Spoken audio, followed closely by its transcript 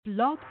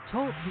Blog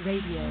Talk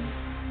Radio.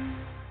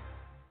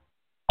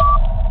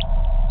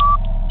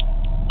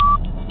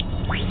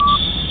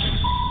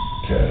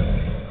 10,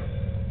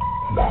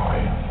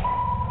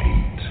 9,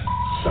 8,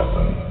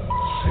 7,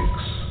 6,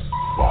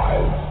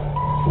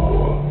 5,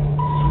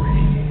 4, 3,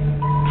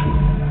 2,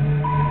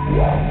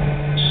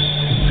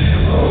 1, 0.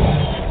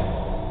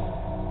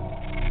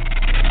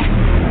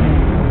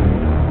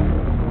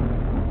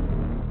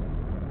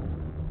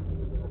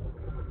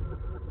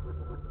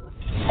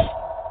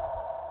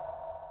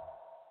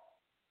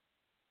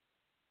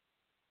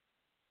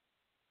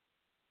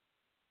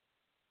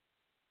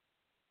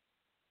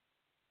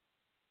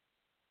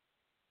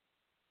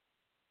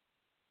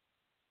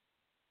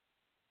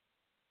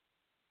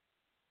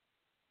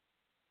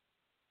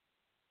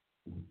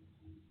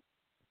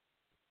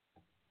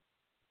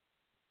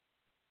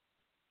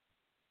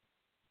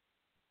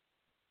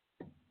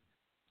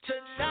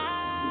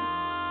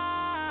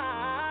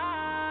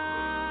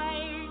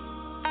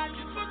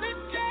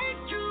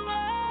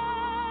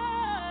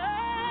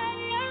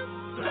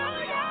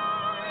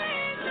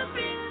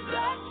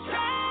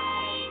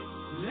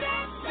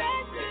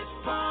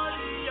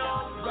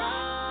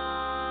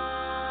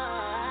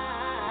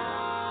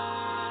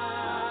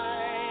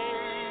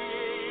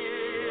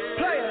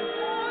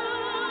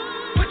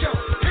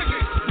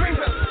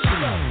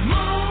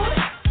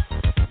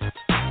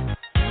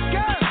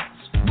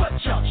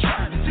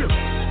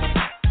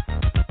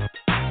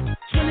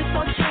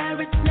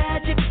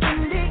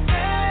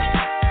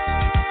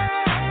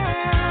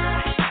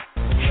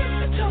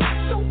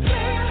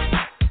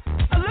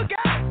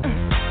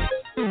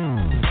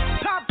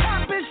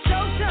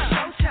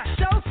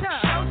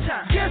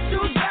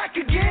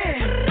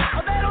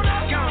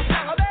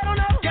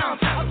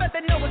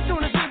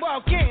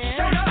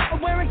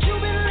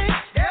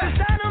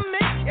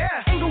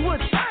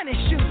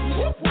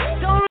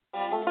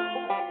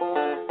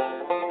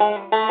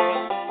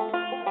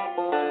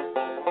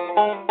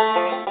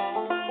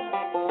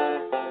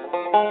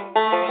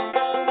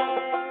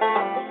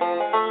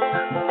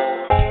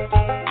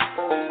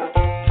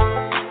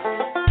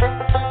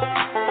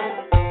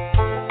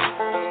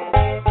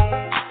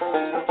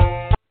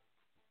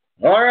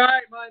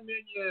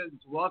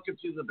 Welcome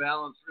to The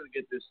Balance. We're going to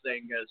get this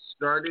thing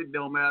started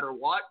no matter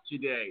what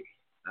today.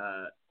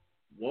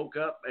 Woke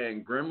up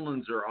and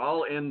gremlins are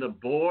all in the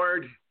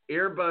board.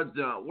 Earbuds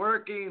not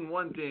working.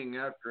 One thing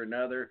after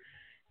another.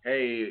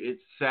 Hey,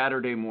 it's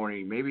Saturday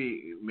morning.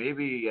 Maybe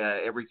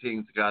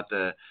everything's got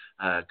the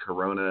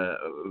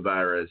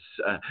coronavirus.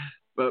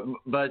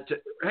 But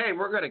hey,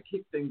 we're going to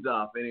kick things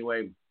off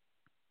anyway.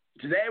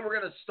 Today we're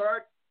going to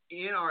start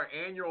in our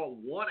annual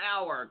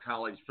 1-hour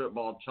college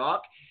football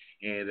talk.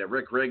 And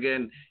Rick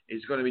Riggin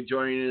is going to be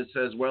joining us,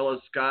 as well as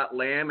Scott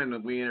Lamb.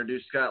 And we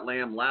introduced Scott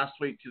Lamb last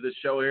week to the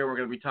show here. We're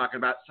going to be talking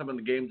about some of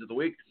the games of the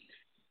week.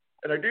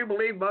 And I do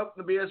believe Mo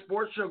from the BS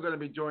Sports Show is going to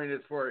be joining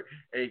us for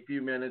a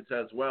few minutes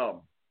as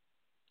well.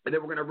 And then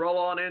we're going to roll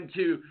on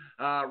into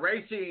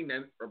racing,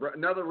 and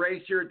another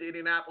race here at the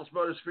Indianapolis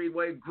Motor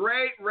Speedway.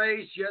 Great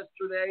race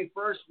yesterday.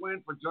 First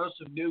win for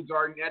Joseph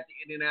Newgarden at the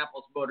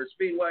Indianapolis Motor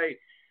Speedway.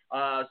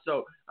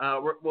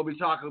 We'll be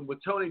talking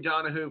with Tony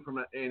Donahue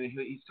and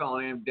he's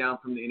calling in down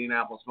from the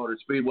Indianapolis Motor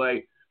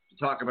Speedway to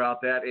talk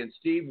about that, and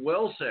Steve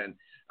Wilson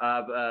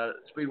of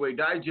Speedway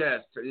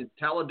Digest,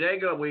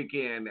 Talladega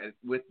weekend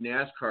with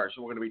NASCAR.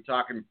 So we're going to be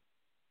talking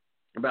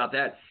about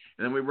that.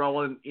 And then we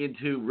roll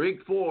into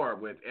Rig 4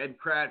 with Ed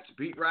Kracz,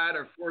 beat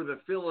writer for the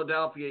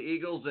Philadelphia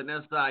Eagles at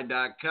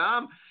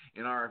SI.com,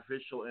 and our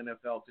official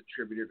NFL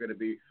contributor going to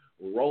be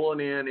rolling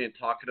in and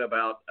talking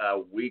about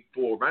week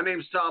 4. My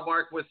name's Tom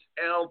Mark with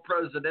El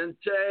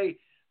Presidente.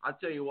 I'll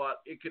tell you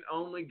what, it can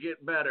only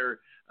get better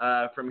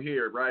from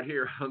here, right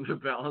here on the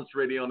Balance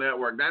Radio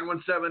Network.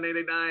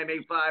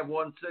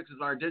 917-889-8516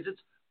 is our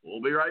digits. We'll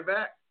be right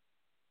back.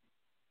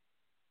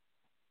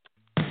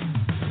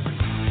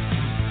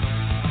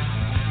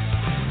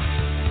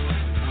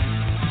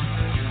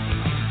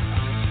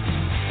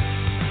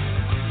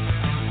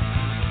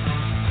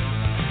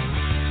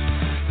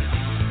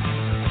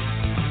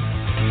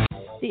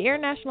 The Air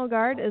National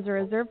Guard is a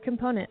reserve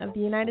component of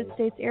the United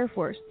States Air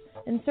Force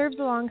and serves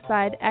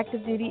alongside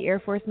active-duty Air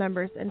Force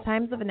members in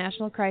times of a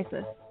national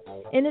crisis.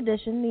 In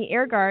addition, the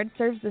Air Guard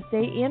serves the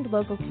state and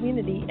local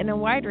community in a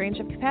wide range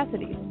of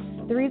capacities.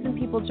 The reason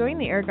people join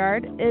the Air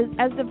Guard is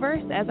as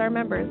diverse as our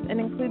members and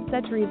includes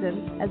such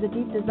reasons as a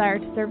deep desire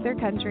to serve their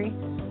country,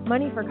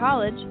 money for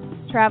college,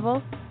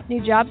 travel,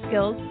 new job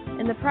skills,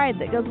 and the pride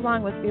that goes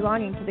along with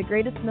belonging to the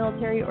greatest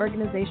military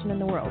organization in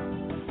the world.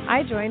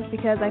 I joined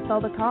because I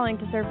felt a calling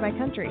to serve my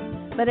country,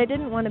 but I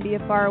didn't want to be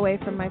far away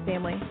from my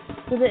family,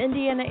 so the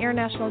Indiana Air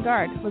National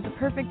Guard was a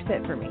perfect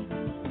fit for me.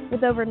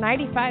 With over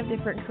 95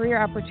 different career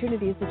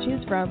opportunities to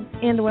choose from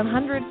and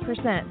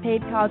 100%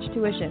 paid college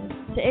tuition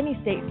to any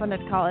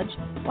state-funded college,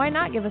 why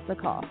not give us a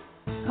call?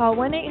 Call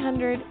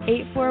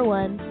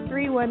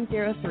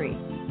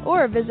 1-800-841-3103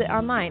 or visit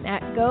online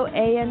at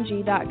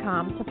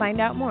goang.com to find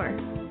out more.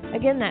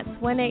 Again, that's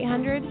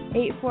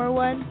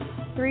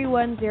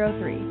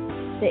 1-800-841-3103.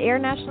 The Air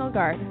National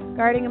Guard,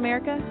 Guarding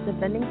America,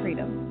 defending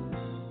freedom.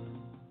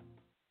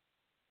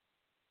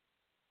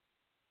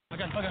 I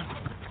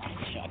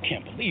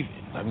can't believe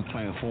it. I've been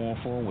playing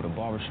 4-on-4 with a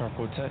barbershop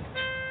quartet.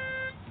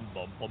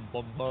 Pass the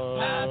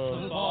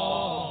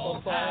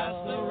ball, pass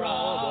the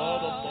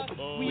rock.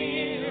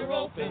 We're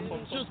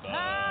open, just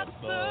pass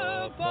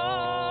the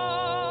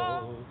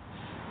ball.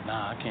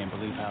 Nah, I can't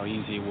believe how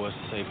easy it was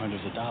to save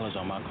hundreds of dollars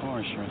on my car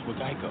insurance with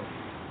Geico.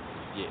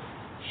 Yeah.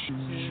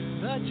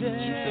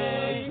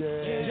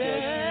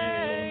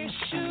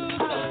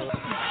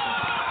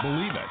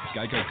 Believe it,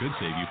 Geico could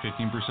save you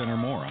 15% or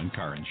more on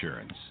car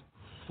insurance.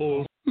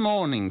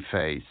 Morning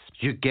face.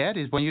 You get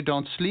it when you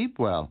don't sleep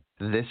well.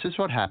 This is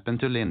what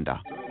happened to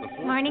Linda.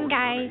 Morning,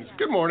 guys.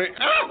 Good morning.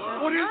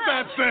 Ah, what is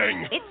that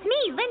thing? It's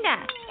me,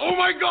 Linda. Oh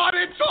my God,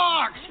 it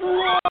talks!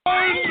 Run!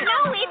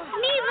 No, it's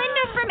me,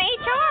 Linda from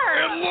HR.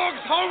 It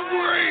looks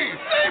hungry!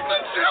 Save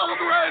the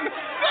children!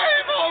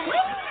 Save them!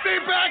 Stay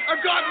back,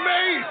 I've got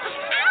mace!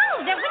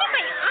 Ow, that went in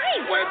my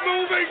eye. Quit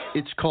moving!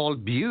 It's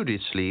called beauty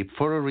sleep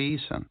for a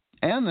reason.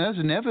 And there's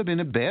never been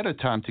a better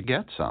time to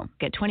get some.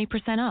 Get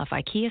 20% off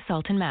IKEA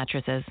Sultan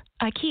mattresses.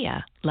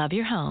 IKEA, love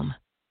your home.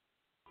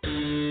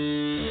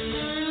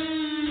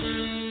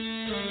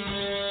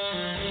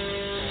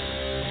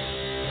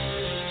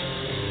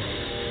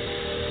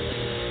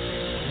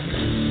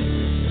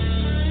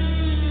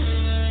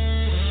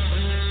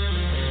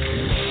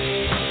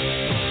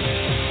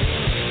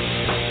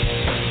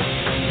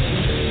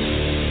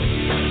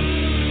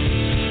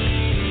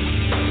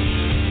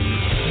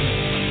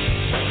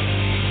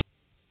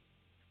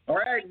 All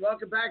right,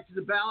 welcome back to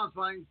The Balance.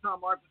 My name is Tom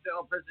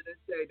Marpendale,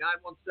 Presidente.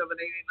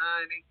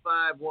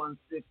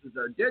 917-889-8516 is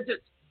our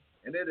digits.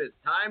 And it is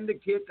time to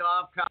kick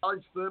off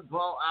College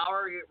Football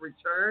Hour. It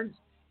returns,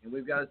 and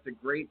we've got us a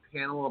great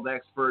panel of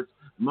experts.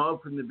 Mo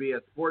from the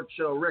BS Sports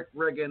Show, Rick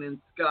Riggin, and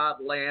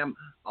Scott Lamb,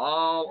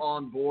 all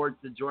on board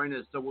to join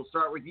us. So we'll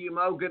start with you,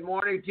 Mo. Good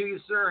morning to you,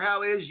 sir.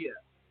 How is you?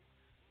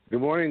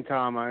 Good morning,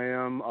 Tom. I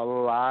am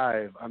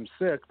alive. I'm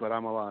sick, but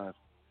I'm alive.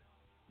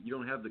 You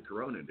don't have the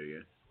corona, do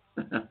you?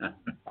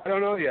 I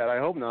don't know yet. I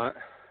hope not.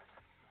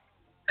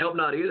 I hope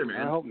not either,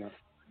 man. I hope not.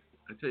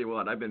 I tell you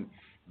what, I've been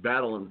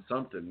battling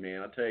something,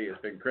 man. I tell you,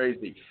 it's been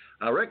crazy.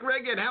 Rick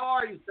Riggin, how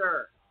are you,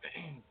 sir?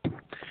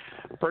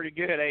 Pretty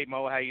good. Hey,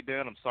 Mo, how you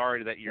doing? I'm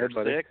sorry that you're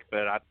Hey, sick,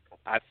 but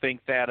I think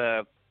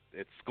that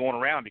it's going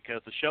around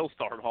because the show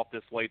started off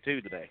this way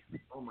too today.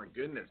 Oh my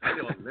goodness, I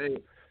don't know.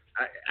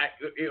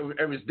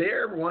 I was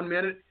there 1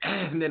 minute,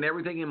 and then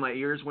everything in my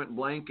ears went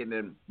blank, and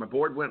then my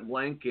board went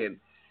blank, and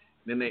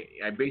then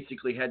I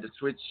basically had to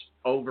switch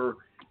over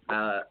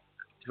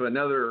to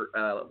another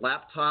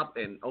laptop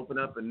and open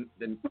up and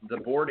then the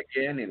board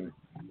again, and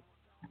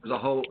it was a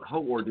whole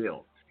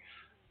ordeal.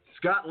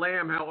 Scott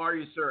Lamb, how are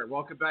you, sir?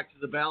 Welcome back to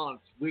The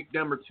Balance, week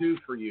number 2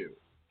 for you.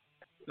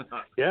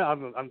 Yeah,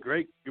 I'm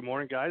great. Good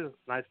morning, guys. It's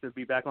nice to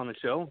be back on the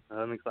show.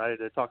 I'm excited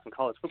to talk some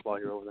college football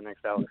here over the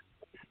next hour.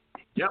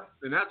 Yep,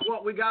 and that's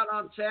what we got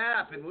on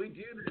tap, and we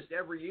do this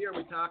every year.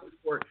 We talk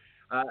for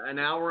an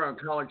hour on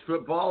college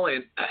football,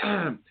 and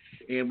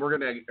and we're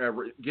going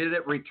to get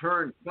it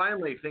returned.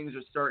 Finally, things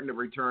are starting to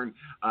return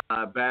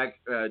back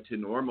to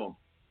normal.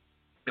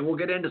 And we'll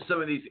get into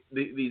some of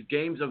these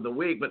games of the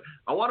week, but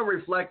I want to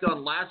reflect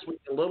on last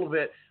week a little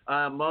bit.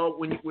 Mo,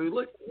 when we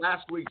looked at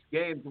last week's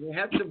games, we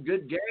had some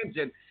good games,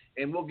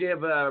 and we'll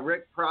give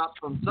Rick props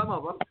on some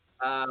of them,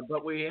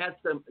 but we had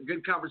some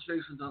good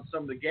conversations on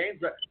some of the games.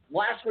 But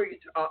last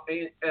week,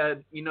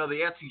 the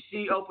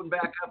SEC opened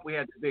back up. We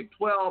had the Big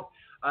 12.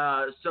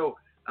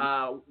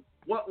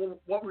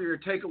 What were your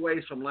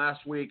takeaways from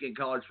last week in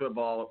college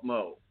football,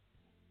 Mo?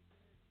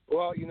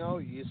 Well,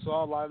 you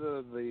saw a lot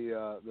of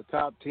the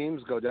top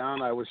teams go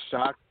down. I was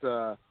shocked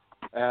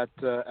at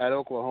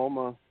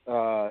Oklahoma.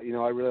 I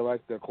really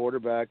like their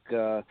quarterback,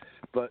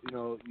 but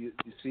you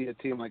see a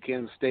team like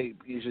Kansas State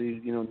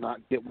usually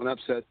not get one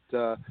upset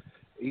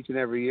each and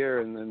every year,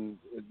 and then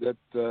that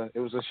it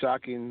was a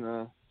shocking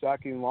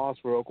loss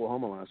for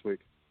Oklahoma last week.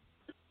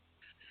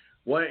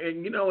 Well,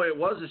 and it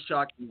was a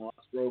shocking loss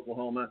for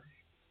Oklahoma,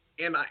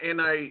 and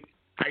I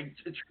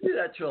attribute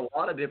that to a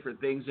lot of different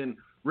things. And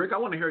Rick, I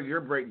want to hear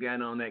your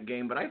breakdown on that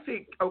game, but I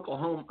think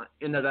Oklahoma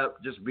ended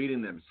up just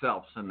beating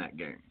themselves in that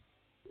game.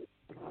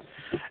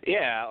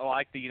 Yeah,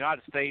 like the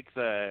United States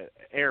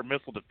air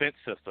missile defense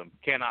system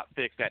cannot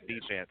fix that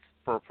defense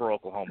for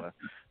Oklahoma.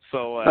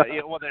 So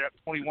they're at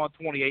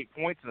 21-28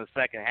 points in the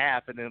second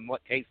half, and then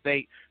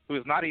K-State, who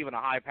is not even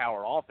a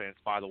high-power offense,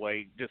 by the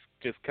way, just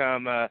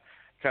come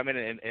in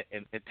and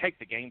take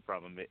the game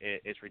from them.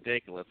 It's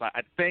ridiculous.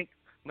 I think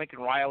Lincoln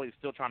Riley is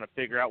still trying to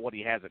figure out what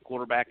he has at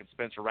quarterback, and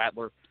Spencer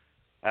Rattler.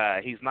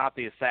 He's not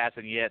the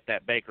assassin yet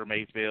that Baker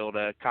Mayfield,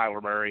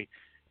 Kyler Murray,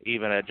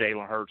 even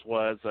Jalen Hurts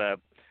was.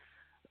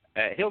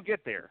 He'll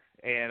get there,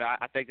 and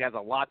I think that has a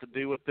lot to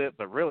do with it.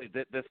 But really,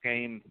 this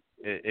game,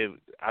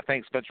 I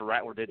think Spencer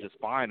Rattler did just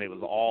fine. It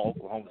was all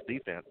Oklahoma's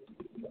defense.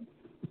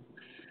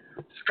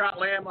 Scott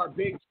Lamb, our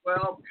Big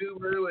 12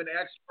 guru and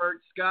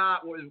expert.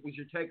 Scott, what was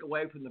your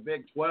takeaway from the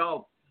Big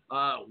 12?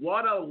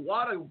 What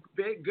a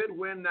big good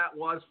win that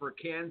was for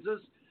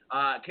Kansas.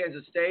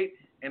 Kansas State.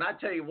 And I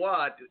tell you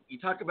what, you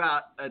talk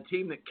about a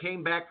team that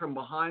came back from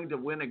behind to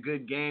win a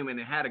good game and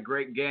had a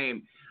great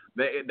game.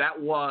 That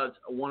was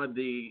one of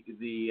the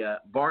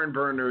barn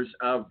burners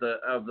of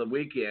the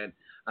weekend,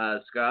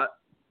 Scott.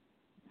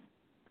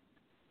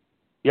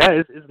 Yeah,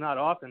 it's not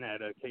often that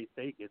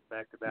K-State gets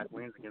back-to-back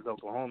wins against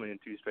Oklahoma in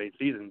 2 straight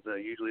seasons.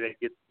 Usually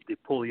they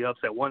pull the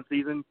upset one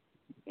season,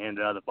 and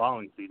the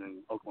following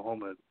season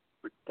Oklahoma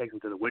takes them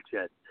to the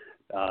woodshed.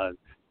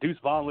 Deuce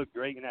Vaughn looked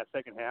great in that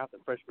second half, the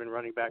freshman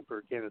running back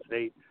for Kansas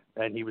State,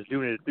 and he was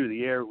doing it through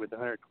the air with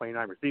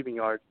 129 receiving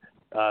yards.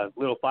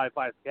 Little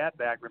 5.5 scat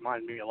back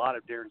reminded me a lot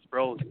of Darren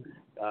Sproles.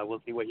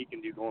 We'll see what he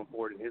can do going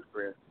forward in his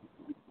career.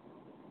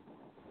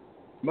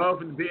 Mo,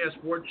 from the BS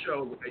Sports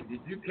Show, did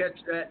you catch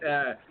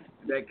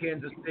that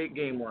Kansas State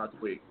game last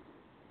week?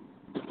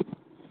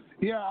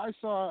 Yeah, I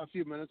saw a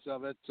few minutes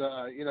of it.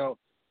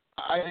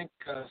 I think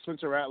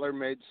Spencer Rattler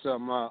made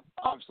some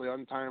obviously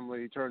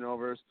untimely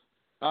turnovers.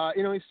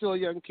 He's still a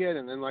young kid,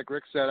 and like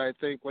Rick said, I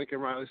think Lincoln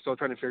Riley's still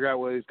trying to figure out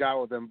what he's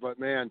got with him. But,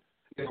 man,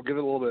 give it a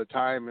little bit of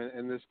time,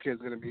 and this kid's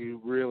going to be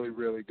really,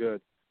 really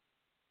good.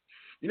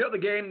 The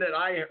game that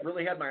I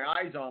really had my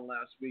eyes on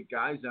last week,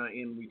 guys,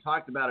 and we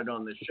talked about it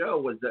on the show,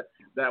 was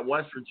that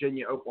West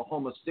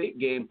Virginia-Oklahoma State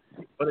game.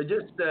 But I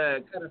just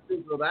kind of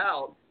figured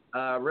out,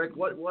 Rick,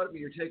 what are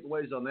your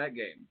takeaways on that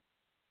game?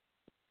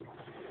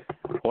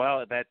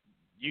 Well, that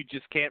you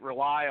just can't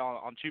rely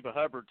on Chuba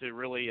Hubbard to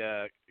really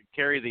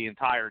carry the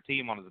entire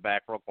team on his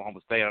back for Oklahoma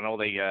State. I know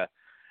they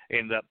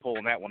ended up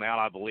pulling that one out,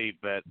 I believe,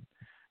 but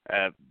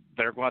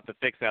they're going to have to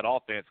fix that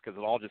offense because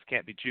it all just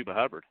can't be Chuba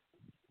Hubbard.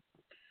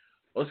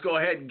 Let's go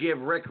ahead and give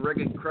Rick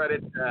Riggin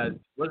credit.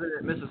 Wasn't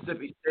it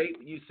Mississippi State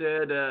you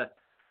said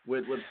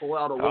would pull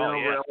out a win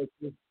over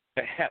LSU?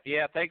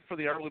 Yeah, thanks for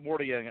the early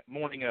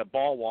morning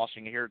ball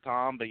washing here,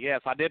 Tom. But,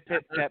 yes, I did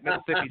pick that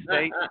Mississippi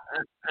State.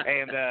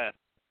 And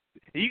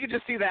you can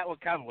just see that one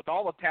coming with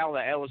all the talent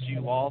that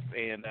LSU lost.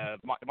 And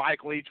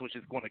Mike Leach, which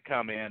is going to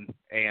come in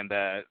and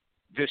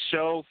just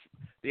shows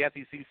the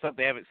SEC something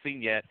they haven't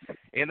seen yet.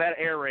 In that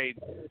air raid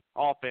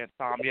offense,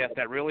 Tom, yes,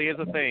 that really is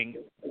a thing.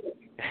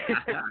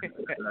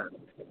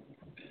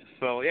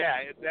 So, yeah,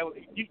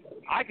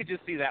 I could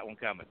just see that one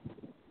coming.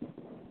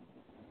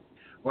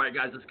 All right,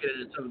 guys, let's get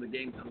into some of the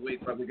games of the week.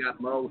 We got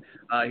Mo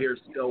here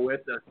still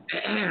with us,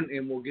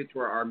 and we'll get to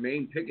our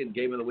main picket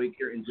game of the week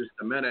here in just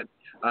a minute.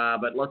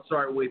 But let's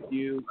start with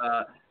you,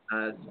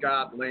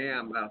 Scott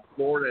Lamb,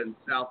 Florida and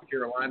South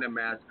Carolina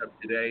matchup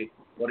today.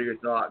 What are your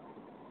thoughts?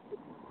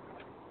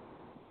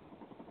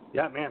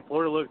 Yeah, man,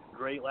 Florida looked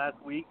great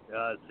last week.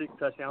 6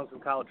 touchdowns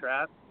from Kyle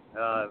Trask.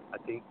 I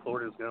think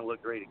Florida's going to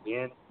look great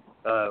again.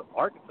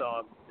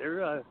 Arkansas,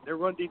 their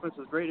run defense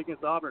was great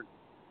against Auburn,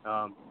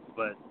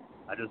 but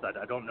I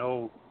don't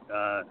know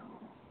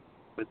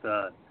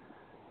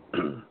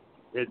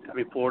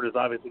Florida's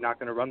obviously not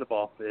going to run the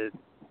ball. They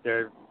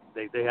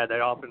had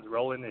that offense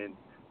rolling, and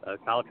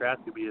Kyle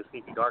Trask could be a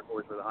sneaky dark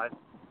horse for the Heisman.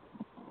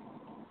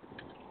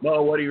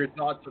 Mo, what are your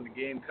thoughts on the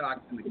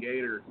Gamecocks and the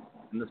Gators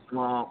in the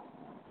swamp?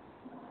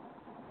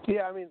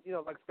 Yeah, I mean,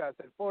 like Scott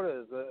said, Florida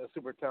is a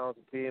super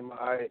talented team.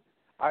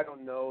 I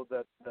don't know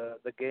that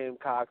the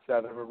Gamecocks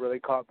have ever really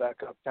caught back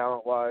up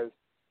talent-wise.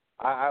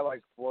 I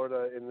like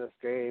Florida in this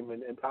game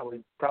and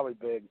probably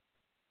big.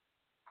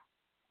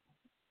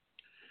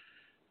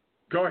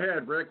 Go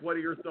ahead, Rick. What are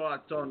your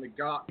thoughts on the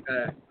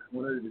I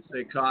wanted to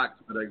say Cox,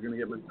 but I'm going to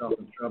get myself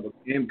in trouble.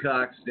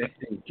 Gamecocks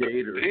and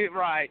Gators.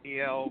 Right,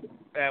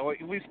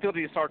 we still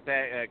need to start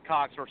that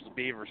Cox versus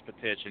Beavers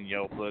petition,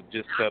 for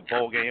just a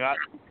bowl game.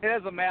 It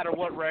doesn't matter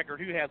what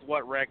record, who has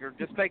what record.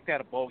 Just make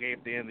that a bowl game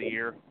at the end of the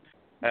year.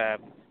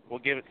 We'll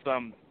give it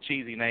some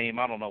cheesy name.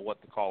 I don't know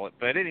what to call it.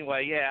 But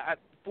anyway,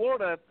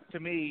 Florida, to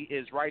me,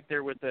 is right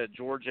there with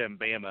Georgia and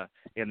Bama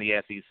in the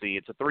SEC.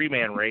 It's a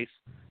 3-man race.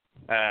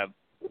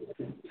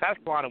 South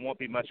Carolina won't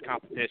be much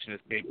competition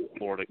this game for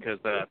Florida because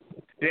the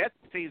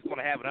SEC is going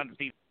to have an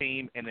undefeated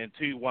team and then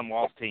 2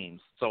 one-loss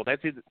teams. So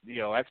that's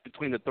that's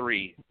between the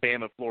 3: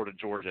 Bama, Florida,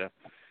 Georgia.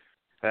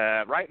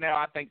 Right now,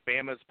 I think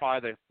Bama is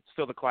probably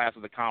still the class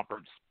of the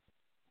conference.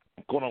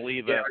 I'm going to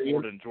leave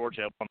Florida and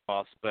Georgia at one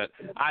loss, but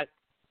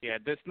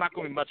this not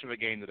going to be much of a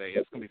game today.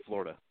 It's going to be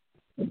Florida.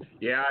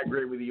 Yeah, I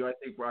agree with you.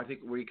 I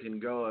think we can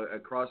go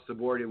across the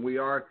board, and we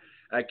are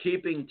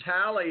keeping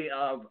tally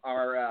of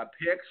our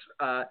picks,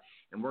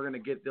 and we're going to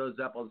get those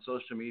up on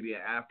social media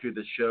after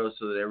the show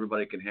so that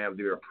everybody can have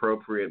their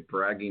appropriate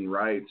bragging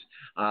rights.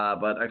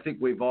 But I think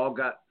we've all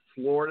got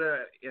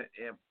Florida.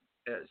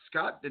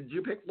 Scott, did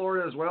you pick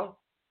Florida as well?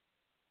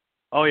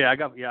 Oh yeah, I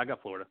got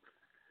Florida.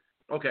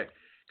 Okay.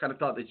 Kind of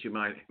thought that you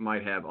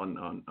might have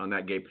on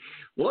that game.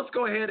 Well, let's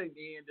go ahead and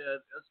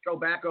let's go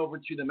back over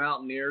to the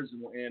Mountaineers,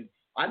 and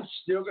I'm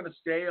still going to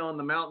stay on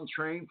the Mountain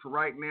Train for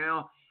right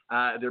now.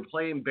 They're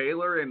playing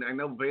Baylor, and I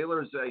know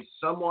Baylor's a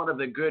somewhat of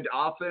a good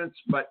offense,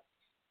 but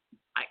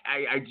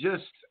I'm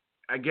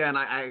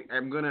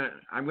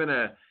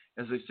gonna,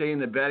 as they say in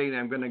the betting,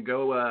 I'm gonna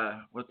go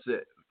for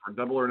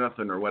double or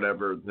nothing or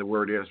whatever the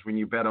word is when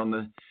you bet on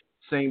the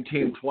same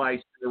team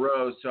twice in a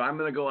row. So I'm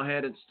gonna go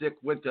ahead and stick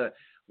with the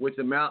with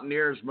the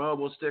Mountaineers. Mo,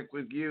 we'll stick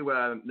with you.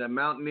 The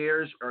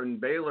Mountaineers are in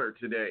Baylor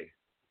today.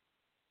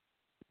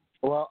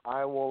 Well,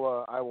 I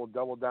will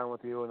double down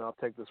with you, and I'll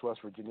take this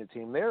West Virginia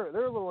team. They're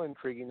a little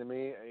intriguing to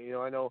me.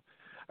 I know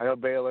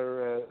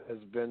Baylor has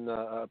been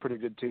a pretty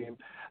good team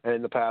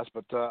in the past,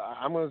 but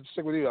I'm going to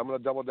stick with you. I'm going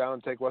to double down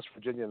and take West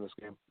Virginia in this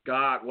game.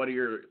 Scott, what are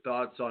your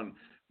thoughts on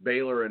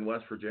Baylor and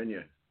West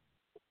Virginia?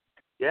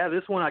 Yeah,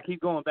 this one I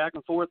keep going back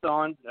and forth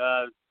on.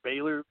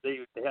 Baylor, they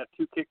had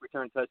 2 kick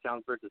return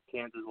touchdowns versus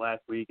Kansas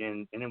last week,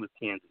 and it was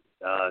Kansas.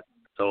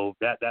 So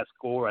that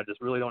score, I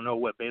just really don't know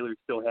what Baylor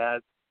still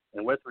has.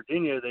 And West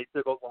Virginia, they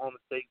took Oklahoma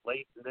State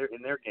late in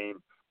their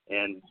game,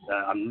 and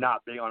I'm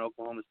not big on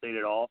Oklahoma State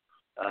at all.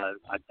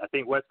 I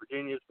think West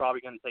Virginia is probably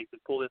going to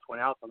pull this one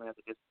out, so I'm going to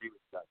have to disagree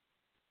with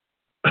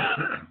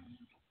Scott.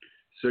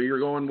 So you're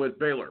going with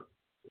Baylor?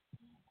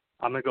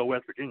 I'm going to go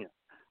West Virginia.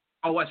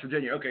 Oh, West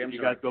Virginia. Okay,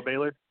 you guys go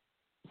Baylor?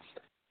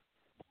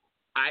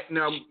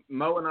 No,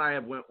 Mo and I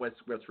have went West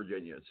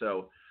Virginia.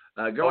 So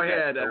go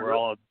ahead. So we're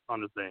all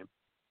on the same.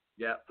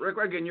 Yeah, Rick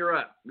Riggin, you're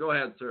up. Go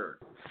ahead, sir.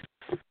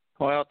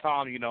 Well,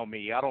 Tom, you know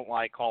me. I don't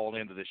like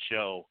calling into the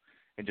show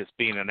and just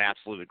being in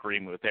absolute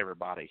agreement with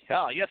everybody.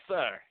 Oh, yes,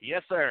 sir.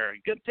 Yes, sir.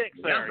 Good pick,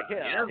 sir.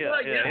 Yeah.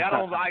 I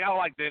don't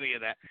like any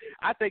of that.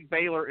 I think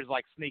Baylor is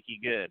like sneaky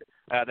good.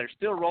 They're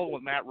still rolling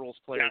with Matt Rule's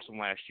players from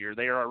last year.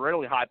 They are a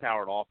really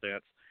high-powered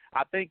offense.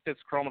 I think this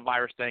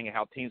coronavirus thing and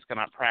how teams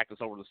cannot practice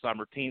over the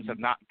summer, teams have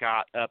not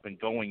got up and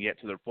going yet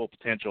to their full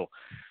potential.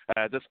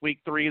 This week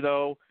 3,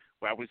 though,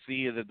 well, we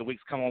see that the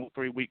weeks come on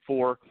through week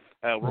 4.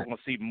 We're going to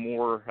see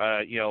more,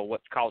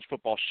 what college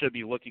football should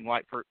be looking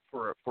like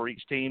for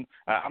each team.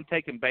 I'm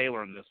taking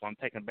Baylor in this one. I'm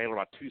taking Baylor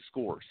by 2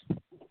 scores.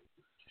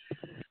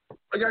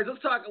 Well, guys,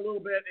 let's talk a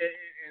little bit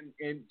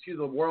into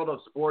the world of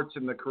sports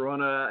and the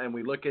corona, and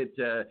we look at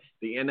the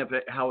NFL,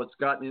 how it's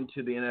gotten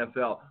into the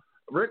NFL.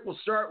 Rick, we'll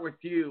start with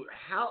you.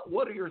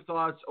 What are your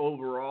thoughts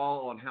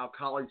overall on how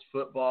college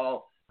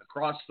football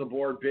across the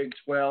board, Big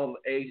 12,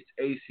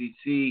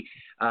 ACC,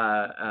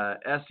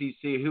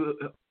 SEC,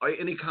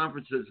 any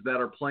conferences that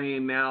are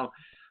playing now?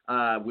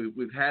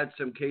 We've had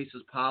some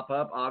cases pop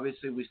up.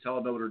 Obviously, we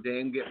saw Notre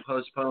Dame get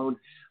postponed,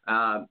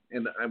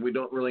 and we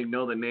don't really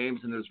know the names,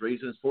 and there's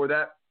reasons for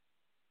that.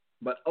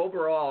 But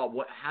overall,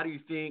 how do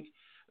you think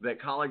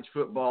that college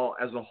football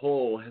as a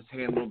whole has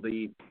handled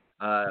the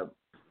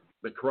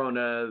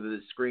corona, the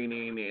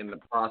screening, and the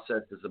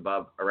processes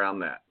around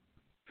that?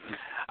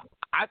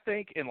 I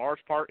think in large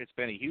part it's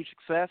been a huge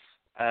success.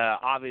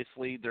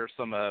 Obviously, there's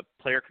some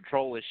player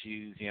control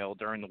issues,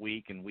 during the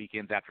week and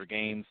weekends after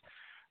games.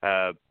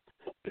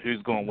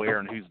 Who's going where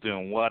and who's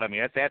doing what. I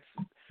mean, that's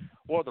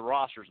what are the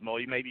rosters, Mo?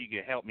 Maybe you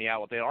could help me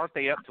out with that. Aren't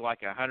they up to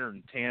like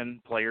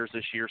 110 players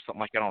this year, something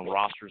like that on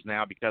rosters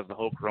now because of the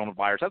whole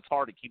coronavirus? That's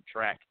hard to keep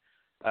track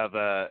of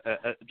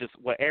just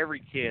what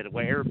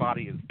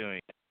everybody is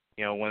doing.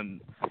 When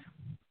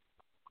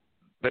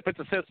they put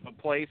the system in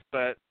place,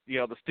 but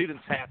the student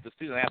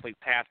athletes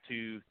have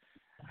to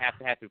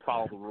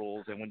follow the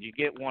rules. And when you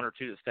get 1 or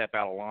 2 that step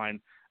out of line,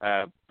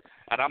 and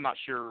I'm not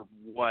sure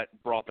what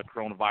brought the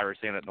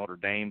coronavirus in at Notre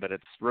Dame, but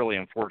it's really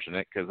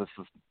unfortunate because this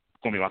is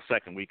going to be my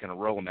 2nd week in a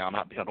row now,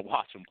 not being able to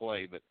watch them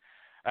play. But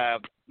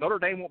Notre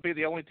Dame won't be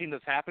the only team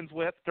this happens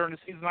with during the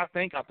season. I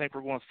think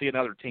we're going to see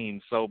another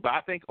team. So, but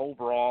I think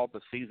overall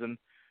the season,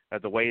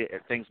 the way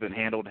things have been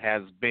handled,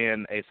 has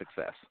been a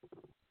success.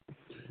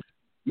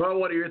 Mo,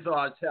 what are your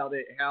thoughts?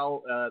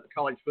 How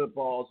college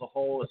football as a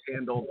whole has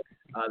handled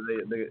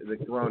the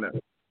corona?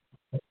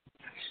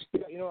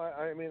 Yeah,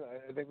 I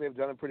think they've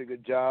done a pretty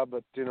good job,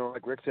 but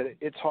like Rick said,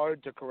 it's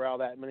hard to corral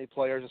that many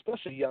players,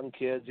 especially young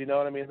kids. You know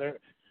what I mean?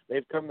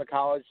 They've come to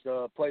college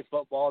to play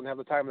football and have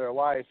the time of their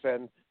life,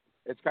 and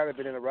it's kind of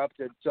been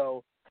interrupted.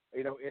 So,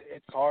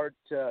 it's hard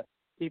to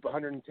keep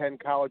 110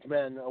 college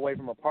men away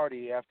from a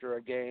party after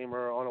a game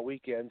or on a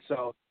weekend.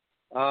 So,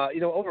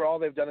 overall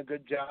they've done a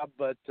good job,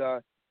 but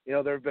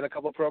there have been a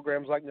couple of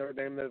programs like Notre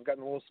Dame that have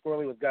gotten a little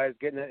squirrely with guys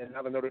getting it, and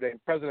now the Notre Dame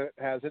president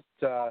has it.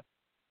 So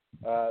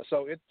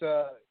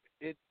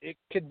it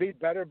could be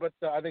better, but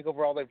I think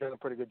overall they've done a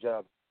pretty good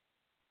job.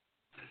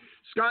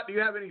 Scott, do you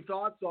have any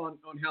thoughts on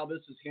how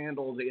this is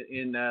handled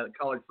in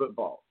college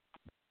football?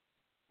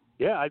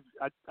 Yeah,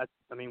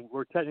 I mean,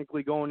 we're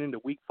technically going into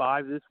week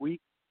 5 this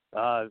week,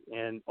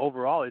 and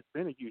overall it's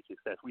been a huge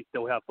success. We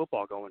still have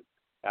football going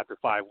after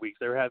 5 weeks.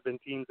 There have been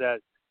teams that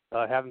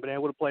haven't been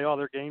able to play all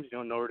their games.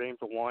 Notre Dame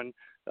for one.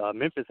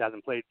 Memphis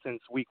hasn't played since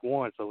week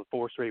 1, so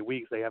 4 straight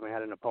weeks they haven't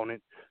had an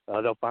opponent.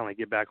 They'll finally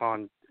get back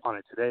on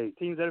it today.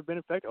 Teams that have been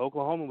affected.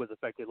 Oklahoma was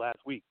affected last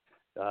week.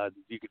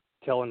 You could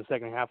tell in the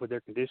second half with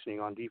their conditioning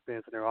on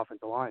defense and their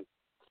offensive line.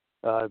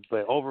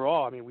 But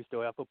overall, I mean, we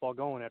still have football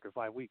going after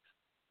 5 weeks.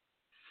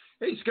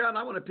 Hey, Scott,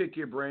 I want to pick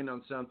your brain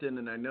on something,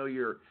 and I know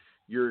you're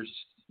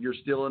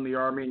still in the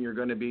Army and you're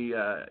going to be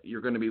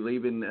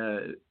leaving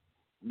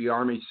the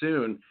Army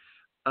soon.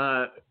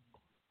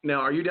 Now,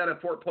 are you down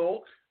at Fort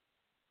Polk?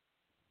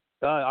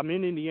 I'm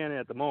in Indiana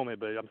at the moment,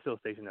 but I'm still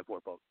stationed at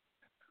Fort Polk.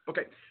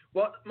 Okay.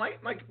 Well, my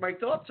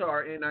thoughts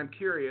are, and I'm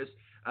curious,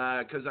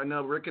 because I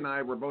know Rick and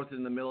I were both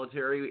in the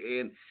military,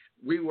 and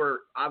we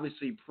were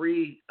obviously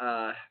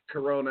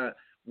pre-corona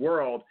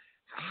world.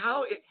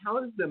 How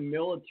is the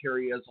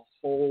military as a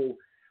whole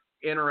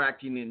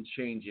interacting and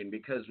changing?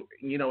 Because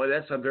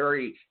that's a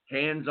very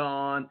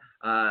hands-on.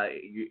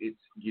 It's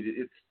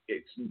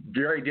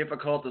very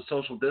difficult to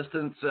social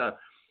distance.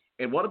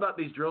 And what about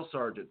these drill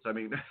sergeants? I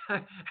mean,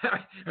 are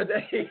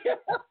they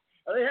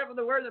having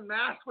to wear the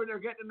mask when they're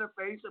getting in their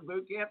face at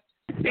boot camp?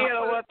 You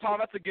know what, Tom?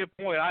 That's a good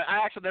point. I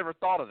actually never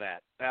thought of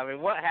that. I mean,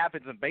 what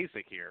happens in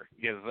basic here?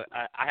 Because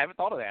I haven't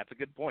thought of that. It's a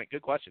good point.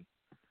 Good question.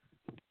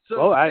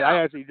 So,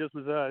 I actually just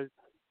was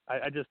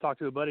I just talked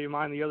to a buddy of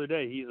mine the other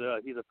day. He's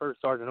a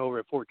first sergeant over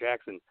at Fort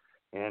Jackson,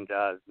 and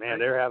man,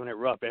 they're having it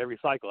rough every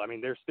cycle. I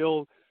mean, you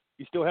still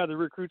have the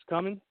recruits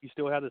coming, you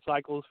still have the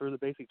cycles for the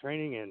basic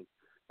training, and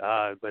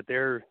but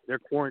their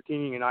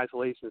quarantining and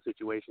isolation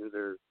situations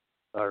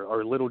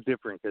are a little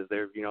different because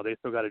they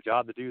still got a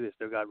job to do. They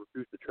still got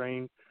recruits to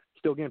train.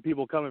 Still getting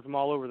people coming from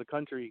all over the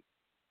country,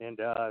 and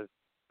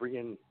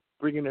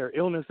bringing their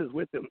illnesses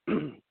with them.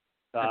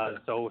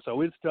 So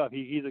it's tough.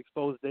 He's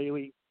exposed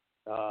daily,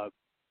 but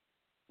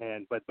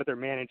they're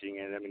managing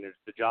it. I mean,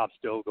 the job's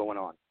still going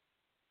on.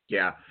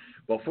 Yeah,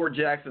 well, Fort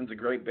Jackson's a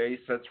great base.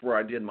 That's where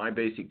I did my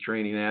basic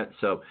training at.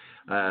 So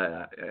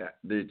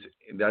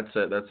that's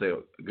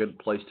a good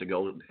place to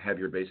go have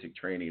your basic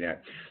training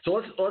at.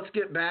 So let's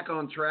get back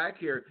on track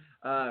here.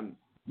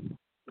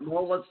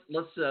 Well,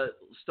 let's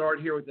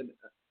start here with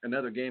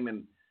another game,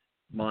 and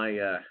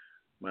my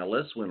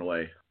list went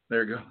away.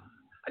 There you go.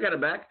 I got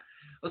it back.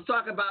 Let's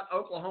talk about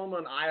Oklahoma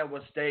and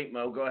Iowa State.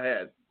 Mo, go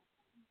ahead.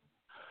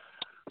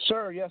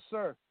 Sure. Yes,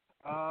 sir.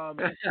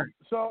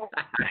 So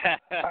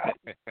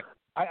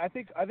I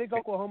think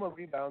Oklahoma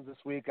rebounds this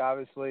week.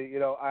 Obviously,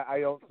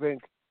 I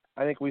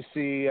think we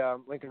see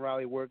Lincoln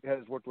Riley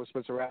has worked with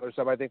Spencer Rattler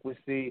some. I think we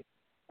see.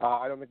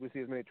 I don't think we see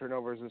as many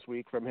turnovers this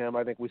week from him.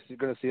 I think we're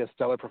going to see a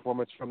stellar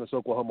performance from this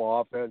Oklahoma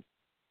offense.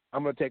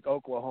 I'm going to take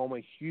Oklahoma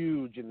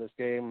huge in this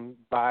game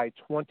by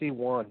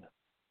 21.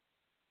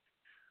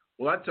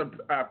 Well, that's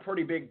a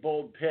pretty big,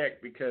 bold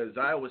pick because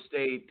Iowa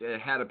State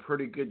had a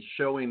pretty good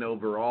showing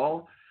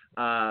overall.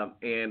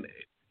 And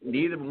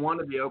neither one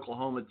of the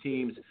Oklahoma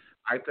teams,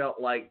 I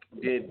felt like,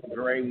 did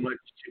very much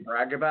to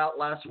brag about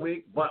last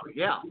week. But,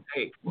 yeah,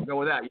 hey, we'll go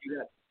with that. You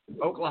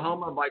got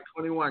Oklahoma by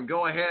 21.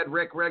 Go ahead,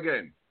 Rick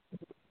Riggin.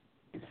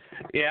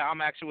 Yeah,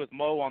 I'm actually with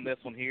Mo on this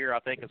one here.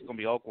 I think it's going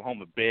to be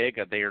Oklahoma big.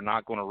 They are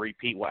not going to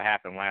repeat what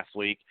happened last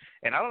week.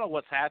 And I don't know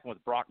what's happened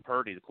with Brock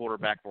Purdy, the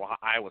quarterback for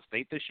Iowa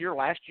State this year.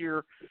 Last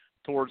year,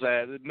 towards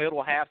the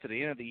middle half to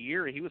the end of the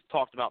year, he was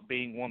talked about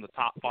being one of the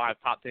top 5,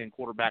 top 10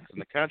 quarterbacks in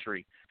the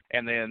country.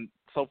 And then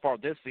so far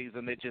this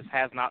season, it just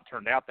has not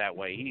turned out that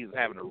way. He's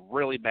having a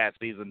really bad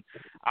season.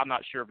 I'm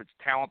not sure if it's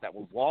talent that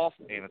was lost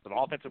and it's an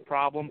offensive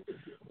problem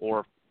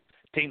or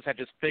teams have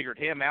just figured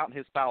him out in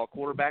his style of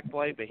quarterback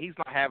play, but he's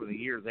not having the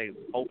year they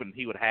hoping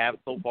he would have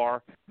so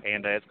far,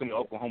 and it's going to be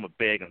Oklahoma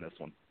big in this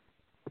one.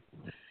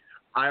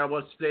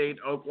 Iowa State,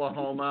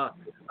 Oklahoma.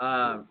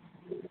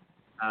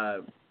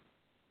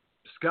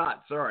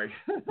 Scott, sorry.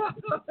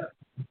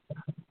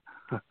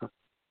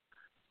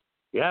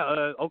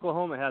 Yeah,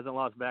 Oklahoma hasn't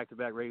lost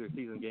back-to-back regular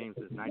season games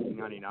since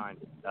 1999,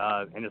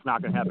 and it's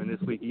not going to happen this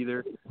week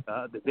either.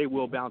 They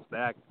will bounce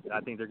back.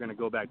 I think they're going to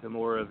go back to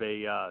more of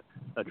a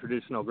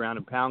traditional ground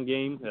and pound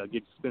game,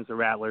 get Spencer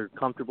Rattler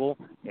comfortable,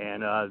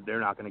 and they're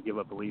not going to give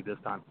up the lead this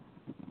time.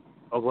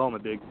 Oklahoma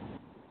big.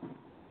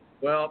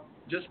 Well,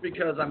 just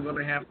because I'm going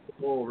to have to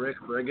pull Rick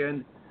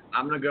Riggin,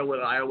 I'm going to go with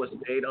Iowa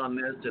State on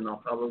this, and I'll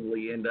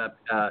probably end up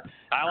I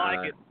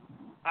like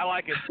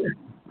it.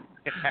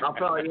 I'll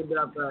probably end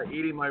up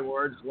eating my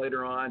words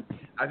later on.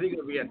 I think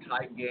it'll be a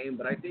tight game,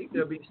 but I think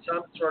there'll be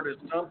some sort of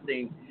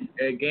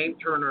a game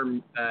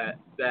turner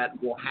that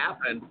will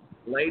happen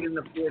late in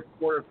the fourth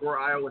quarter for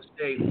Iowa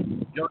State.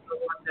 Don't know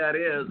what that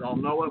is. I'll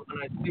know it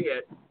when I see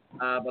it,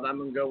 but I'm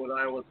going to go with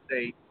Iowa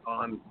State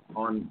on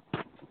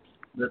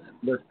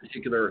this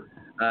particular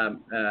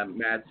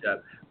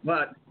matchup.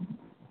 But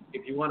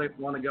if you want to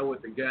go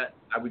with the gut,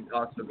 I would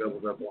also go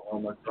with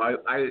Oklahoma. So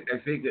I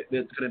think that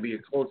it's going to be a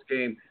close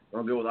game.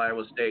 I'll go with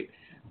Iowa State.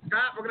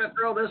 Scott, we're going to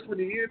throw this one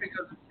to you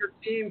because it's your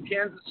team,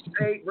 Kansas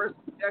State versus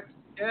Texas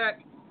Tech.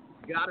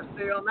 You got to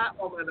stay on that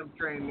momentum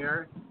train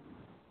there.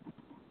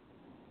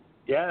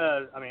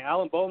 Yeah, I mean,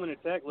 Alan Bowman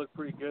at Tech looked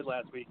pretty good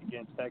last week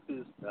against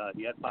Texas.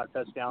 He had 5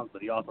 touchdowns,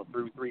 but he also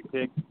threw 3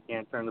 picks.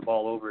 Can't turn the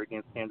ball over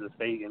against Kansas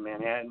State in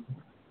Manhattan.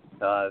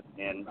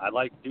 And I'd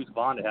like Deuce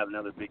Vaughn to have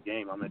another big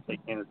game. I'm going to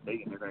take Kansas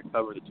State, and they're going to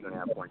cover the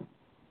 2.5 points.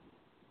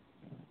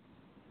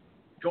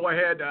 Go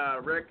ahead,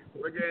 Rick.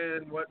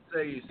 Riggin, what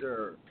say you,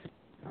 sir?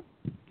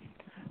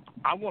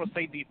 I want to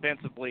say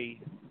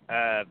defensively,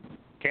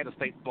 Kansas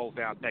State slows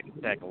down Texas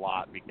Tech a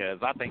lot because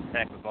I think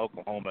Texas and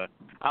Oklahoma,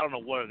 I don't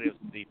know what it is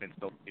with defense,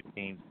 those two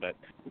teams, but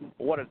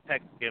what did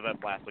Texas give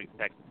up last week?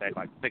 Texas Tech,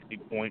 like 60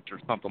 points or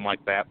something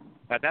like that.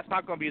 That's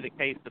not going to be the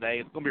case today.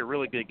 It's going to be a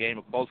really good game,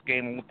 a close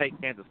game, and we'll take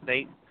Kansas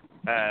State.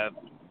 I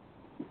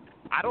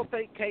don't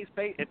think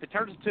K-State, if it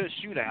turns into a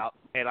shootout,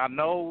 and I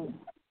know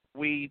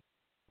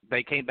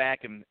they came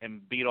back and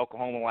beat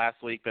Oklahoma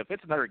last week, but if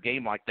it's another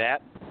game like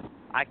that,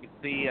 I could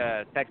see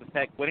Texas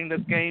Tech winning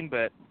this game,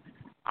 but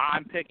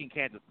I'm picking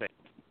Kansas State.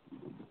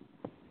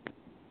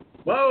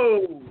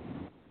 Whoa!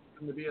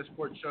 From the BS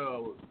Sports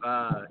Show,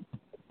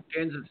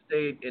 Kansas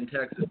State and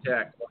Texas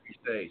Tech. What do you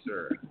say,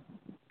 sir?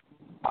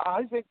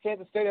 I think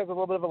Kansas State has a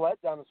little bit of a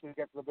letdown this week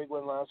after the big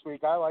win last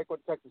week. I like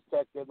what Texas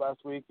Tech did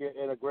last week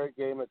in a great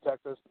game at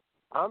Texas.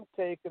 I'm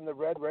taking the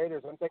Red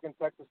Raiders. I'm taking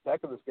Texas Tech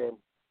in this game.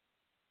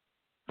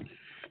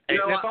 Hey,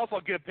 that's also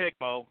a good pick,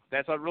 Mo.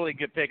 That's a really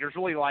good pick. There's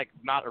really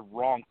not a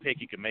wrong pick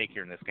you can make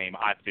here in this game,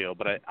 I feel.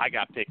 But I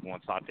got to pick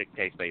one, so I picked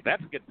K-State.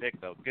 That's a good pick,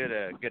 though.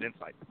 Good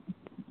insight.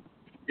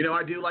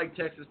 I do like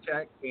Texas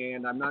Tech,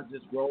 and I'm not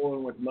just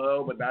rolling with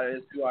Mo, but that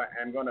is who I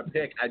am going to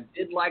pick. I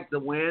did like the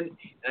win,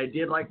 and I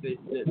did like the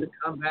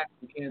comeback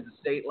from Kansas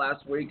State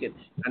last week,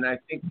 and I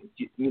think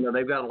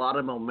they've got a lot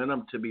of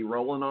momentum to be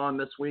rolling on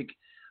this week.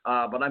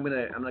 But I'm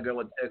gonna go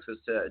with Texas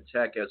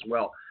Tech as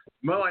well.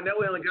 Mo, I know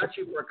we only got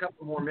you for a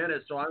couple more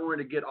minutes, so I'm going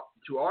to get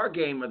to our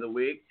game of the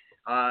week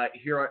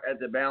here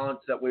at the balance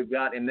that we've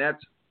got, and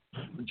that's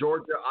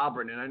Georgia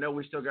Auburn. And I know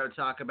we still got to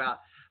talk about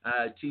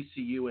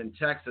TCU in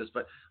Texas,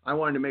 but I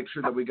wanted to make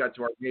sure that we got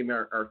to our game,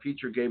 our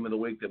feature game of the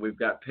week that we've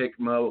got picked,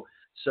 Mo.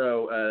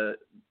 So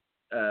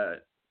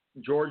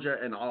Georgia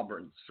and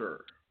Auburn, sir.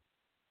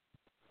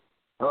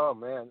 Oh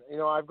man,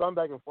 I've gone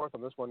back and forth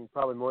on this one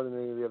probably more than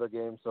any of the other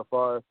games so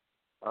far.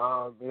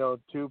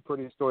 Two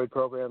pretty storied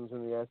programs in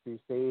the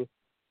SEC.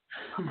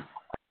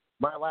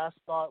 My last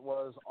thought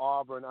was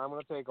Auburn. I'm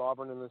going to take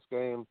Auburn in this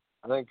game.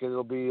 I think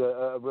it'll be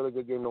a really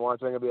good game to watch.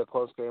 I think it'll be a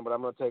close game, but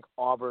I'm going to take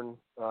Auburn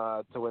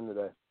to win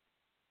today.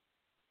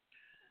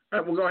 All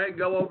right, we'll go ahead and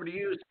go over to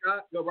you,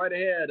 Scott. Go right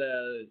ahead.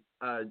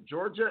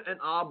 Georgia and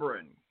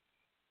Auburn.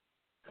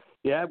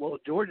 Yeah, well,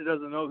 Georgia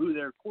doesn't know who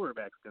their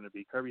quarterback's going to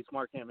be. Kirby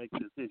Smart can't make a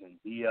decision.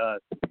 He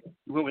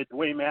went with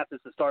Dwayne Mathis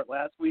to start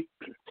last week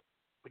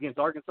against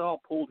Arkansas,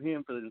 pulled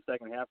him for the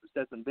second half for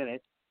Stetson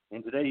Bennett,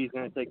 and today he's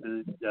going to take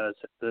the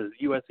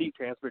USC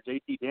transfer,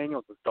 JT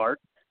Daniels, to start.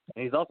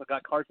 And he's also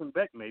got Carson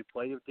Beck may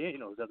play if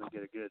Daniels doesn't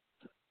get a good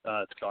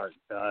start.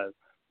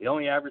 They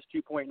only averaged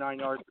 2.9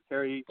 yards per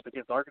carry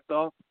against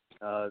Arkansas,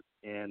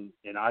 and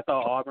I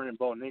thought Auburn and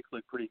Bo Nix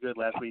looked pretty good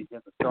last week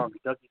against a strong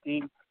Kentucky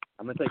team.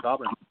 I'm going to take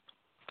Auburn.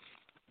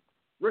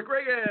 Rick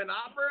Riggin,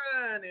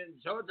 Auburn in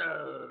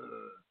Georgia.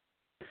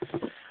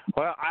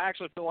 Well, I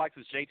actually feel like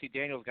since JT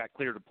Daniels got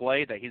cleared to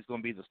play that he's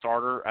going to be the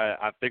starter.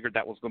 I figured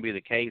that was going to be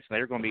the case, and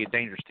they're going to be a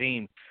dangerous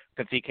team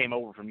since he came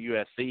over from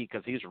USC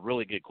because he's a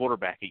really good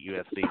quarterback at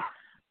USC.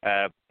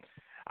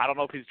 I don't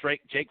know if he's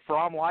Jake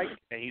Fromm-like.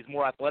 He's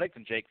more athletic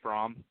than Jake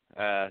Fromm,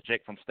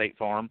 Jake from State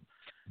Farm.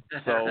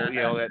 So,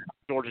 that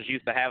Georgia's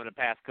used to having the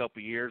past couple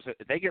of years.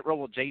 If they get rid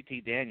of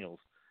JT Daniels,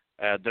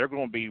 they're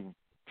going to be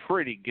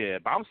pretty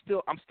good. But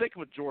I'm sticking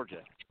with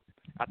Georgia.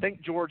 I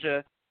think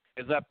Georgia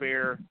is up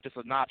there just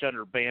a notch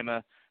under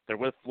Bama. They're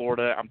with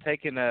Florida. I'm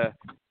taking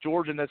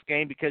Georgia in this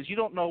game because you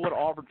don't know what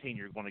Auburn team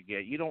you're going to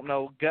get. You don't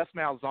know. Gus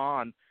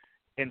Malzahn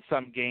in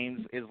some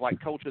games is like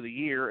coach of the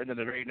year, and then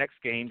the very next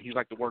game he's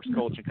like the worst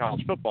coach in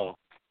college football.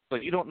 So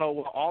you don't know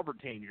what Auburn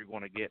team you're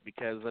going to get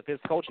because of his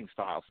coaching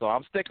style. So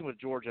I'm sticking with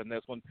Georgia in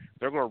this one.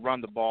 They're going to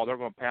run the ball. They're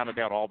going to pound it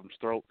down Auburn's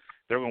throat.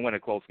 They're going to win a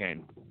close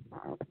game.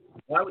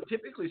 Well, I would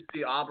typically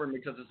see Auburn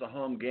because it's a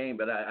home game,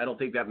 but I don't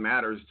think that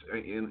matters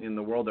in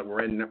the world that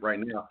we're in right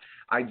now.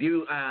 I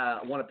do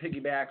want to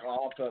piggyback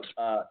off of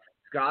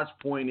Scott's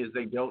point is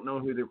they don't know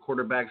who their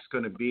quarterback's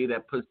going to be.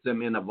 That puts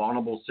them in a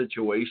vulnerable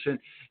situation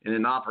and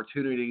an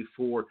opportunity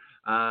for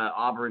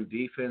Auburn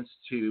defense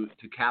to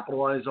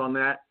capitalize on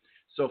that.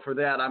 So for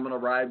that, I'm going to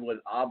ride with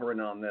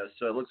Auburn on this.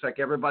 So it looks like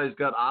everybody's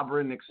got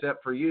Auburn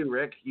except for you,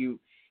 Rick. You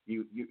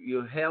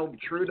held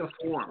true to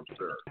form,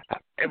 sir.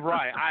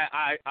 Right.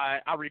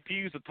 I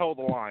refuse to toe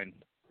the line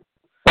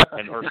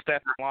or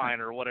step the line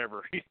or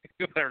whatever.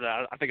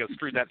 I think I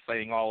screwed that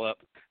saying all up.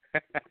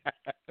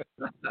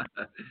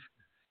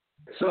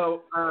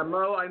 So,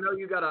 Mo, I know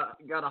you gotta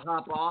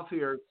hop off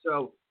here.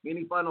 So,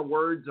 any final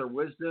words or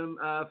wisdom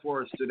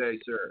for us today,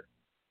 sir?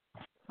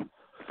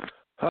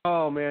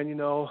 Oh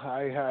man,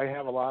 I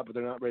have a lot, but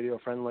they're not radio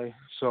friendly.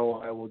 So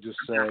I will just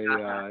say,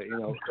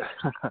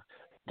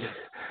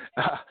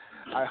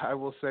 I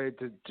will say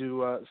to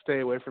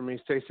stay away from me,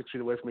 stay 6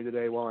 feet away from me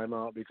today while I'm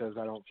out because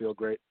I don't feel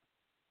great.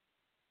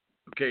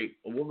 Okay,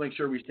 well, we'll make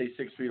sure we stay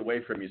 6 feet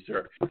away from you,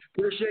 sir.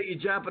 Appreciate you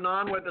jumping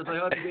on with us. I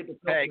hope you get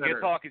the Hey,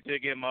 good talking to you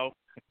again, Mo.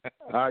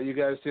 You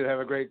guys too. Have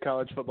a great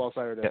college football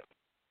Saturday. Yep.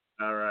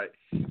 All right.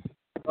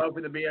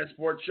 Open the BS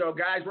Sports Show.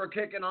 Guys, we're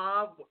kicking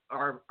off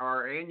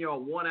our annual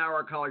 1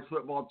 hour college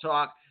football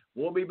talk.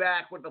 We'll be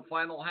back with the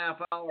final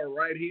half hour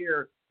right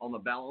here on the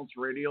Balance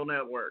Radio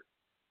Network.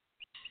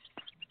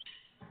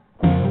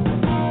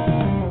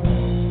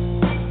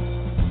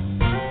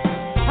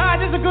 Hi,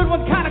 this is a good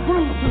one, kind of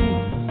groove to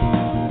me.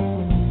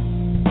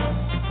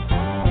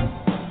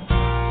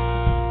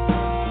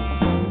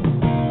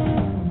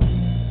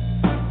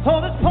 Oh,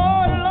 this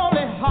poor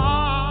lonely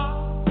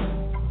heart,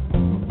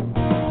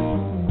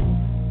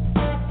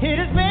 it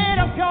is made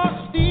of pure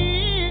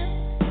steel,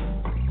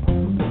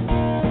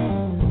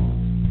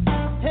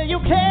 and you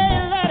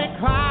can't let it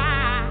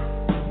cry.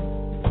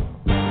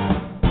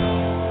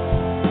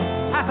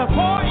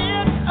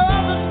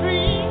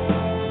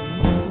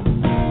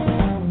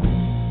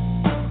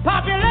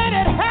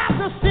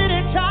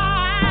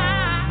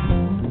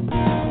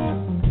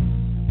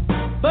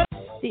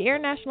 Air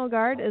National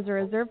Guard is a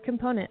reserve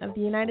component of the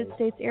United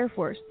States Air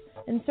Force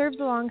and serves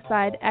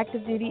alongside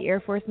active duty Air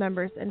Force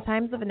members in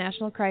times of a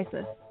national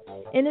crisis.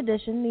 In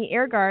addition, the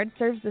Air Guard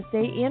serves the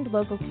state and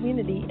local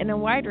community in a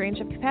wide range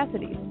of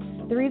capacities.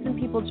 The reason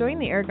people join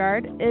the Air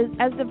Guard is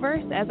as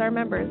diverse as our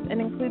members and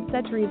includes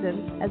such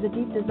reasons as a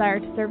deep desire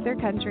to serve their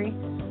country,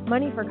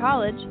 money for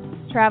college,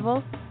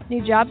 travel,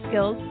 new job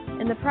skills,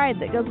 and the pride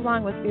that goes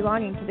along with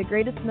belonging to the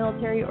greatest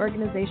military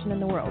organization in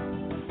the world.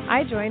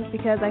 I joined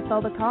because I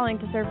felt a calling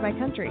to serve my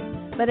country,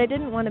 but I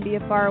didn't want to be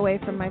far away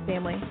from my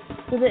family,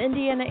 so the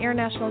Indiana Air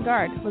National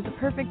Guard was a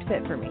perfect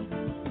fit for me.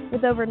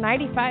 With over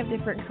 95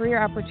 different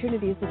career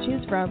opportunities to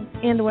choose from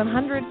and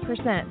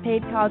 100%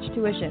 paid college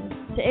tuition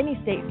to any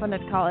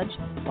state-funded college,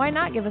 why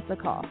not give us a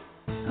call?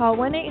 Call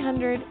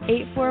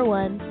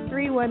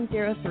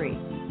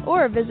 1-800-841-3103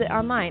 or visit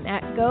online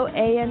at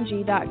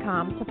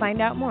goang.com to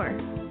find out more.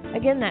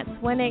 Again, that's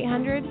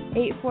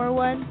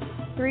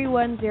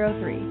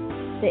 1-800-841-3103.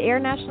 The Air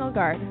National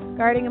Guard,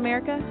 guarding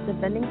America,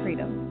 defending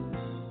freedom.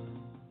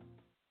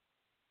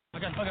 I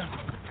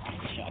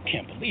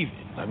can't believe it.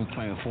 I've been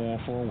playing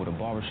 4-on-4 with a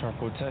barbershop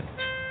quartet.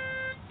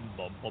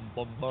 Pass the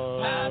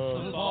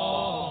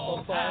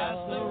ball, pass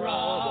the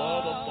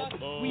rock.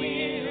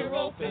 We're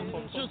open,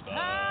 just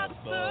pass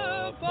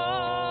the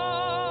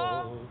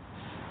ball.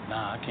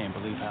 Nah, I can't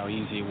believe how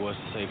easy it was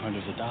to save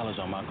hundreds of dollars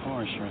on my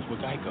car insurance with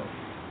Geico.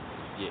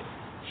 Yeah.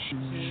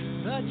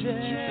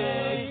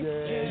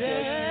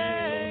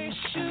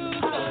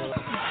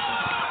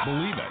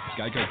 Believe it,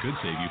 Geico could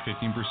save you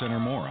 15% or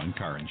more on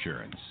car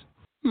insurance.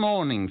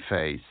 Morning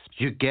face.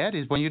 You get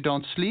it when you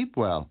don't sleep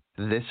well.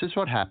 This is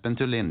what happened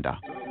to Linda.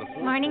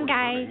 Morning,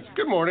 guys.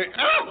 Good morning.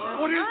 Ah,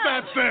 what is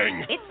that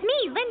thing? It's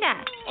me,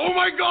 Linda. Oh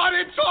my God,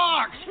 it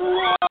talks!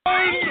 Run!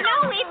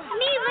 No, it's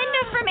me,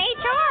 Linda from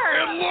HR.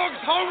 It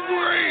looks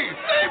hungry!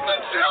 Save the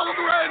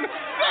children!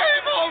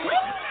 Save them!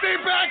 Stay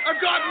back,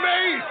 I've got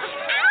mace!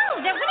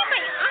 Ow, that went in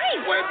my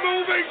eyes. Quit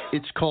moving!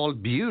 It's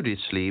called beauty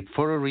sleep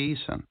for a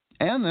reason.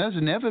 And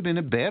there's never been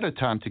a better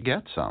time to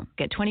get some.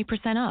 Get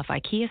 20% off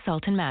IKEA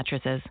Sultan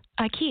mattresses.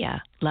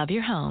 IKEA, love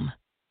your home.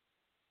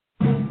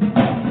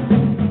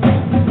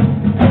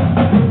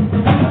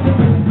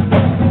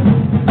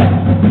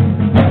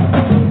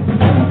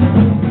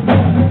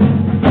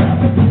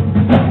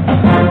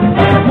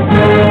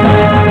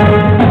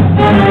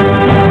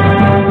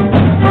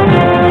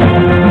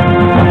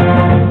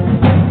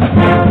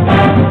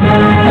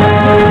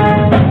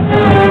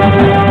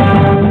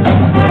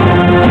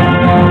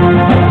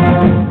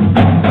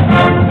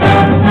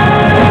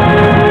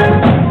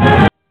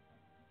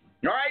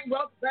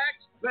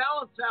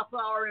 Half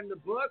hour in the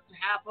book,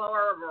 half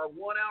hour of our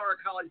 1 hour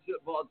college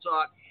football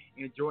talk,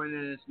 and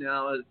joining us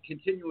now,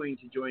 continuing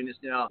to join us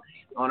now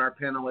on our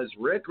panel is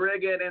Rick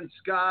Riggin and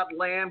Scott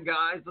Lamb.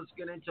 Guys, let's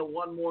get into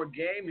one more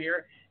game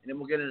here, and then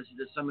we'll get into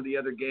some of the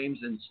other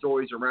games and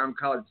stories around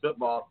college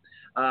football.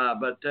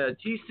 But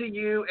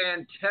TCU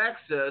and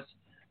Texas,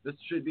 this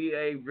should be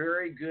a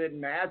very good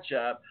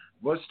matchup.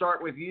 We'll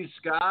start with you,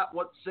 Scott.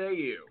 What say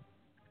you?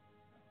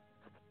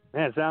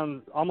 Man, it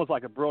sounds almost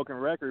like a broken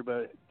record,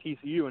 but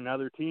TCU,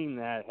 another team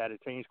that had to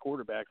change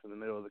quarterbacks in the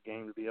middle of the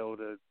game to be able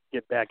to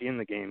get back in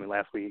the game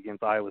last week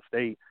against Iowa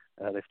State.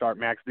 They start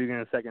Max Duggan in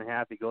the second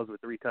half. He goes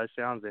with 3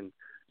 touchdowns, and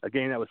a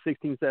game that was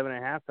 16-7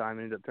 at halftime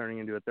ended up turning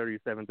into a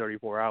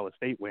 37-34 Iowa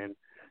State win.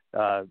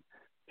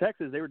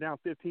 Texas, they were down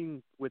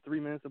 15 with 3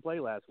 minutes to play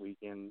last week,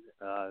 and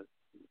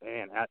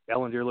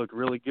Ellinger looked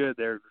really good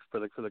there for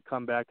the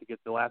comeback to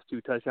get the last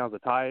 2 touchdowns to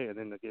tie it, and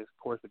then, of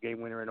course, the game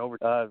winner in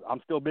overtime.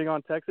 I'm still big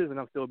on Texas, and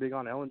I'm still big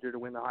on Ellinger to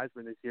win the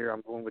Heisman this year.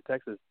 I'm going with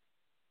Texas.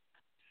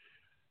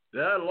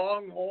 The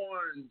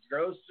Longhorns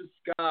goes to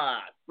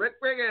Scott.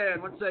 Rick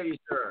Riggin, what say you,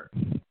 sir?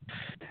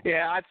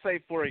 Yeah, I'd say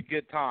for a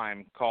good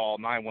time, call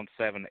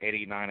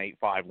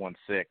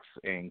 917-889-8516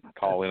 and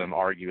call in and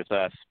argue with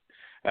us.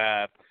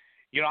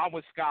 I'm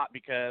with Scott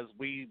because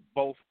we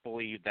both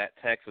believe that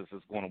Texas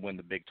is going to win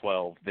the Big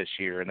 12 this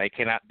year, and they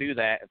cannot do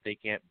that if they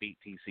can't beat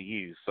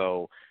TCU.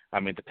 So,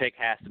 the pick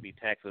has to be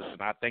Texas,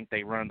 and I think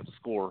they run the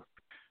score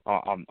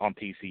on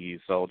TCU.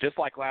 So, just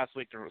like last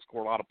week, they're going to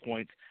score a lot of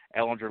points.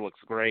 Ellinger looks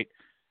great.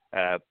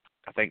 I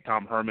think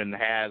Tom Herman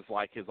has,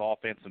 his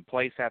offense in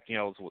place after,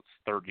 it's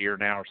third year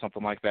now or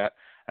something like that.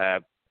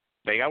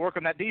 They got to work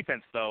on that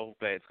defense, though,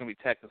 but it's going to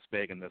be Texas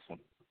big in this one.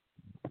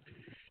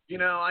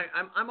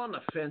 I'm on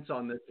the fence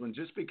on this one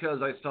just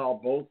because I saw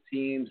both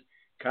teams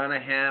kind of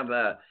have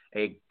a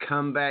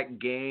comeback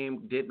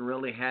game, didn't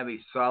really have a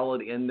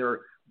solid in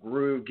their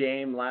groove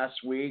game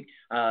last week.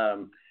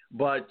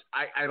 But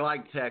I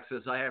like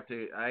Texas. I have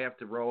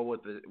to roll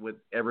with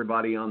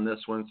everybody on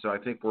this one. So I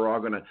think we're all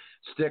going to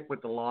stick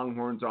with the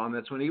Longhorns on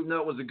this one. Even though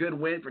it was a good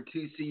win for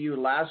TCU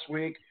last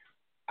week,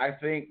 I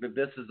think that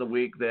this is the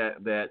week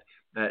that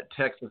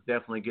Texas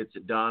definitely gets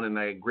it done, and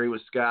I agree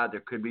with Scott. There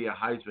could be a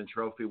Heisman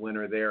Trophy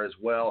winner there as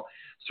well.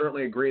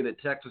 Certainly agree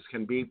that Texas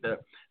can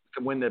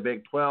win the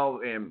Big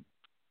 12, and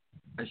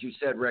as you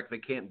said, Rick, they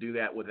can't do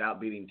that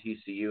without beating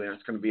TCU, and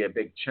it's going to be a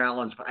big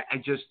challenge. But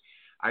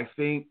I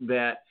think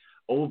that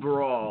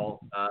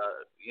overall,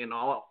 in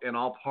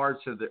all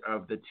parts of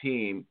the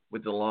team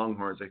with the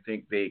Longhorns. I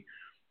think they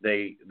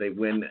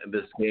win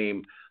this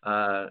game,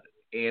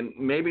 and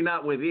maybe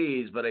not with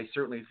ease, but I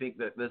certainly think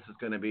that this is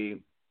going to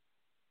be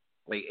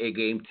a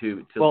game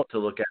to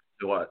look at,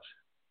 to watch.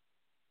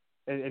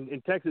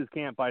 And Texas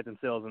can't bite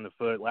themselves in the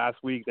foot. Last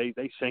week they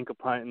shank a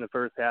punt in the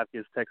first half,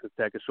 gives Texas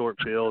Tech a short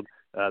field.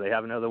 They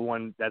have another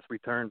one that's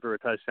returned for a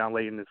touchdown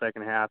late in the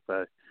second half.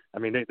 I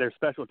mean, they're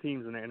special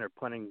teams and they're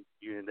punting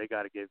unit. They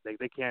got to give.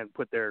 They can't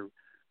put their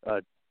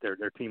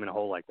team in a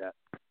hole like that,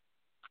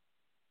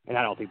 and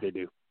I don't think they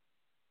do.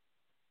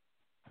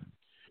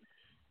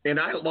 And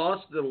I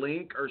lost the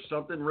link or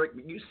something, Rick.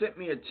 You sent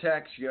me a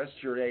text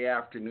yesterday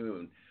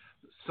afternoon,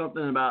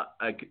 something about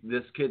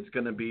this kid's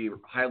going to be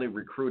highly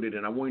recruited,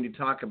 and I wanted to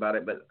talk about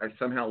it, but I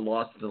somehow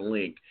lost the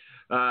link.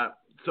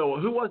 So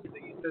who was it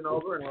that you sent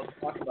over, and let's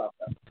talk about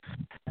that.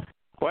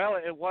 Well,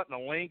 it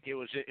wasn't a link. It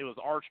was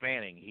Arch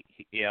Manning.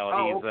 He's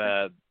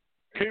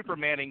Cooper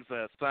Manning's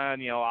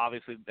son.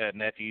 Obviously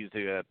nephews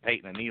to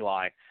Peyton and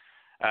Eli.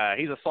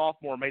 He's a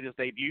sophomore, made his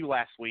debut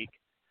last week.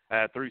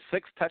 Threw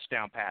 6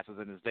 touchdown passes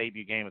in his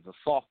debut game as a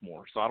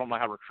sophomore. So I don't know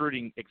how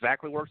recruiting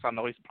exactly works. I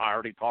know he's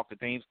already talked to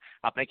teams.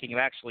 I think he can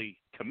actually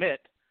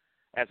commit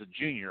as a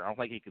junior. I don't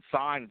think he could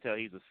sign until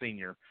he's a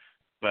senior.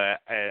 But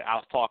I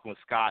was talking with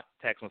Scott,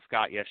 texting with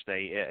Scott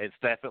yesterday. It's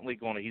definitely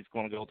he's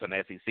going to go to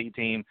an SEC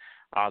team.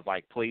 I was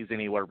like, please,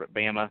 anywhere but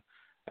Bama.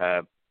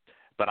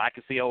 But I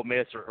could see Ole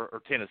Miss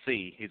or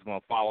Tennessee. He's going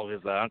to follow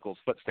his uncle's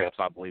footsteps,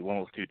 I believe, one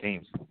of those 2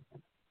 teams.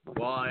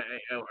 Well, I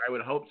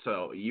would hope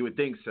so. You would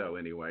think so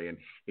anyway, and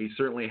he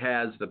certainly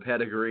has the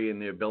pedigree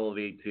and the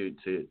ability to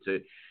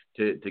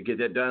get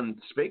that done.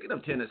 Speaking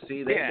of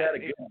Tennessee, they got to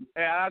get.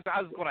 Yeah,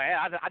 I was going to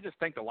add. I just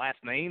think the last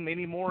name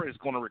anymore is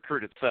going to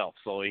recruit itself.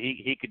 So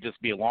he could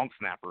just be a long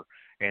snapper,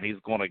 and he's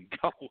going to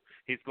go.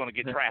 He's going to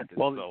get drafted.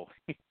 Well, so.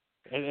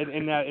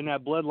 and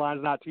that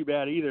bloodline's not too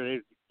bad either.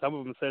 Some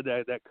of them said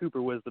that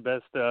Cooper was the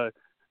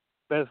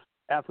best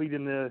athlete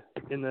in the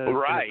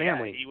right,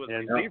 family. Yeah, he was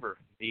a receiver.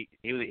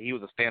 He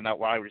was a standout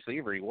wide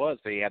receiver. He was.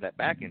 So he had that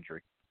back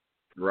injury.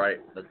 Right.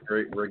 That's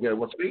very, very good.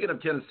 Well, speaking of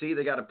Tennessee,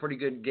 they got a pretty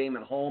good game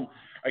at home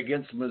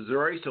against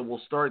Missouri, so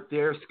we'll start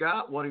there.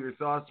 Scott, what are your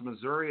thoughts on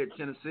Missouri at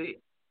Tennessee?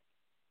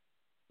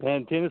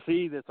 And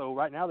Tennessee, so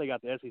right now they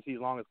got the SEC's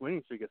longest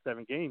winning streak at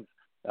 7 games.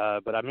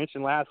 But I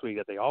mentioned last week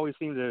that they always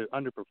seem to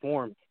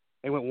underperform.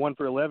 They went 1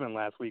 for 11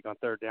 last week on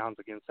third downs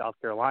against South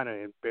Carolina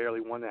and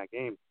barely won that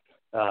game.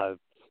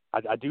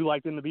 I do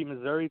like them to beat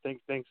Missouri.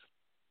 Thanks.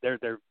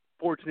 They're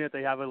fortunate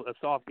they have a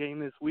soft game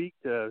this week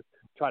to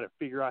try to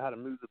figure out how to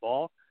move the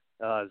ball.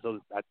 So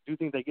I do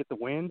think they get the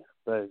win,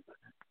 but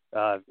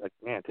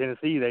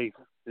Tennessee, they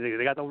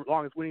got the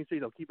longest winning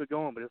streak. They'll keep it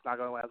going, but it's not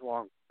going to last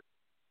long.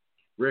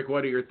 Rick,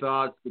 what are your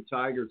thoughts? The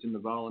Tigers and the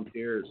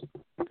Volunteers.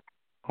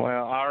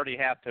 Well, I already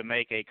have to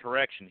make a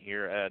correction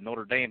here.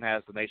 Notre Dame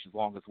has the nation's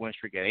longest win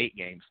streak at 8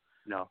 games.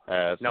 No,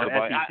 I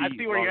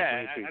see where you're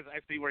at. I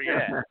see where you're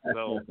at.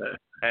 So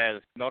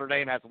Notre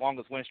Dame has the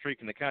longest win streak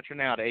in the country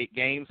now at 8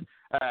 games.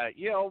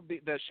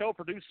 The show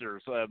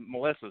producers,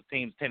 Melissa's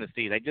team,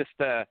 Tennessee, they just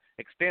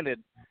extended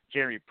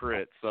Jeremy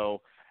Pruitt.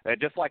 So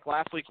just like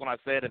last week when I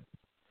said if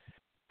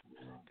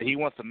he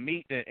wants to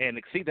meet and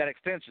exceed that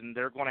extension,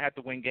 they're going to have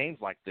to win games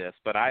like this.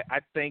 But I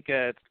think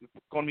it's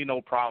going to be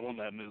no problem.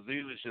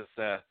 Mizzou is just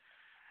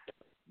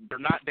they're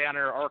not down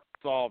there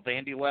Arkansas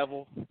Vandy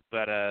level,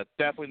 but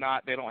definitely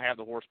not. They don't have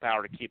the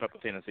horsepower to keep up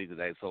with Tennessee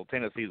today. So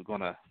Tennessee is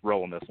going to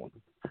roll in this one.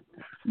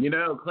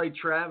 Clay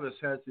Travis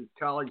has his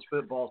college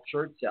football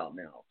shirts out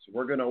now. So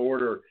we're going to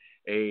order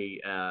a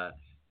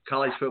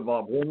college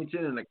football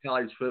Bloomington and a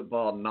college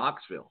football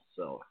Knoxville.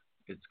 So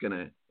it's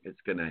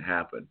gonna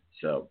happen.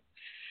 So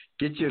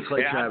get you a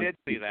Clay Travis. I did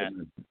see that.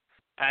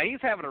 He's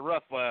having a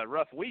rough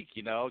week,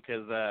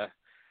 because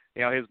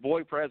his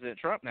boy President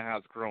Trump now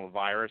has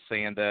coronavirus,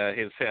 and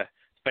his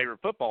favorite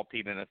football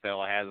team in the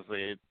NFL has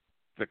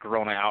the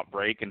corona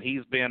outbreak, and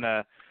he's been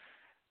the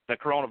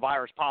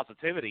coronavirus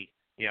positivity,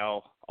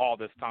 all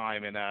this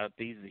time, and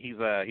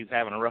he's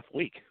having a rough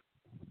week.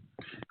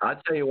 I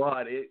tell you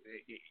what,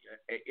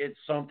 it's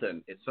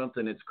something. It's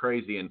something. It's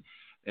crazy,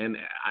 and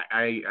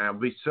I'll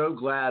be so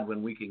glad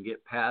when we can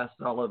get past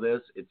all of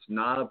this. It's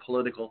not a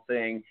political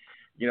thing.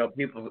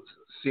 People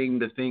seem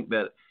to think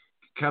that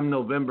come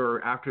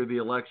November after the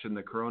election,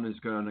 the corona is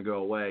going to go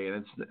away,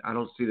 and I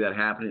don't see that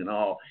happening at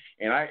all.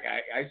 And I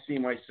see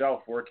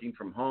myself working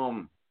from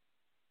home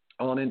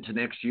on into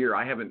next year.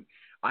 I haven't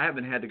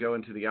had to go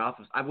into the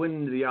office. I went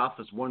into the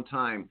office one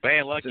time.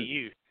 Man, lucky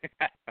you.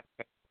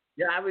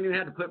 Yeah, I haven't even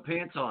had to put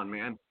pants on,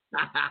 man.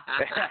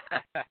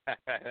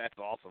 That's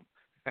awesome.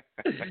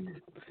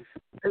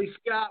 Hey,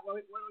 Scott, what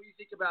do you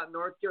think about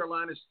North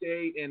Carolina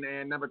State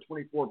and number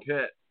 24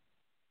 Pitt?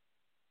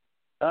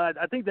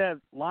 I think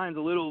that line's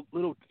a little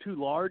too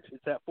large.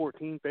 It's at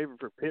 14 favorite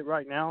for Pitt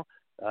right now.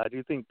 I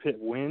do think Pitt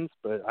wins,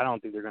 but I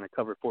don't think they're going to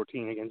cover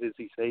 14 against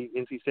NC State.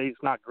 NC State's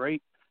not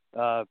great,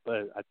 but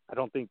I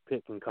don't think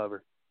Pitt can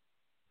cover.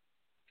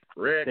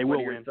 Rick, they what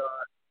will are your win.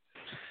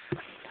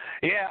 thoughts?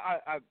 Yeah,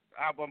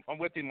 I'm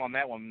with him on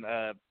that one.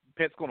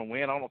 Pitt's going to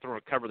win. I don't know if they're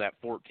going to cover that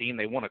 14.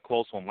 They won a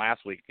close one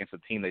last week against a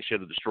team they should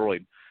have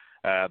destroyed.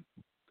 I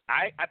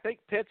think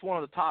Pitt's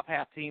one of the top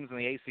half teams in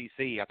the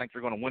ACC. I think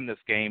they're going to win this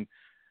game.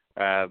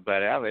 But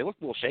they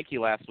looked a little shaky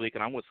last week,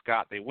 and I'm with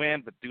Scott. They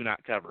win, but do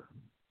not cover.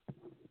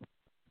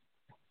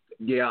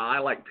 Yeah, I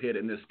like Pitt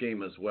in this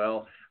game as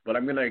well, but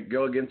I'm going to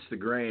go against the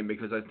grain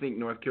because I think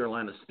North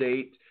Carolina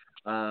State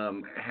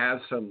has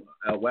some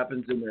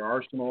weapons in their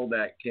arsenal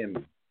that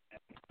can.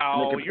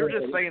 Oh, you're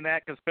just saying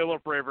that because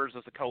Phillip Rivers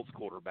is a Colts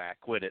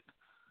quarterback. Quit it.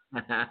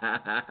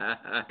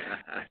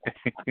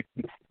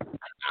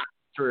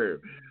 True.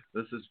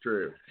 This is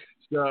true.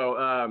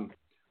 So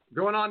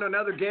going on to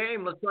another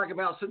game, let's talk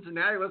about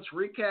Cincinnati. Let's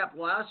recap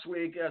last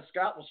week.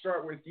 Scott, we'll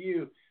start with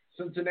you.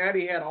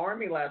 Cincinnati had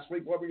Army last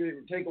week. What were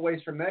your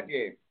takeaways from that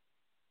game?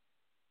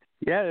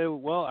 Yeah, it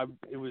was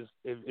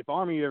if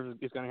Army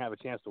is going to have a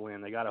chance to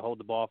win, they got to hold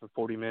the ball for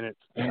 40 minutes.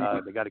 They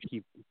got to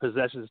keep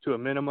possessions to a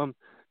minimum.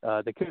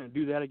 They couldn't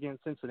do that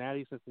against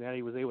Cincinnati.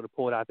 Cincinnati was able to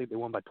pull it out. I think they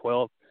won by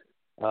 12.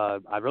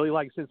 I really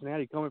like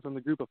Cincinnati coming from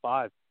the group of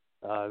 5.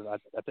 I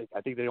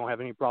think they don't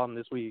have any problem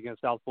this week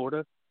against South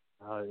Florida.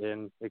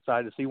 And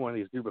excited to see one of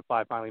these group of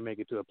 5 finally make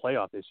it to a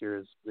playoff this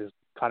year is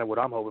kind of what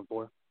I'm hoping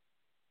for.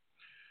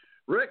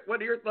 Rick,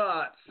 what are your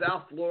thoughts?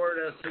 South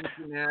Florida,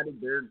 Cincinnati,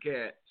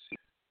 Bearcats.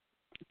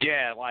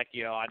 Yeah, like,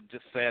 I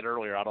just said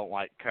earlier, I don't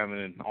like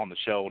coming on the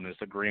show and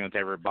just agreeing with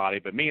everybody.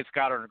 But me and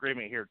Scott are in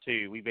agreement here,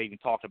 too. We've even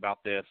talked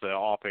about this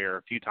off air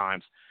a few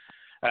times.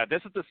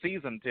 This is the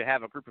season to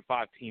have a group of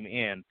 5 team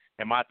in,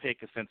 and my pick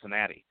is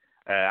Cincinnati.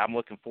 I'm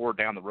looking forward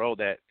down the road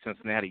that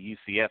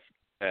Cincinnati-UCF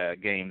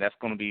game. That's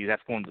going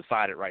to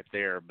decide it right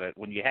there. But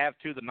when you have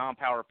 2 of the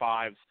non-power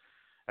 5s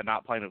and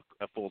not playing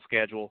a full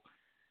schedule,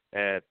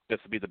 this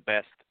would be the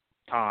best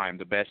time,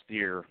 the best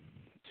year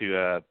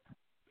to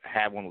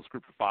have one of those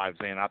group of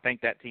 5s in. I think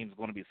that team's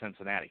going to be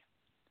Cincinnati.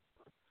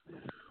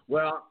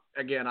 Well,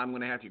 again, I'm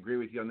going to have to agree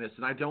with you on this.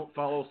 And I don't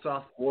follow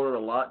South Florida a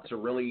lot to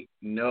really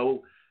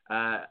know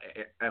a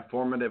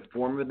formative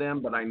form of them,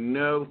 but I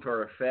know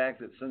for a fact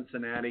that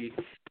Cincinnati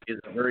is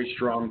a very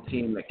strong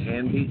team that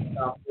can beat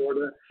South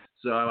Florida.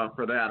 So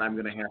for that, I'm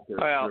going to have to.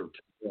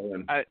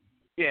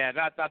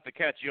 Not to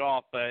cut you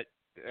off, but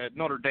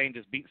Notre Dame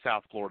just beat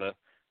South Florida.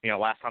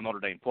 Last time Notre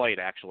Dame played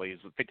actually is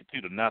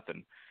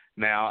 52-0.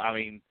 Now, I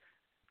mean,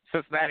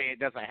 Cincinnati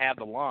doesn't have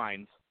the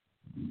lines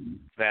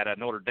that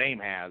Notre Dame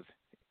has,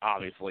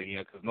 obviously,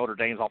 because Notre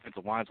Dame's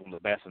offensive line is one of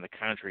the best in the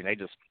country, and they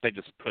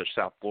just push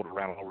South Florida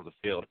around all over the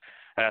field.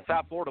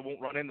 South Florida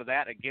won't run into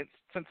that against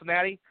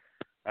Cincinnati.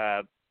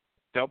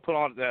 They'll put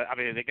on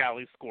they got to at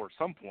least score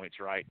some points,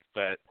 right?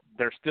 But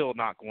they're still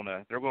not going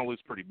to. They're going to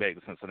lose pretty big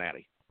to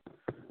Cincinnati.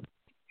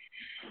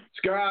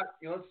 Scott,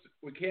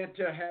 we can't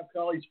have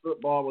college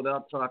football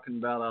without talking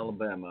about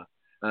Alabama.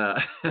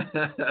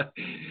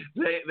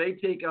 They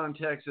take on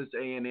Texas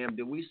A&M.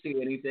 Do we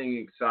see anything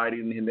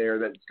exciting in there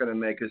that's going to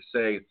make us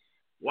say,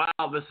 "Wow,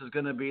 this is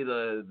going to be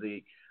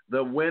the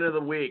win of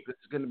the week. This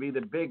is going to be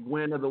the big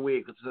win of the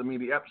week. This is going to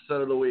be the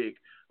episode of the week,"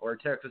 or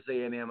Texas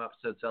A&M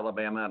upsets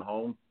Alabama at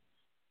home?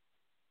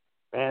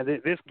 And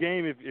this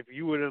game, if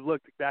you would have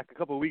looked back a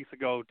couple of weeks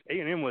ago,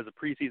 A&M was a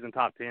preseason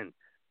top 10,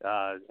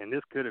 and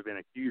this could have been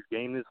a huge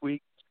game this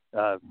week.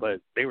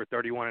 But they were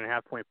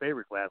 31.5-point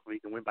favorites last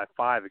week and went by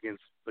 5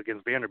 against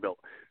Vanderbilt.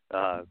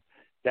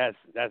 That's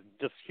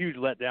just a huge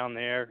letdown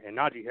there. And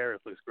Najee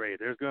Harris looks great.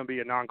 There's going to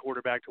be a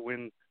non-quarterback to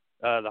win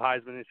the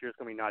Heisman this year. It's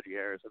going to be Najee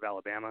Harris of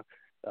Alabama.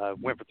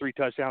 Went for 3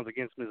 touchdowns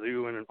against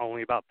Mizzou in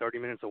only about 30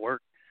 minutes of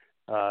work.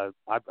 I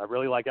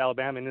really like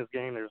Alabama in this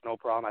game. There's no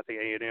problem. I think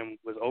A&M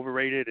was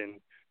overrated, and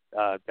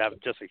that was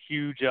just a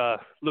huge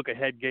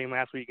look-ahead game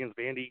last week against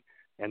Vandy,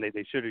 and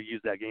they should have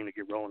used that game to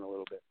get rolling a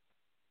little bit.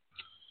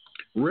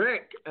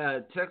 Rick,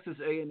 Texas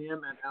A&M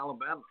and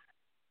Alabama.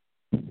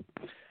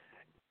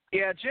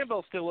 Yeah,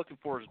 Jimbo's still looking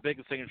for his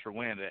biggest signature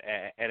win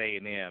at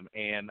A&M,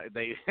 and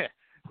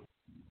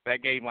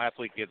that game last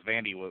week against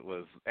Vandy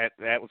was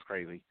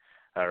crazy,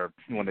 or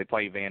when they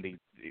played Vandy.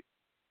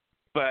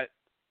 But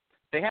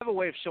they have a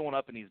way of showing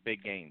up in these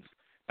big games.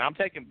 Now, I'm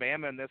taking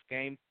Bama in this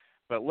game,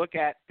 but look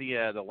at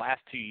the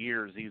last 2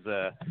 years, these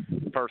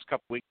first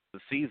couple weeks of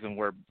the season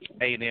where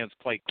A&M's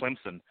played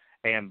Clemson.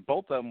 And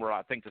both of them were,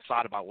 I think,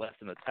 decided by less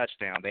than a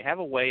touchdown. They have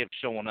a way of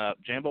showing up.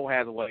 Jimbo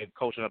has a way of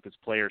coaching up his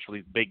players for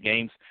these big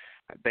games.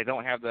 They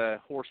don't have the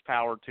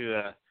horsepower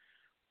to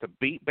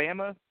beat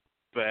Bama,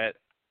 but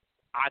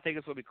I think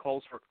it's going to be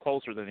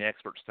closer than the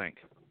experts think.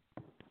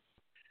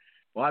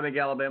 Well, I think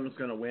Alabama's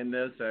going to win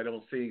this. I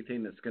don't see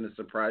anything that's going to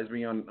surprise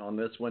me on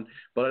this one.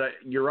 But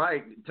you're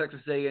right.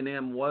 Texas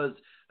A&M was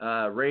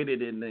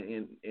rated in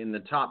the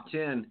top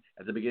 10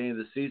 at the beginning of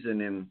the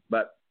season,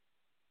 but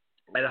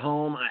at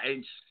home,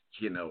 it's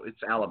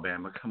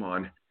Alabama. Come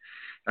on.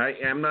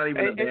 I'm not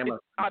even a Bama.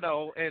 I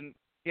know, and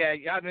yeah,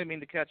 I didn't mean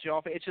to cut you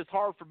off. It's just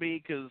hard for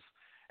me because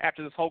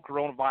after this whole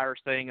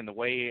coronavirus thing and the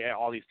way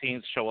all these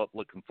teams show up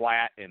looking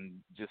flat, and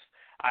just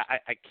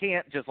I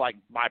can't just like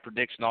my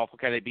prediction off.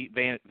 Okay, they beat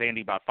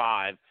Vandy by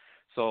 5,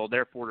 so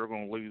therefore they're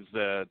going to lose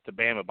to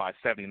Bama by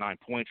 79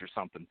 points or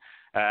something.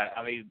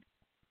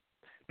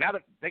 Now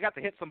that they got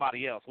to hit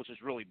somebody else, which is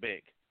really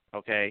big,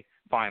 okay,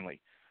 finally.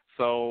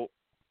 So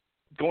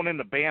going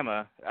into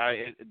Bama,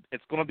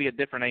 it's going to be a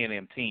different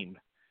A&M team.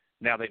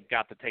 Now they've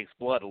got to taste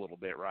blood a little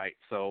bit, right?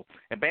 So,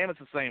 and Bama's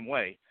the same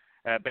way.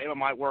 Bama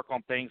might work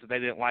on things that they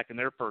didn't like in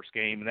their first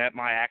game, and that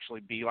might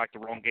actually be like the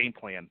wrong game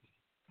plan.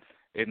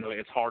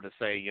 It's hard to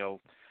say,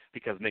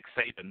 because Nick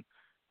Saban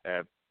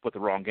put the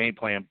wrong game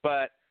plan.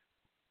 But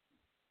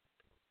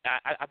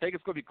I think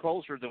it's going to be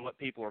closer than what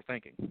people are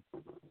thinking.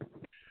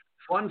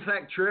 Fun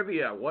fact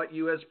trivia: what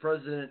U.S.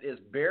 president is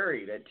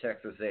buried at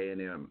Texas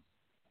A&M?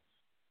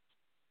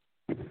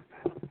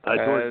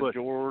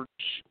 George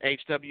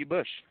H.W.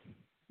 Bush.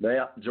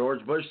 Yeah,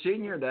 George Bush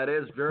Sr. That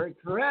is very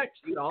correct.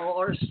 You all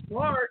are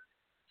smart.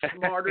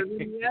 Smarter than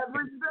the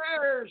average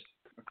Bears.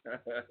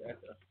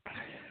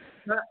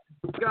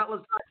 Scott,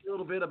 let's talk a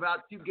little bit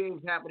about two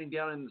games happening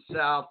down in the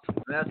South.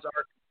 That's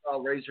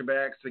Arkansas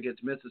Razorbacks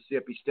against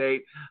Mississippi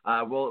State.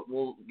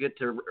 We'll get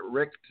to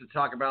Rick to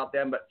talk about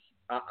them, but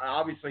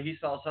obviously he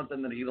saw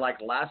something that he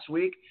liked last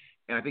week,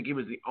 and I think he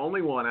was the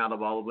only one out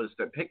of all of us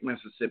that picked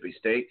Mississippi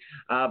State.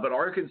 But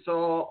Arkansas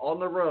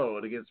on the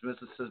road against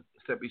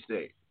Mississippi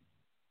State.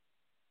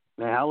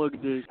 Man,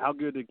 how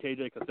good did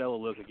KJ Costello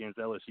look against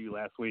LSU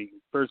last week?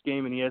 First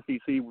game in the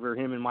SEC for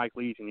him and Mike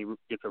Leach, and he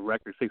gets a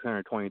record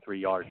 623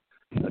 yards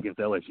against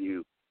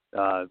LSU.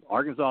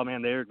 Arkansas,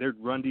 man, their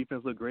run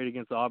defense looked great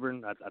against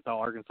Auburn. I thought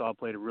Arkansas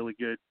played a really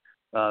good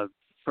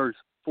first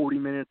 40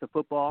 minutes of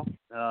football,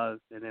 and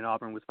then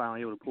Auburn was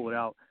finally able to pull it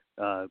out.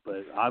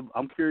 But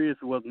I'm curious.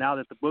 Well, now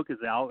that the book is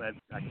out,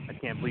 I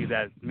can't believe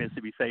that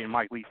Mississippi State and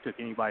Mike Leach took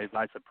anybody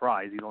by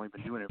surprise. He's only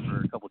been doing it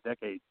for a couple of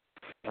decades.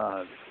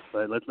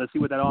 But let's see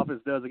what that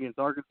offense does against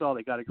Arkansas.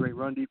 They got a great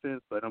run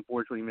defense, but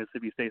unfortunately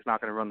Mississippi State's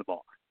not going to run the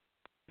ball.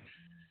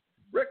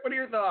 Rick, what are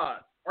your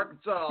thoughts?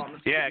 Arkansas,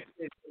 Mississippi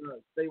State,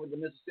 stay with the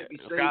Mississippi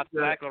State. Scott's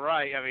exactly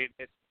right. I mean,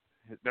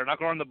 they're not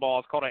going to run the ball.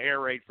 It's called an air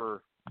raid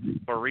for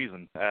a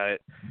reason.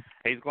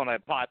 He's going to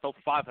probably throw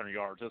 500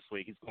 yards this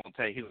week. He's going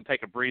to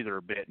take a breather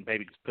a bit and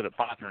maybe just put up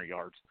 500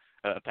 yards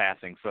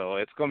passing. So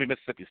it's going to be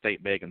Mississippi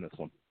State big in this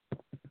one.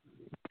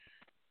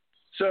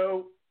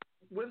 So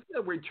with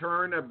the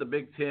return of the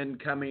Big Ten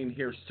coming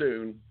here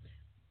soon,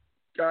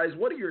 guys,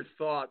 what are your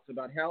thoughts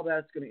about how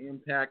that's going to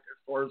impact as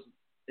far as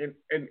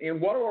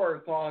and what are our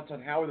thoughts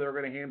on how they're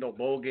going to handle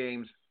bowl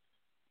games?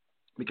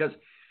 Because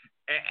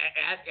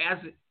as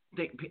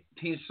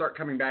teams start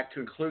coming back to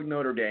include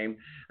Notre Dame,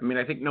 I mean,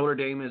 I think Notre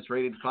Dame is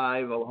rated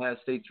 5, Ohio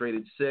State's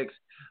rated 6.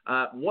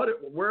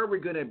 Where are we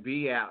going to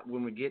be at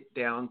when we get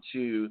down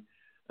to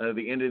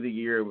the end of the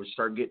year and we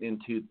start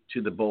getting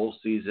into the bowl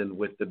season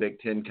with the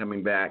Big Ten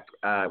coming back?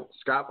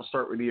 Scott, we'll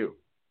start with you.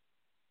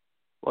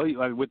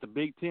 Well, with the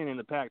Big Ten and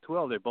the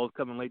Pac-12, they're both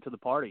coming late to the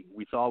party.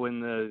 We saw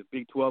when the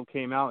Big 12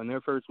 came out in their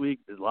first week,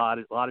 there's a lot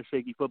of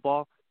shaky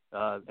football.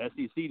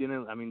 SEC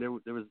didn't. I mean, there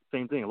was the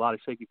same thing. A lot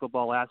of shaky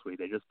football last week.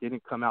 They just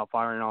didn't come out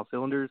firing all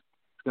cylinders.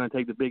 It's going to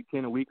take the Big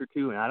Ten a week or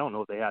two, and I don't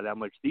know if they had that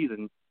much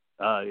season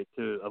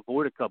to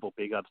avoid a couple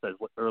big upsets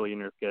early in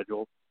their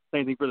schedule.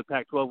 Same thing for the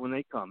Pac-12 when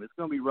they come. It's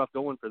going to be rough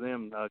going for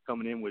them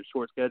coming in with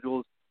short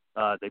schedules.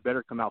 They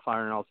better come out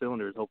firing all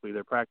cylinders. Hopefully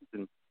they're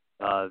practicing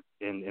and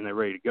they're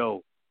ready to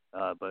go.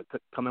 But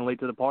coming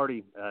late to the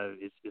party,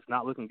 it's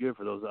not looking good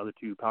for those other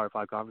two Power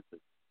 5 conferences.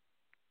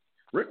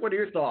 Rick, what are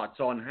your thoughts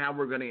on how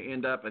we're going to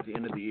end up at the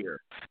end of the year?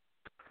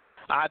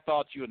 I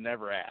thought you would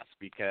never ask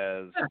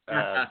because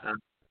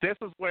this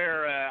is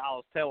where I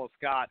was telling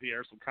Scott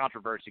there's some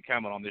controversy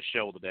coming on this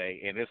show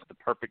today, and this is the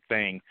perfect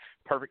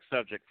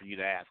subject for you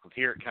to ask because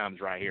here it comes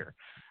right here.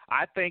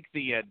 I think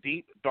the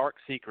deep, dark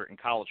secret in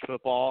college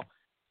football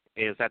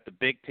is that the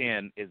Big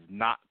Ten is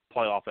not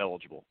playoff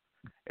eligible.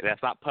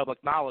 That's not public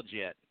knowledge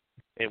yet.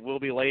 It will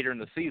be later in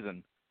the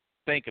season.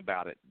 Think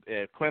about it.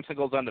 If Clemson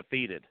goes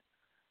undefeated,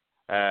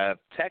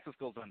 Texas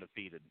goes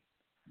undefeated,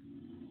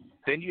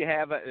 then you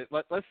have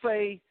let's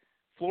say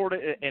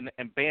Florida and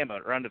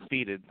Bama are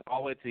undefeated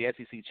all the way to the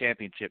SEC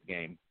championship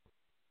game,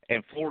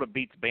 and Florida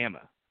beats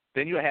Bama.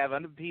 Then you have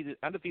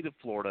undefeated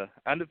Florida,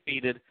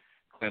 undefeated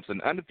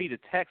Clemson, undefeated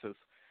Texas,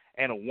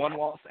 and a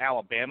one-loss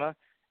Alabama.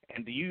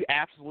 And do you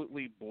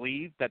absolutely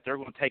believe that they're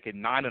going to take a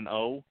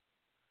 9-0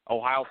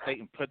 Ohio State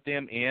and put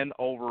them in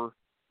over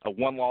a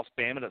one-loss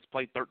Bama that's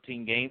played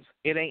 13 games?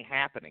 It ain't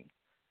happening.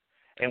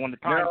 And when the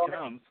time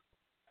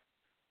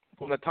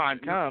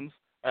comes,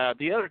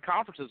 the other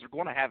conferences are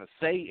going to have a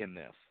say in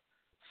this.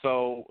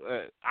 So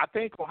I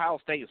think Ohio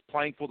State is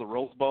playing for the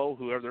Rose Bowl,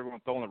 whoever they're going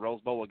to throw in the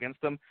Rose Bowl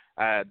against them.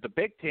 The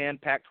Big Ten,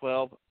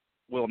 Pac-12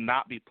 will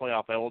not be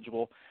playoff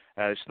eligible.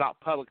 It's not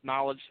public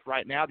knowledge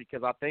right now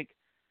because I think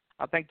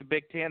the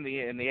Big Ten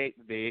and the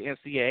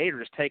NCAA are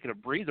just taking a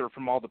breather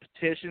from all the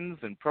petitions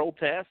and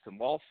protests and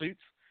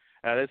lawsuits.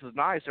 This is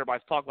nice.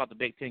 Everybody's talking about the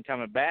Big Ten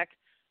coming back,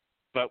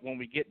 but when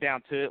we get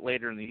down to it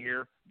later in the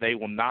year, they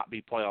will not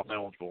be playoff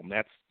eligible,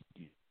 and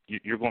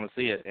you're going to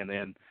see it, and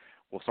then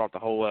we'll start the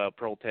whole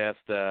protest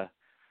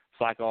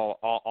cycle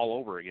all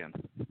over again.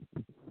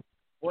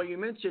 Well, you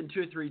mentioned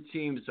 2 or 3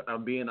 teams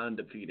being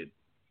undefeated,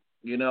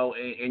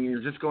 and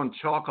you're just going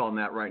chalk on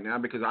that right now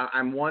because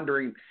I'm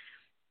wondering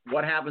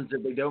what happens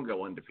if they don't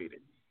go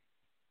undefeated?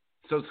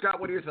 So, Scott,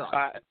 what are your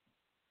thoughts?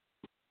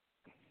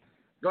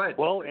 Go ahead.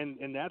 Well,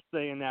 and that's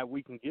saying that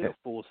we can get a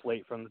full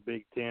slate from the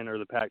Big Ten or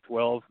the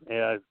Pac-12.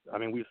 I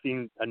mean, we've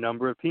seen a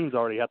number of teams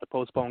already have to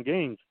postpone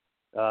games.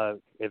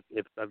 If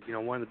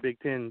one of the Big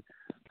Ten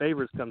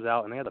favorites comes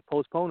out and they have to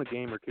postpone a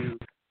game or two,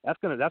 that's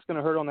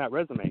gonna hurt on that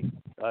resume.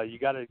 You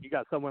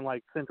got someone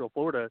like Central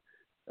Florida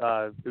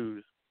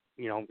who's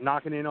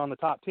knocking in on the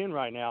top 10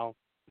 right now,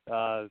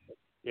 and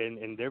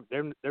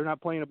they're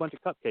not playing a bunch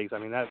of cupcakes. I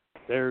mean, that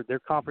their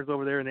conference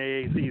over there in the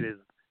AAC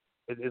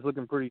is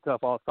looking pretty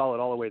tough, solid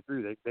all the way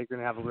through. They're going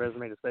to have a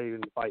resume to stay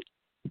in the fight.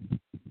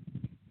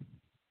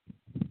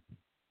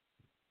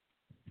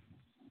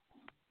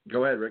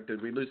 Go ahead, Rick.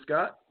 Did we lose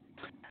Scott?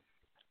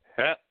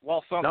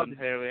 Well, something.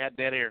 We had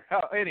dead air.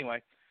 Oh,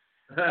 anyway,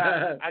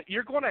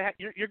 you're going to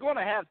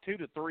have 2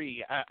 to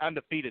 3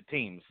 undefeated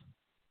teams,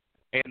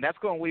 and that's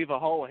going to leave a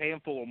whole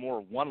handful of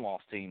more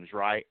one-loss teams,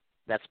 right?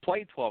 That's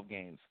played 12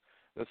 games.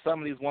 Some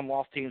of these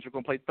one-loss teams are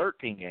going to play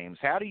 13 games.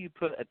 How do you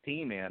put a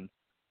team in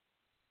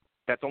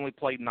that's only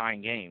played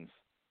 9 games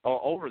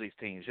over these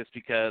teams just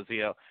because,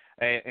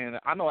 and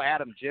I know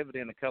Adam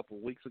Jividan a couple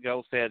of weeks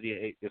ago said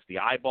it's the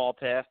eyeball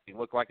test. It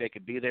looked like they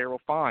could be there.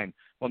 Well, fine.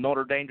 Well,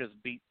 Notre Dame just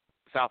beat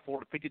South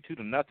Florida 52-0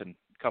 a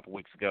couple of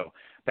weeks ago.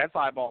 That's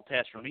eyeball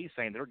test for me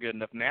saying they're good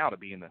enough now to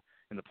be in the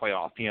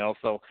playoff,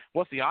 So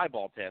what's the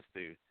eyeball test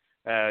do?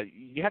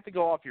 You have to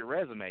go off your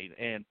resume,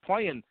 and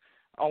playing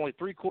only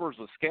 3/4 of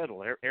the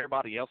schedule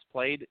everybody else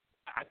played,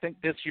 I think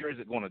this year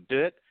isn't going to do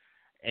it.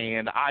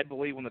 And I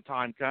believe when the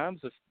time comes,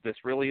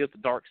 this really is the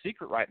dark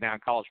secret right now in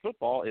college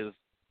football, is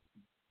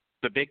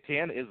the Big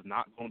Ten is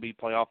not going to be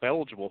playoff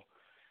eligible.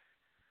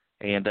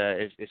 And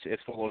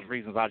it's for those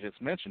reasons I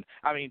just mentioned.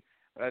 I mean,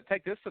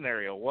 take this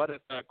scenario. What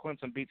if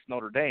Clemson beats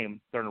Notre Dame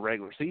during the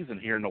regular season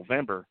here in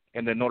November,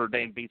 and then Notre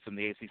Dame beats them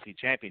in the ACC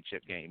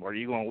championship game? Are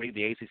you going to leave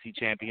the ACC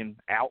champion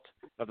out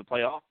of the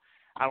playoff?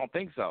 I don't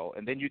think so.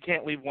 And then you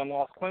can't leave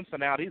one-loss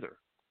Clemson out either.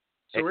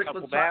 So Rick,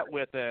 couple that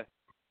with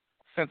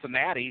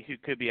Cincinnati, who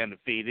could be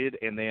undefeated,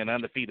 and then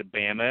undefeated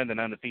Bama, and then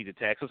undefeated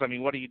Texas. I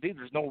mean, what do you do?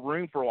 There's no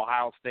room for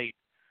Ohio State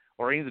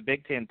or any of the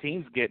Big Ten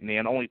teams getting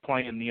in, only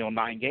playing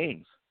 9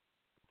 games.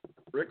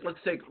 Rick, let's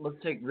take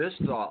this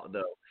thought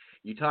though.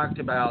 You talked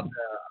about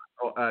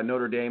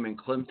Notre Dame and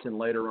Clemson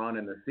later on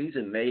in the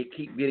season. They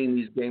keep getting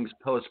these games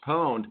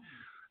postponed.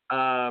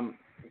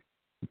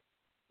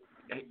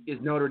 Is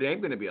Notre Dame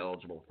going to be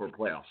eligible for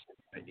playoffs?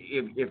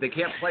 If they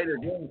can't play their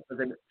games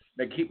because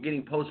they keep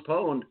getting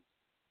postponed,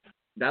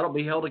 that'll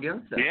be held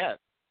against them.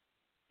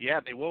 Yeah,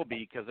 they will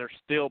be, because they're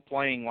still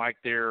playing like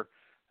they're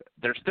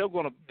still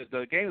going to.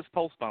 The game is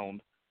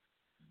postponed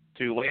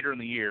to later in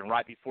the year,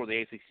 right before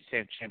the ACC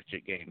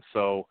championship game.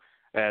 So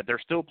they're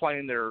still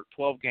playing their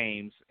 12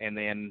 games, and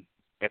then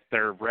if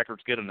their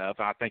record's good enough,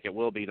 I think it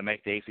will be to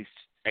make the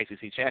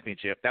ACC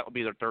championship. That will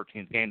be their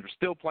 13th game. They're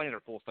still playing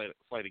their full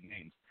slate of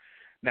games.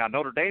 Now,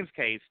 Notre Dame's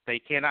case, they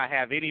cannot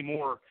have any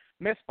more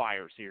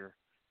misfires here,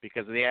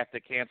 because they have to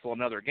cancel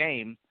another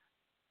game.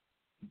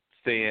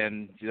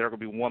 Then they're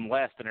going to be one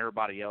less than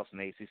everybody else in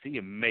the ACC,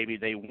 and maybe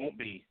they won't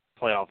be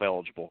playoff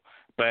eligible.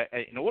 But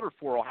in order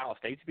for Ohio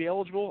State to be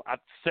eligible,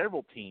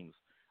 several teams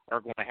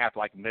are going to have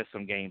to miss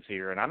some games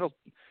here. And I know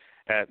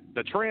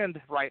the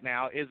trend right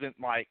now isn't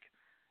like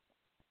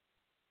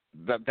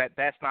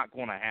that's not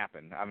going to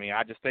happen. I mean,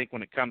 I just think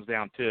when it comes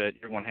down to it,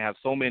 you're going to have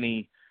so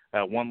many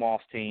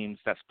one-loss teams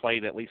that's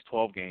played at least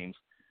 12 games,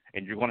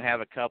 and you're going to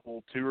have a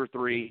couple, 2 or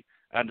 3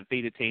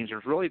 undefeated teams.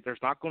 There's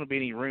not going to be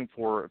any room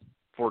for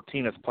a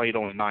team that's played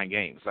only 9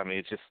 games. I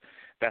mean,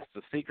 that's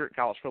the secret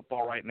college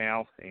football right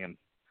now, and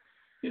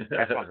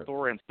that's my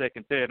story. I'm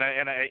sticking to it.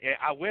 And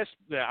I wish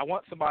I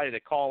want somebody to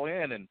call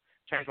in and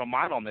change my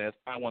mind on this.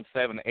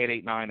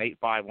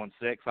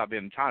 917-889-8516. I've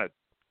been trying to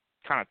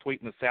kind of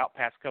tweeting this out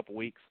past couple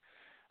weeks,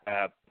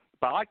 but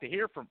I like to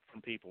hear from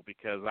people,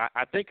 because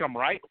I think I'm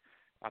right.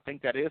 I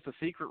think that is the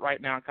secret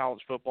right now in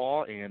college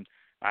football, and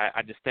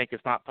I just think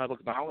it's not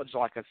public knowledge,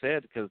 like I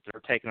said, because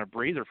they're taking a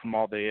breather from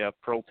all the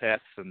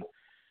protests and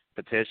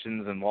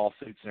petitions and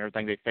lawsuits and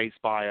everything they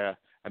faced by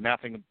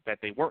announcing that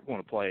they weren't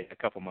going to play a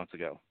couple months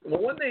ago.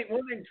 Well, one thing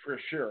for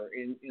sure,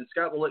 and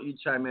Scott will let you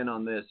chime in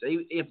on this.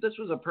 If this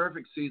was a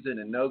perfect season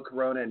and no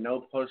corona and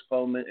no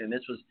postponement, and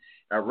this was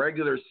a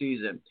regular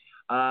season,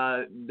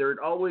 there'd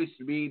always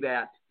be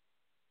that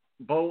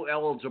bowl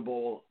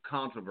eligible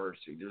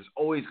controversy. There's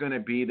always going to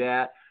be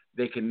that.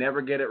 They can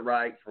never get it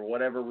right for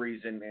whatever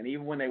reason. And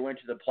even when they went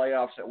to the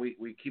playoffs, that we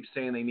keep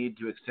saying they need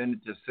to extend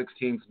it to 6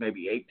 teams,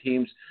 maybe 8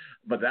 teams,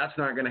 but that's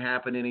not going to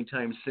happen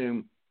anytime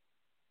soon.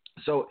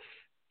 So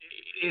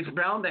it's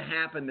bound to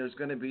happen. There's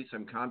going to be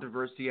some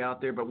controversy out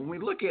there. But when we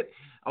look at,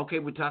 okay,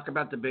 we talk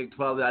about the Big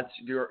 12, that's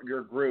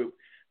your group.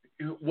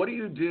 What do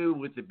you do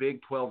with the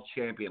Big 12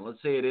 champion?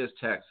 Let's say it is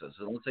Texas.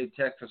 And let's say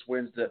Texas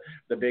wins the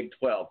Big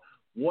 12.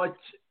 What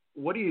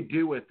do you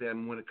do with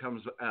them when it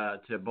comes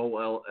to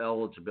bowl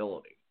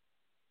eligibility?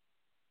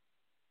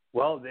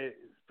 Well,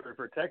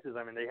 for Texas,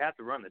 I mean, they have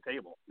to run the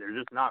table. There's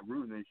just not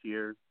room this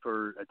year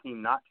for a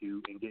team not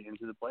to and get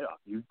into the playoff.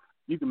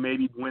 you can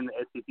maybe win the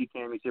SEC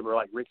championship, or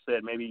like Rick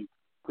said, maybe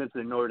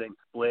Clemson and Notre Dame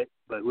split.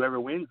 But whoever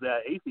wins that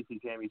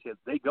ACC championship,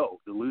 they go.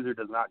 The loser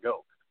does not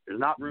go. There's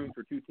not room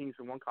for 2 teams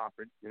from one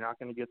conference. You're not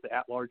going to get the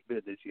at-large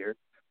bid this year.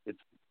 It's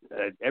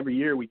every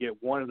year we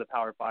get one of the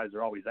Power Fives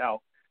are always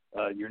out.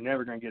 You're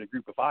never going to get a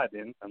group of 5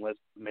 in unless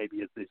maybe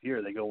it's this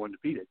year they go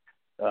undefeated.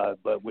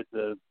 But with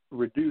the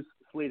reduced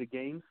slate of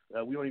games,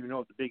 we don't even know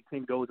if the Big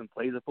Ten goes and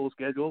plays a full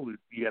schedule.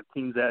 You have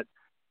teams that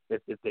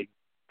if they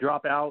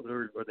drop out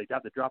or they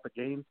have to drop a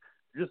game,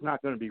 there's just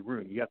not going to be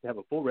room. You have to have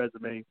a full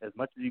resume as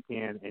much as you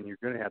can, and you're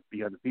going to have to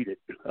be undefeated.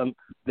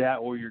 That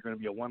or you're going to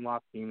be a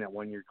one-loss team that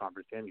won your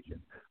conference championship.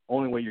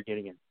 Only way you're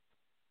getting in.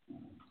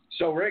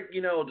 So, Rick,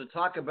 to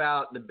talk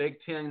about the Big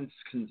Ten's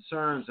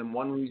concerns, and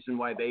one reason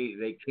why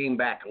they came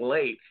back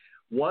late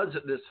was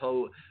this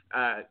whole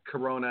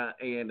Corona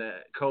and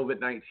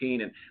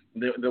COVID-19 and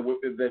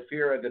the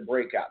fear of the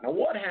breakout. Now,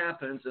 what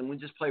happens, and we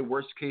just play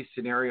worst-case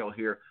scenario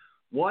here,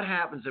 what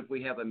happens if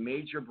we have a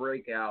major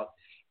breakout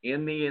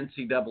in the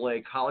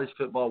NCAA college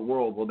football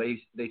world where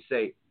they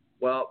say,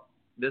 well,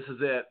 this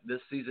is it.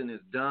 This season is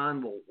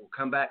done. We'll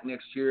come back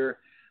next year.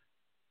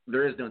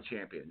 There is no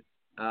champion.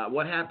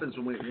 What happens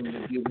when we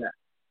do that?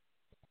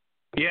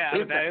 Yeah,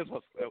 that is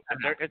what's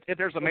 – if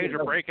there's a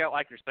major breakout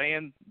like you're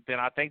saying, then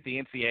I think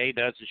the NCAA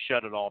does just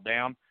shut it all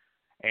down,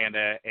 and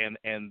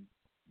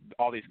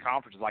all these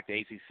conferences like the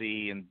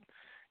ACC and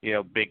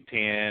Big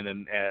Ten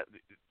and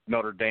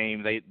Notre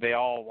Dame, they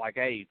all like,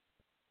 hey,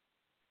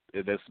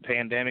 this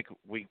pandemic,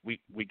 we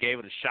gave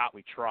it a shot.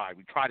 We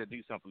tried to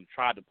do something. We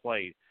tried to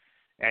play,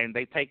 and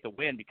they take the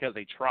win because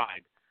they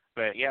tried.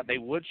 But yeah, they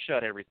would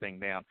shut everything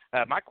down.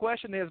 My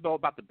question is though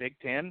about the Big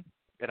Ten,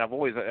 and I've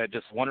always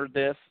just wondered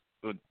this.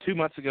 2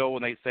 months ago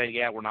when they said,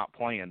 yeah, we're not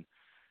playing,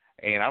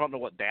 and I don't know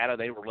what data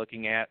they were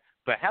looking at,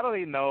 but how do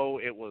they know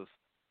it was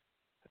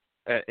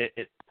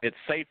it's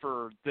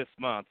safer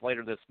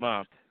later this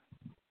month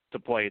to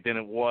play than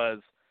it was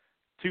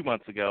 2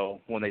 months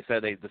ago when they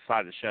said they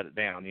decided to shut it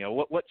down?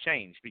 What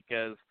changed?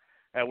 Because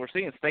we're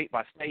seeing state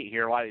by state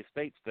here, a lot of these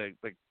states, the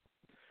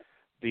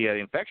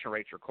infection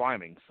rates are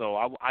climbing. So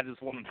I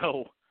just want to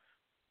know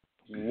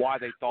why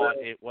they thought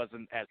it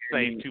wasn't as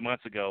safe 2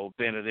 months ago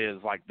than it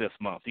is like this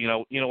month. You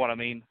know what I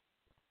mean?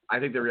 I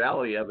think the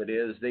reality of it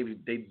is they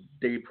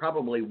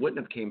probably wouldn't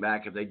have came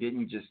back if they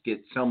didn't just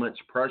get so much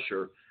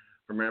pressure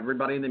from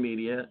everybody in the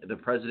media, the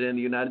president of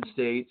the United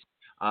States.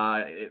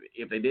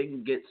 If they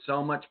didn't get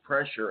so much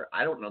pressure,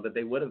 I don't know that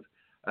they would have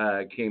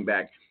came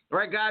back. All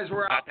right, guys,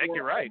 I think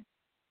you're right.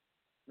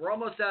 We're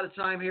almost out of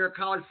time here.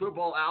 College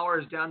football hour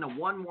is down to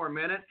 1 more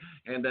minute,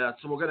 and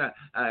so we're going to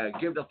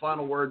give the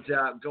final words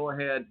out. Go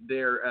ahead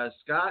there,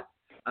 Scott.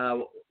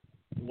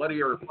 What are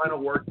your final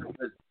words?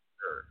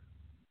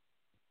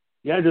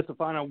 Yeah, just a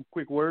final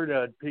quick word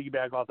to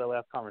piggyback off that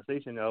last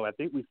conversation, though. I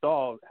think we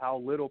saw how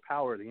little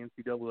power the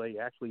NCAA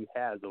actually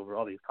has over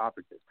all these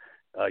conferences.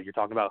 You're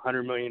talking about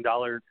 $100 million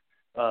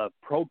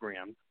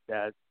programs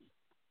that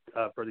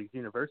for these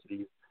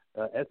universities.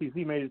 SEC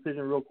made a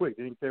decision real quick.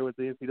 Didn't care what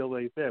the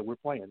NCAA said. We're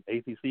playing.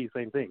 ACC,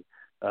 same thing.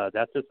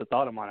 That's just a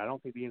thought of mine. I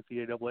don't think the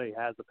NCAA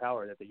has the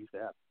power that they used to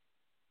have.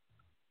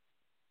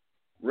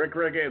 Rick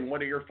Riggin,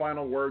 what are your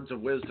final words of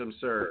wisdom,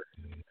 sir?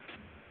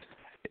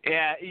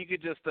 Yeah, you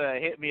could just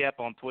hit me up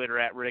on Twitter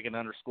at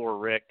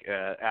Riggin_Rick.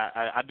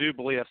 I do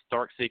believe that's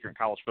dark secret in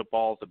college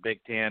football is the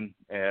Big Ten.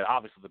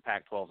 Obviously, the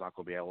Pac-12 is not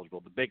going to be eligible.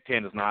 The Big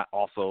Ten is not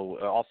also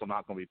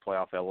not going to be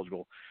playoff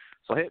eligible.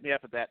 So hit me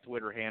up at that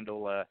Twitter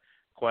handle.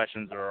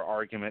 Questions or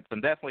arguments,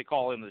 and definitely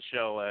call in the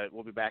show.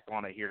 We'll be back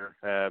on it here.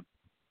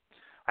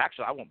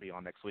 Actually, I won't be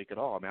on next week at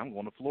all. I mean, I'm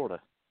going to Florida.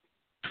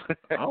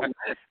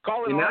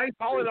 Call in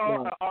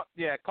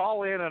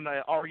and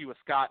argue with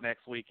Scott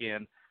next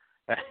weekend.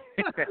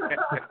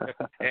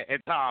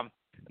 And Tom,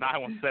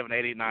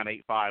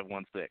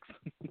 917-889-8516.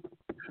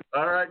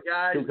 All right,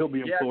 guys. He'll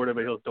be in Florida,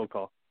 but he'll still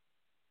call.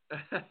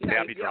 Yeah,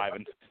 I'll be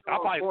driving.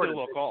 I'll probably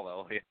still call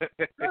though.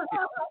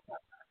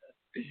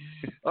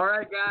 All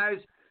right, guys.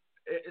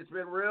 It's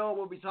been real.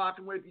 We'll be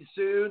talking with you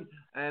soon,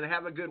 and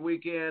have a good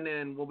weekend,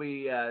 and we'll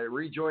be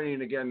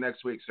rejoining again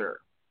next week, sir.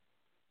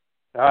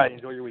 All right.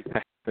 Enjoy your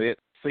weekend. See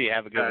you.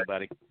 Have a good one,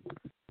 buddy.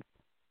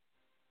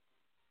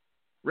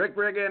 Rick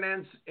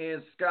Riggin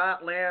and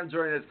Scott Lamb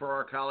joining us for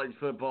our college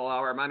football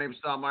hour. My name is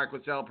Tom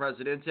Marquis, El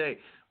Presidente.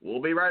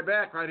 We'll be right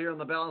back right here on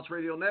the Balance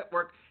Radio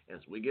Network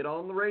as we get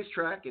on the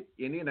racetrack at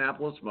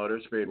Indianapolis Motor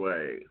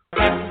Speedway.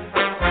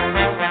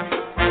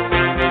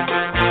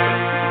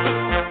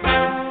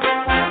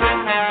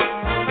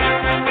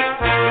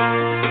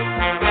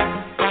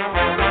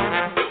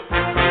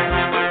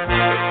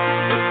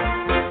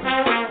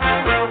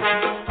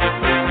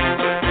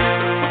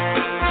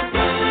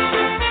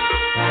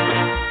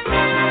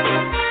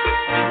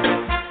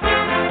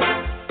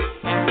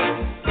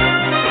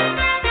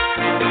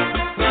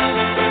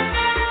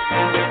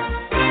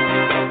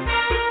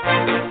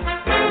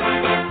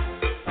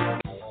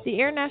 The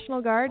Air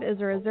National Guard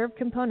is a reserve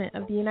component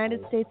of the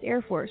United States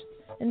Air Force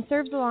and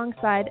serves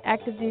alongside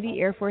active duty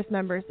Air Force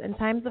members in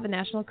times of a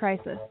national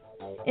crisis.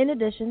 In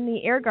addition,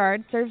 the Air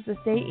Guard serves the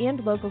state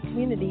and local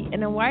community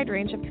in a wide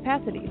range of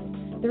capacities.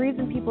 The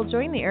reason people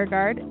join the Air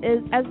Guard is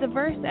as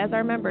diverse as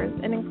our members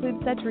and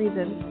includes such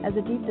reasons as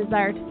a deep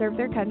desire to serve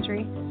their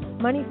country,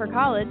 money for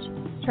college,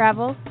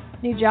 travel,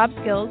 new job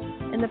skills,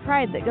 and the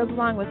pride that goes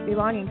along with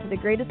belonging to the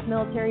greatest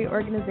military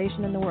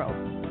organization in the world.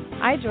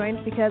 I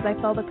joined because I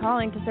felt a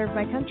calling to serve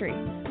my country,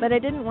 but I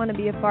didn't want to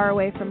be far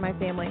away from my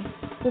family,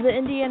 so the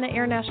Indiana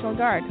Air National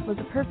Guard was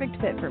a perfect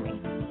fit for me.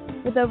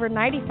 With over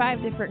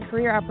 95 different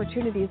career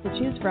opportunities to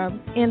choose from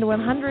and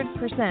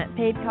 100%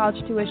 paid college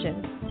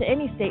tuition to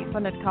any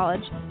state-funded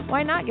college,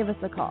 why not give us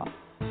a call?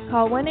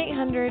 Call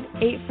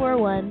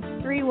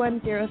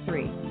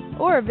 1-800-841-3103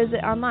 or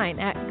visit online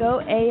at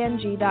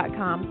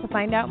goang.com to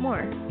find out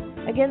more.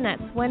 Again,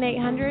 that's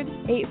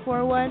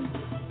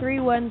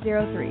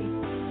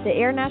 1-800-841-3103. The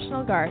Air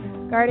National Guard,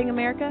 guarding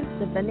America,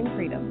 defending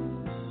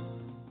freedom.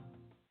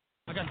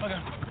 I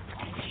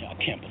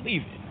can't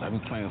believe it. I've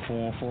been playing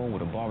 4-on-4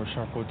 with a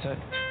barbershop quartet.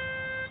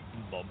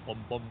 Pass the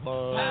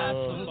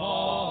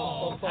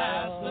ball,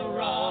 pass the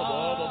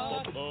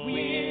rock.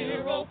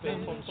 We're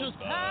open, just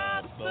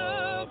pass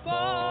the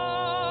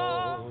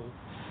ball.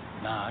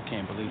 Nah, I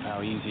can't believe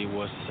how easy it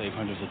was to save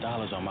hundreds of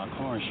dollars on my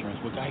car insurance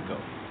with Geico.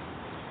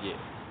 Yeah.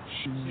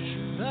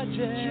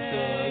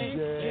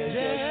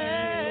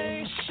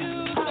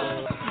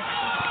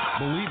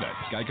 Believe it,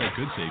 Geico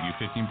could save you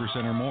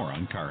 15% or more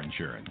on car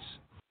insurance.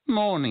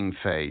 Morning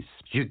face.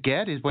 You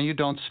get it when you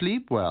don't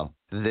sleep well.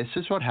 This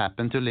is what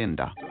happened to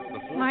Linda.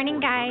 Morning,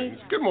 guys.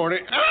 Good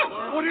morning.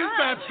 Ah, what is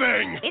that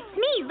thing? It's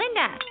me,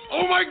 Linda.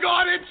 Oh my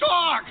God, it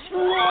talks!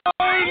 Run!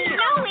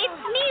 No,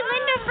 it's me,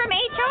 Linda from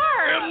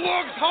HR. It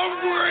looks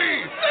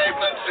hungry! Save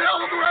the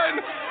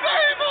children!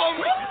 Save them!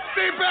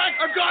 Stay back!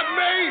 I've got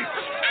mace!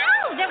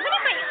 Ow, that went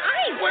in my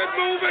eye. Quit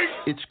moving!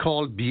 It's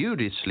called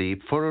beauty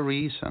sleep for a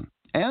reason.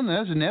 And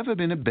there's never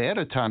been a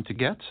better time to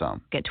get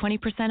some. Get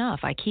 20%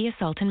 off IKEA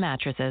Sultan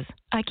mattresses.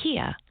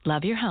 IKEA,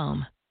 love your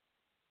home.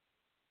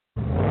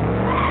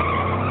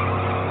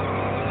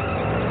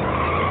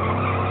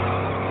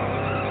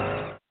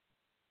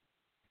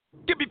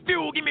 Give me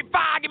fuel, give me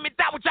fire, give me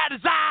that which I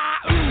desire.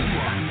 Ooh.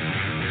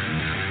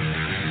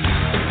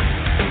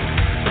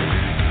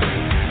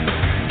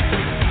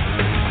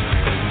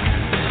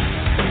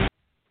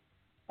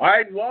 All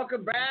right,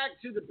 welcome back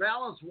to the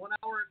Balance 1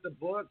 hour in the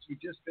books. We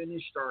just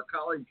finished our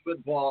college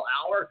football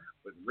hour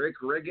with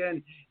Rick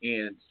Riggin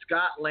and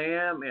Scott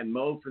Lamb and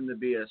Mo from the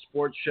BS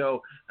Sports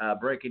Show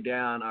breaking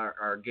down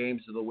our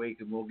games of the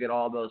week, and we'll get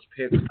all those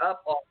picks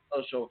up on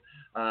social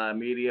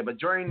media. But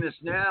joining us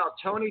now,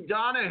 Tony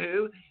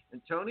Donahue.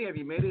 And Tony, have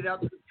you made it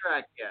out to the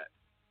track yet?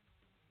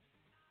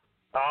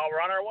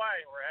 We're on our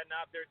way. We're heading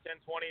out there.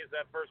 10:20 is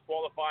that first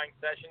qualifying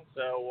session,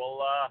 so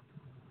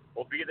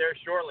we'll be there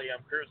shortly.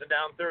 I'm cruising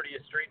down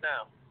 30th Street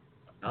now.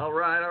 All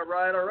right.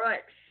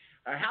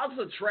 How's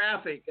the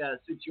traffic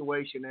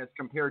situation as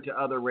compared to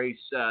other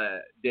race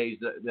days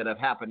that have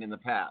happened in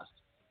the past?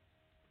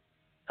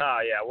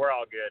 Yeah, we're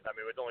all good. I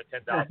mean, with only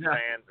 10,000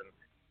 fans and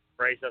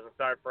race doesn't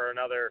start for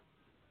another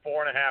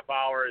 4.5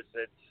 hours,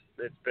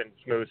 it's been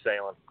smooth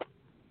sailing.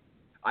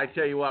 I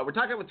tell you what, we're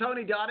talking with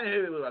Tony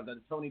Donahue of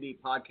the Tony D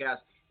podcast.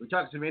 We're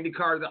talking some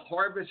IndyCar, the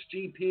Harvest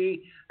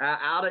GP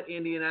out at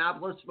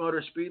Indianapolis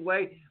Motor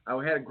Speedway.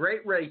 We had a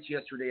great race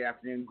yesterday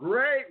afternoon.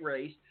 Great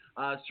race.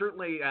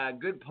 Certainly a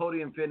good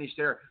podium finish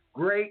there.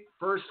 Great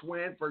first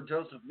win for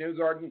Joseph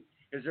Newgarden.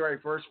 His very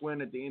first win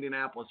at the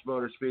Indianapolis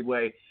Motor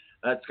Speedway.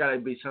 That's got to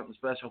be something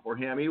special for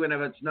him. Even if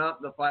it's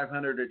not the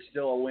 500, it's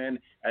still a win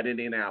at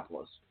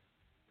Indianapolis.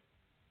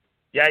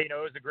 Yeah, it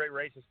was a great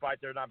race despite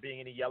there not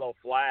being any yellow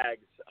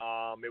flags.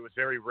 It was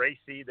very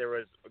racy. There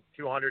was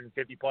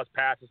 250-plus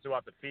passes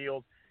throughout the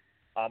field.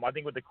 I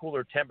think with the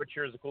cooler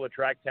temperatures, the cooler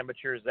track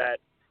temperatures, that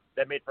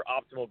made for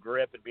optimal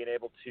grip and being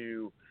able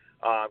to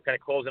kind of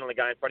close in on the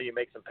guy in front of you,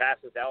 make some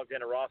passes.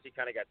 Alexander Rossi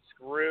kind of got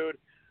screwed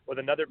with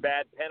another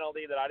bad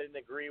penalty that I didn't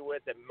agree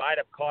with. It might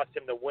have cost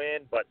him the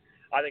win, but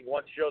I think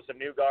once Joseph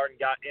Newgarden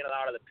got in and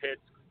out of the pits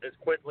as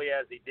quickly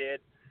as he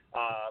did,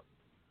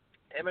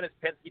 him and his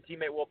Penske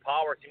teammate Will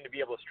Power seemed to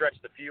be able to stretch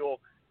the fuel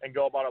and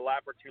go about a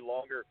lap or two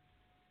longer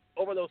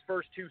over those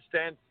first two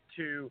stints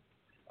to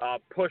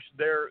push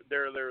their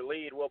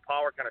lead. Will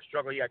Power kind of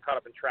struggled. He got caught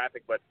up in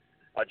traffic, but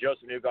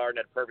Joseph Newgarden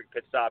had perfect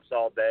pit stops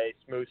all day.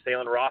 Smooth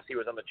sailing. Rossi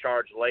was on the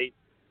charge late.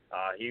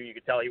 You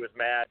could tell he was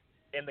mad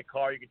in the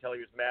car. You could tell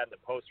he was mad in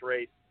the post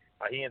race.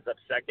 He ends up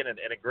second,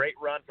 and a great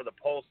run for the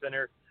pole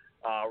center.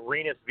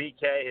 Rinus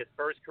VK, his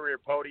first career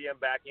podium,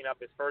 backing up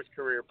his first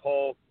career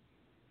pole.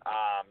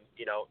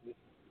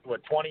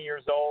 20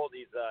 years old.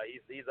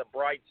 He's a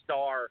bright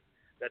star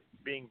that's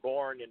being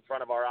born in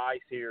front of our eyes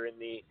here in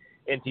the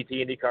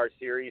NTT IndyCar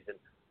Series,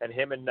 and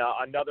him and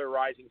another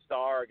rising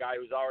star, a guy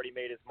who's already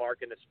made his mark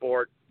in the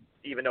sport,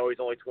 even though he's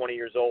only 20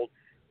 years old,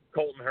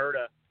 Colton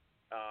Herta.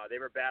 They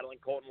were battling.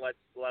 Colton let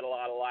a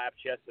lot of laps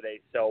yesterday,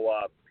 so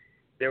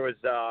there was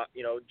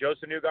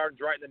Joseph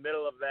Newgarden's right in the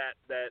middle of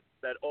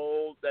that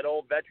old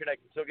veteran that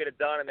can still get it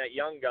done, and that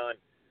young gun.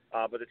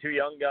 But the two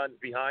young guns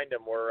behind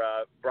him were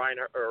Brian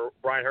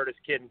Herta's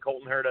kid and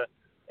Colton Herta,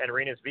 and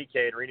Renus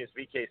VK. And Renus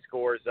VK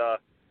scores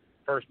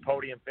first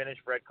podium finish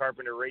for Ed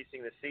Carpenter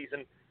Racing this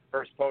season,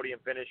 first podium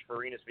finish for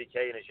Renus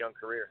VK in his young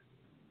career.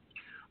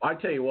 I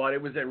tell you what,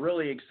 it was a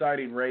really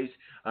exciting race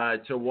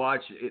to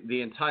watch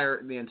the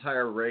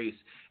entire race.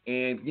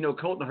 And,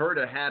 Colton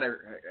Herta had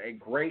a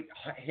great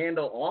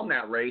handle on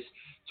that race,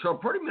 so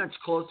pretty much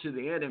close to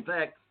the end. In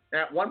fact,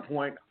 at one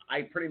point,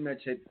 I pretty much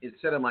had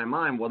said in my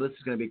mind, well, this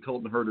is going to be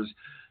Colton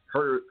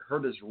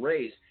Herta's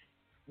race.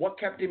 What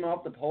kept him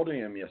off the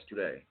podium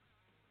yesterday?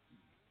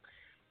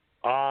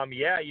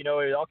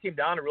 It all came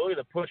down to really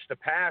the push to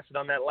pass. And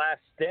on that last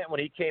stint, when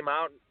he came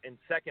out in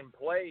second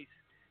place,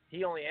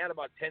 he only had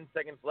about 10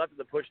 seconds left of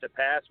the push to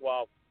pass,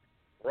 while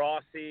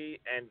Rossi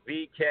and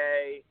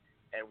VK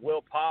and Will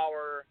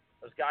Power,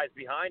 those guys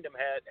behind him,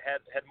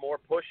 had more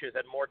pushes,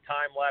 had more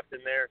time left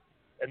in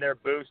their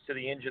boost to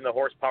the engine, the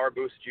horsepower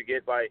boost that you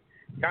get by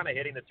kind of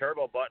hitting the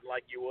turbo button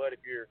like you would if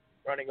you're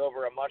running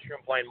over a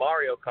mushroom playing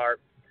Mario Kart.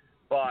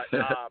 But,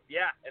 and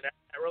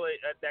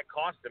that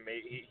cost him.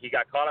 He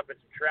got caught up in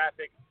some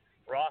traffic.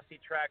 Rossi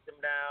tracked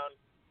him down.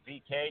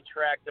 VK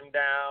tracked him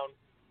down.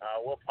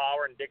 Will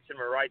Power and Dixon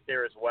were right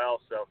there as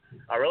well. So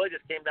I really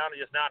just came down to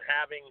just not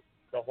having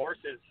the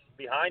horses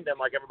behind them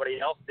like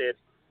everybody else did,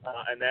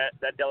 and that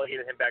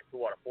delegated him back to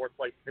a fourth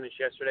place finish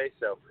yesterday.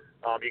 So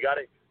you got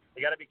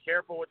to be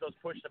careful with those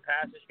push to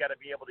passes. You got to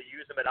be able to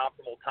use them at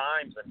optimal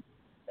times, and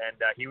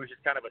he was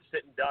just kind of a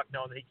sitting duck,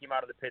 knowing that he came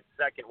out of the pit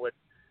second with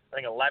I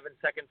think 11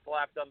 seconds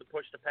left on the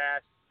push to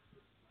pass,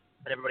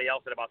 and everybody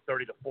else at about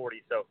 30 to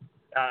 40. So.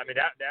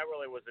 That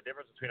really was the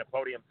difference between a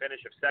podium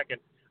finish of second.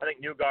 I think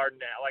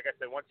Newgarden, like I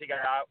said, once he got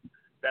out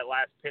that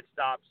last pit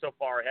stop so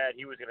far ahead,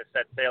 he was going to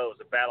set sail.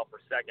 It was a battle for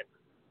second.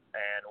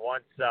 And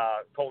once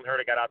Colton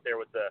Herta got out there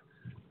with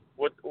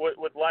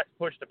less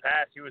push to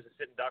pass, he was a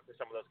sitting duck for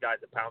some of those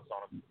guys that pounced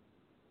on him.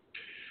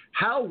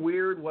 How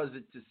weird was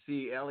it to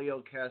see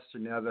Helio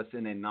Castroneves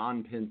in a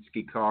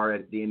non-Penske car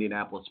at the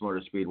Indianapolis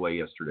Motor Speedway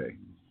yesterday?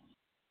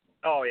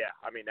 Oh yeah,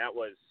 that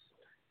was.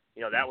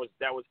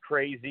 That was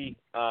crazy.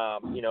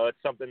 It's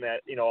something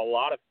that, a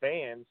lot of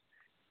fans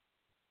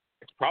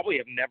probably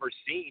have never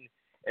seen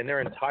in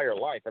their entire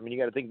life. You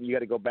got to think, you got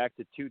to go back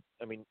to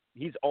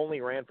he's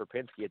only ran for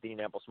Penske at the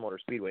Indianapolis Motor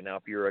Speedway. Now,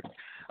 if you're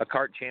a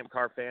kart champ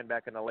car fan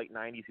back in the late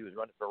 90s, he was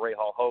running for Ray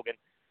Hall Hogan,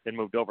 then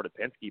moved over to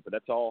Penske. But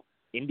that's all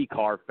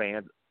IndyCar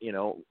fans,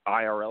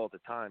 IRL at the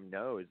time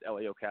know is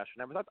Helio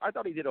Castroneves. I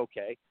thought he did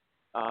okay.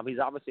 He's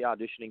obviously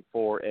auditioning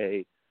for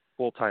a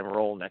full-time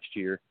role next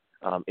year.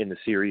 In the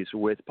series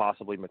with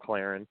possibly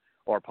McLaren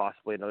or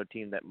possibly another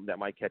team that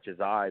might catch his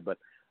eye. But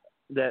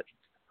that,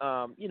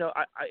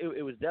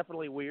 it was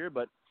definitely weird,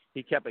 but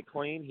he kept it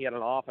clean. He had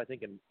an off, I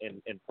think,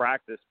 in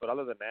practice. But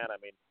other than that,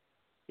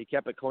 he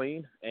kept it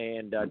clean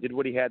and did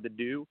what he had to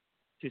do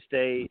to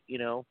stay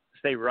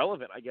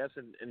relevant, I guess,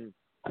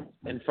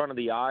 in front of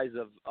the eyes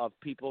of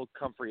people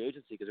come free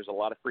agency, because there's a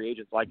lot of free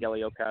agents like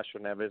Helio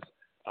Castroneves.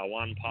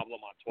 Juan Pablo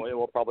Montoya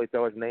will probably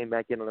throw his name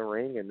back into the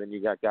ring. And then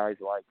you got guys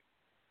like,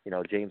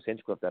 James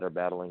Hinchcliffe that are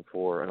battling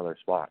for another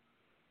spot.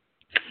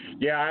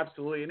 Yeah,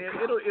 absolutely, and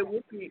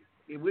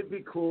it would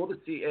be cool to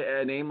see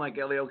a name like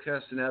Helio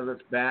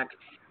Castroneves back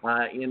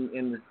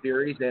in the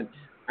series. And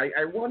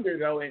I wonder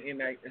though,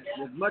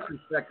 with much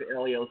respect to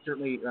Helio,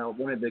 certainly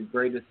one of the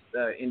greatest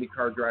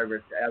IndyCar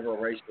drivers to ever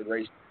race the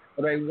race.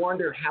 But I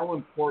wonder how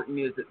important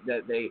is it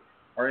that they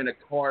are in a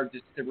car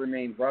just to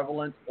remain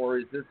relevant, or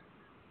is this?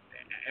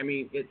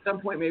 At some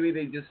point maybe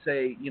they just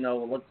say,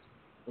 let's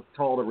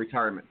call it a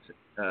retirement.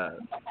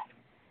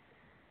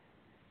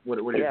 What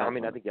do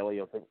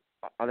you think?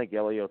 I think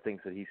Helio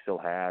thinks that he still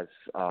has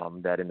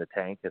that in the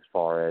tank as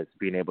far as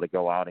being able to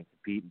go out and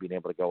compete, and being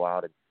able to go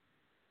out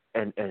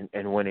and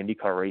win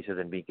IndyCar races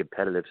and be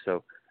competitive.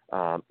 So,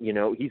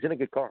 he's in a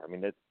good car.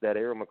 That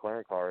Arrow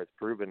McLaren car has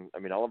proven.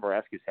 Oliver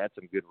Askews had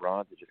some good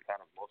runs. It just kind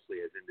of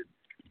mostly has ended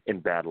in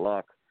bad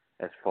luck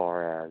as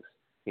far as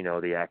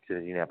the accident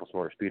at Indianapolis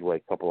Motor Speedway,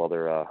 a couple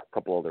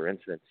other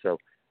incidents. So,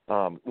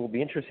 it will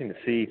be interesting to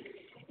see.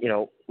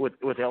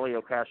 With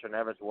Helio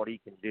Castroneves, what he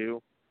can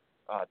do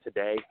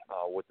today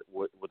with a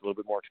little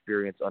bit more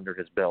experience under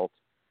his belt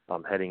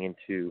heading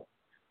into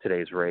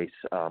today's race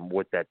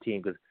with that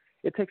team, because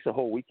it takes a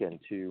whole weekend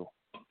to.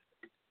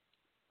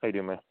 How you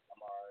doing, man?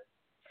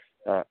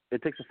 I'm all right.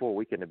 It takes a full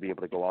weekend to be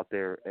able to go out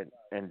there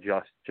and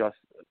just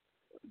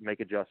make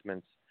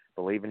adjustments,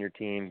 believe in your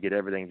team, get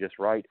everything just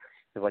right.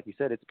 Because, like you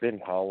said, it's been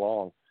how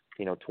long?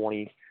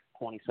 20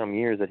 some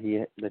years that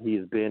he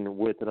has been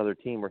with another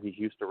team where he's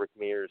used to Rick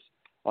Mears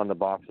on the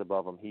box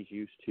above him. He's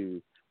used to,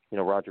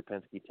 Roger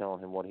Penske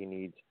telling him what he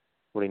needs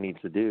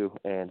to do,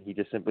 and he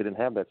just simply didn't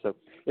have that. So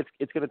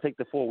it's going to take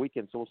the full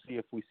weekend. So we'll see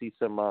if we see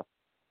some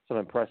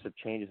impressive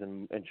changes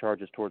and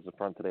charges towards the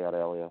front today out of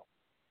Helio.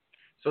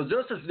 So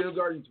Joseph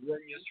Newgarden's win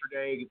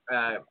yesterday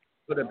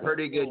put a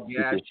pretty good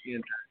gash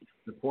in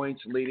the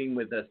points, leading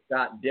with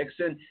Scott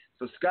Dixon.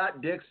 So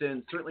Scott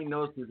Dixon certainly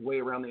knows his way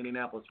around the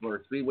Indianapolis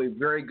Motor Speedway.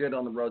 Very good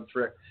on the road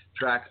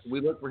tracks.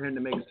 We look for him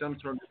to make some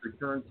sort of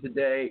return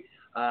today.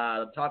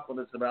 Talk with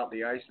us about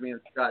the Iceman,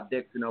 Scott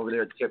Dixon over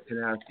there at Chip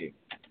Kanowski.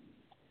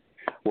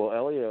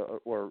 Well,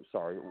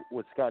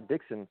 with Scott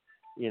Dixon,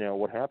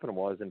 what happened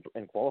was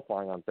in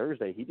qualifying on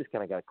Thursday, he just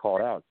kind of got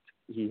caught out.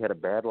 He had a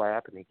bad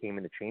lap, and he came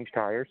in to change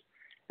tires,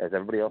 as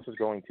everybody else was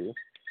going to.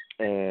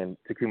 And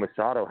Takuma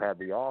Sato had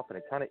the off, and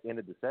it kind of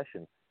ended the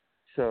session.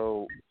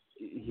 So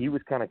he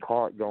was kind of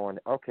caught going,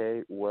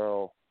 okay,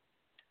 well,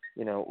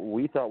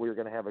 we thought we were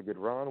going to have a good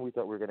run. We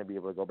thought we were going to be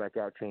able to go back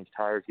out, change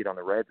tires, get on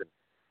the reds,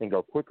 and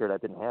go quicker.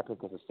 That didn't happen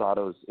because of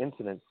Sato's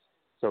incident.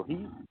 So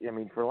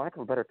for lack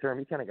of a better term,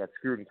 he kind of got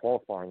screwed in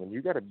qualifying. And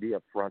you got to be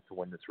up front to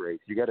win this race.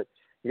 You got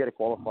to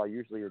qualify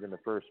usually within the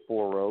first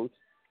 4 rows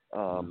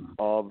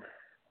of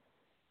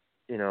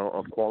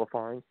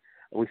qualifying.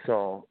 We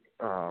saw,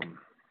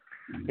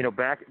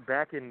 back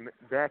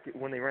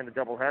when they ran the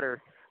doubleheader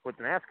with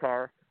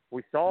NASCAR,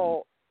 we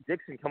saw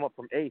Dixon come up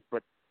from 8th,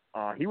 but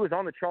he was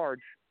on the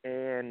charge,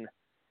 and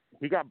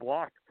he got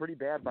blocked pretty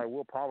bad by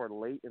Will Power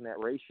late in that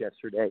race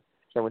yesterday.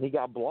 So when he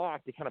got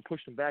blocked, it kind of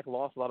pushed him back,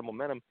 lost a lot of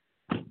momentum,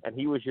 and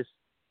he was just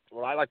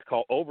what I like to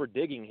call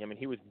over-digging him, and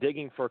he was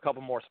digging for a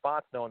couple more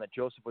spots knowing that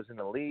Joseph was in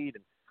the lead,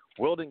 and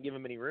Will didn't give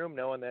him any room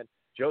knowing that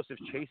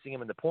Joseph's chasing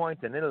him in the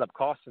points, and ended up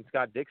costing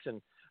Scott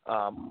Dixon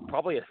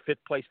probably a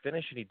 5th-place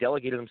finish, and he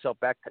delegated himself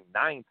back to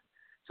 9th.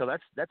 So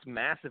that's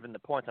massive in the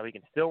points. Now, he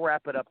can still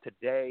wrap it up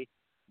today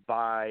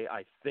by,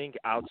 I think,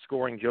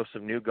 outscoring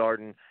Joseph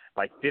Newgarden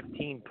by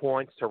 15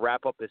 points to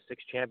wrap up his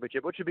 6th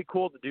championship, which would be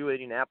cool to do in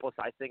Indianapolis.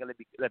 I think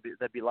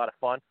that'd be a lot of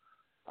fun.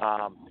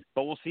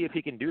 But we'll see if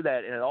he can do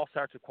that, and it all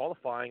starts with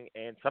qualifying.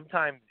 And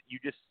sometimes you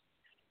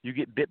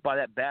get bit by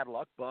that bad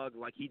luck bug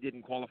like he did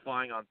in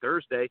qualifying on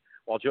Thursday,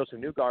 while Joseph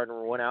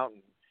Newgarden went out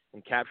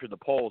and captured the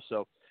pole.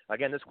 So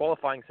again, this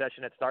qualifying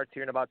session that starts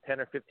here in about 10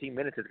 or 15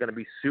 minutes is going to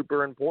be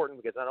super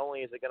important, because not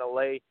only is it going to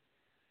lay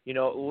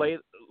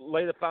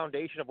the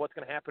foundation of what's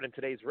going to happen in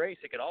today's race,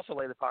 it could also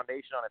lay the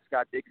foundation on if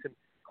Scott Dixon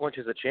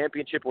clinches a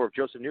championship, or if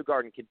Joseph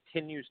Newgarden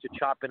continues to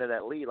chop into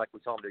that lead like we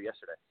saw him do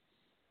yesterday.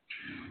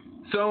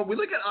 So we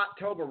look at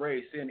October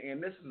race,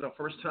 and this is the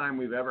first time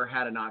we've ever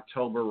had an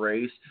October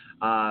race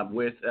at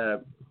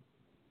the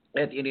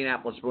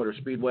Indianapolis Motor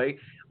Speedway.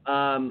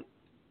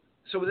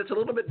 So it's a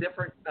little bit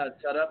different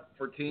setup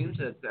for teams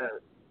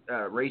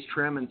at race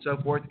trim and so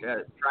forth,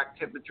 track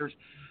temperatures.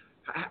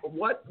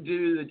 What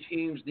do the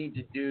teams need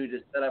to do to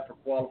set up for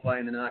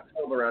qualifying in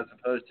October as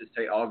opposed to,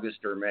 say,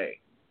 August or May?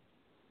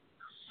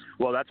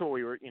 Well, that's what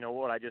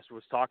what I just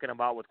was talking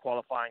about with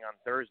qualifying on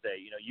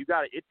Thursday.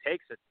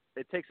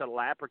 It takes a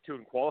lap or two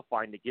in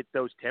qualifying to get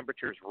those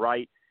temperatures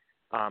right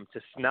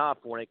to snuff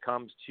when it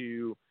comes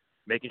to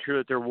making sure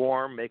that they're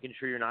warm, making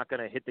sure you're not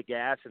going to hit the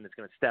gas and it's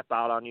going to step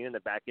out on you and the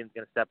back end's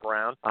going to step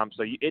around.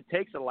 It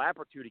takes a lap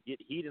or two to get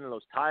heat into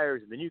those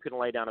tires, and then you can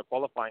lay down a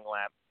qualifying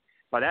lap.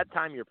 By that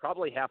time, you're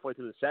probably halfway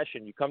through the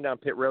session. You come down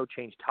pit road,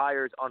 change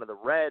tires onto the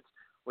reds,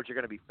 which are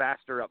going to be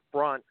faster up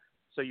front.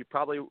 So you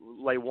probably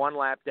lay 1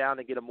 lap down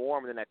to get them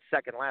warm, and then that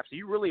second lap. So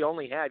you really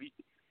only have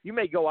you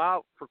may go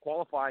out for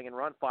qualifying and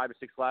run 5 or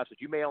 6 laps,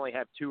 but you may only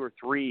have 2 or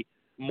 3,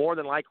 more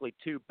than likely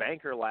 2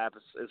 banker laps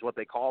is what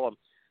they call them,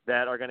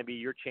 that are going to be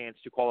your chance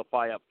to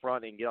qualify up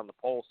front and get on the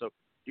pole. So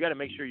you got to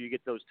make sure you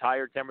get those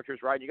tire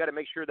temperatures right. You got to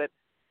make sure that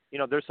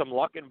there's some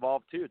luck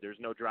involved too. There's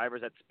no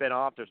drivers that spin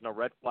off. There's no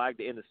red flag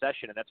to end the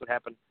session, and that's what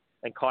happened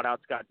and caught out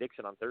Scott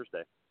Dixon on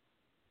Thursday.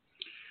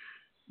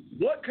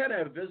 What kind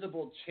of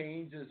visible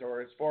changes,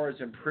 or as far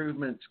as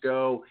improvements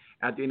go,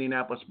 at the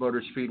Indianapolis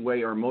Motor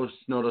Speedway are most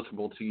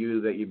noticeable to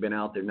you that you've been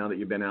out there, now that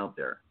you've been out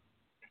there?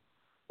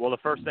 Well, the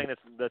first thing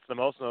that's the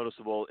most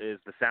noticeable is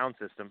the sound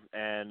system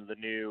and the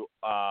new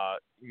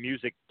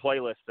music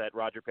playlist that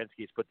Roger Penske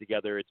has put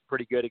together. It's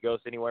pretty good. It goes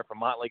anywhere from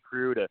Motley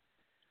Crue to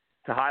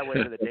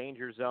Highway to the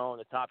Danger Zone,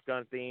 the Top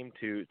Gun theme,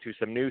 to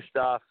some new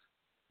stuff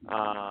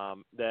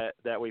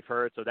that we've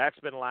heard. So that's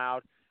been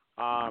loud.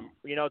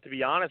 To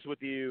be honest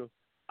with you,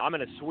 I'm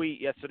in a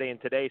suite yesterday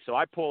and today, so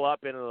I pull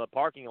up into the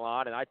parking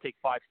lot and I take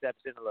 5 steps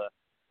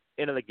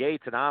into the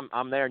gates, and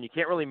I'm there. And you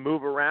can't really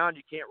move around,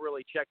 you can't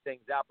really check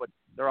things out, but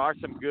there are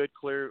some good,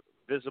 clear,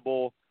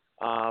 visible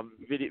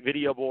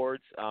video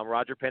boards.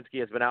 Roger Penske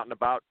has been out and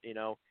about,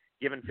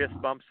 giving fist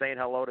bumps, saying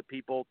hello to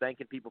people,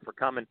 thanking people for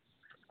coming.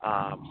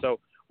 So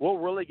we'll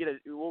really get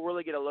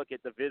a look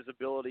at the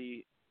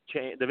visibility.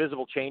 The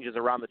visible changes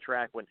around the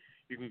track when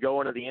you can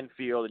go into the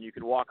infield and you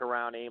can walk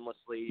around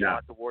aimlessly. You don't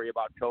have to worry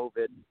about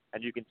COVID,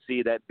 and you can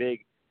see that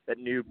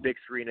new big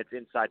screen that's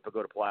inside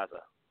Pagoda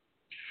Plaza.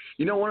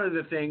 One of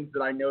the things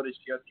that I noticed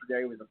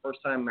yesterday was the first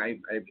time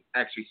I've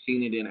actually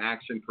seen it in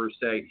action per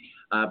se,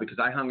 because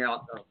I hung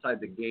out outside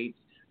the gates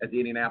at the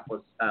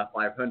Indianapolis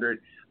 500,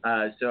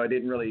 so I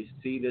didn't really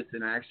see this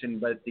in action.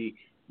 But the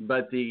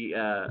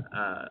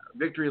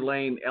Victory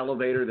Lane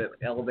elevator that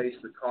elevates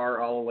the car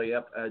all the way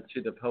up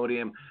to the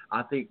podium,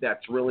 I think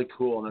that's really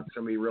cool, and that's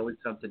going to be really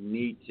something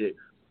neat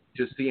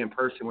to see in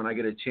person when I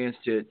get a chance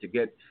to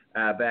get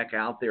back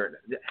out there.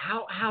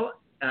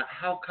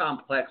 How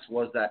complex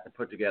was that to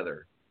put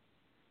together?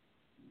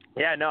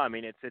 Yeah, no, I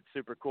mean it's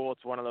super cool.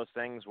 It's one of those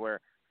things where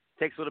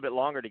takes a little bit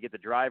longer to get the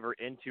driver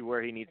into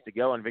where he needs to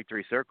go in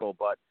victory circle.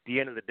 But at the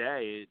end of the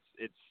day,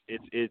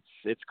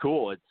 it's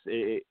cool.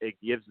 It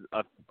gives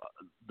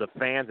the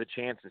fans a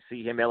chance to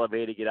see him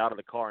elevated, get out of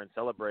the car, and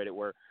celebrate it.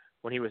 Where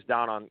when he was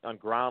down on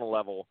ground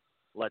level,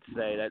 let's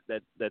say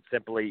that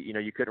simply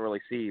you couldn't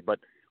really see. But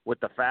with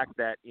the fact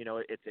that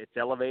it's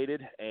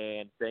elevated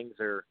and things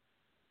are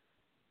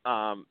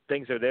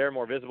there,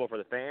 more visible for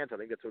the fans, I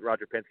think that's what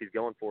Roger Penske's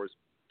going for, is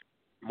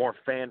more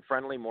fan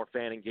friendly, more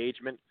fan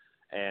engagement.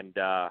 And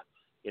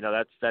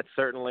that's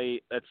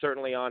certainly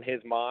on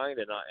his mind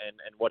and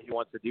what he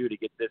wants to do to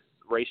get this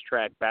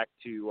racetrack back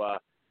to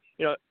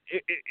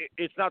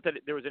it's not that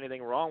there was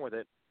anything wrong with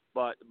it,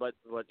 but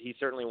he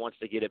certainly wants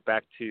to get it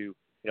back to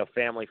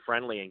family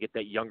friendly and get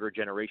that younger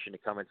generation to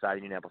come inside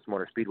Indianapolis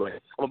Motor Speedway.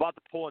 I'm about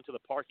to pull into the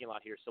parking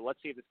lot here, so let's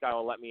see if this guy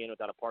will let me in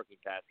without a parking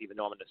pass, even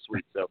though I'm in the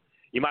suite. So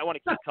you might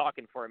want to keep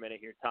talking for a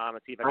minute here, Tom,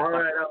 and see if I can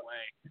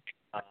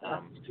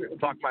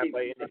talk my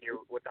way in here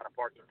without a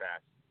parking pass.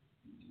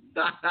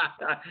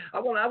 I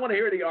want to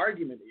hear the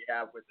argument that you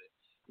have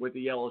with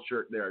the yellow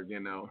shirt there.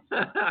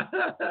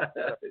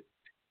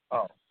 Oh,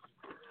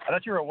 I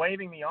thought you were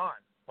waving me on.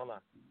 Hold on. I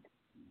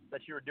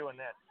thought you were doing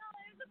this.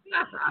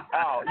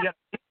 Oh, yeah.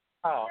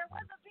 Oh.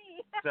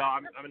 So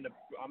I'm in the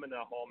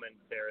Holman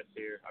Terrace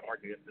here. I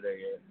marked it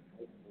yesterday.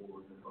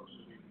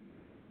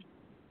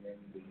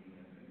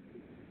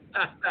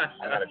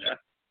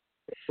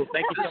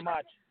 Thank you so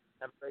much.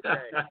 Have a great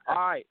day. All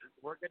right,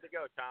 we're good to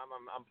go, Tom.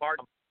 I'm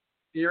parked.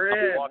 You're I'll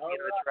be in. walking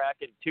into the track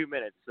in 2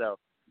 minutes, so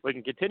we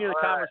can continue the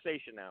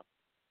conversation now.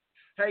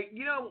 Hey,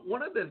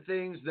 one of the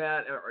things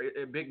that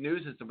big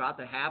news is about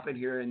to happen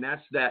here, and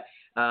that's that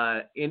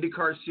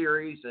IndyCar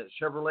Series,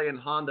 Chevrolet and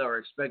Honda are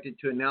expected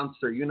to announce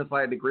their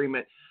unified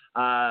agreement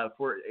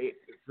for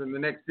the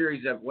next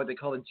series of what they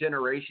call a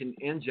generation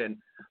engine.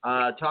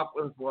 Talk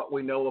with what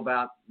we know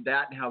about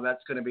that and how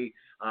that's going to be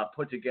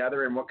put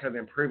together and what kind of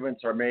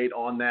improvements are made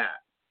on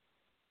that.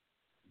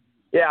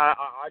 Yeah,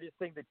 I just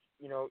think that,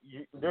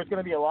 there's going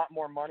to be a lot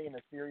more money in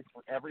the series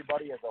for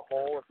everybody as a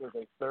whole if there's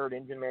a third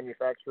engine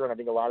manufacturer, and I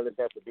think a lot of this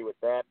has to do with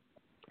that.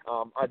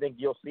 I think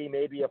you'll see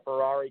maybe a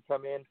Ferrari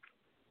come in,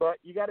 but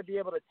you got to be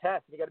able to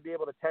test. You got to be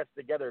able to test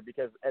together,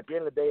 because at the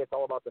end of the day, it's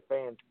all about the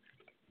fans,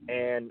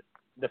 and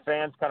the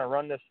fans kind of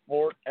run this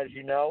sport, as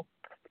you know,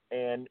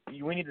 and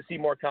we need to see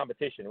more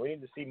competition. We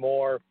need to see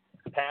more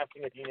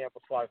passing at the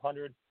Indianapolis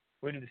 500.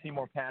 We need to see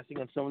more passing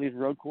on some of these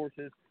road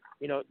courses.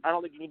 I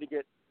don't think you need to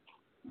get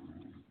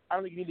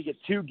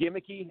too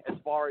gimmicky as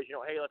far as,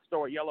 hey, let's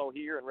throw a yellow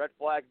here and red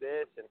flag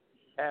this and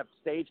have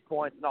stage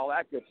points and all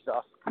that good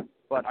stuff.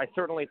 But I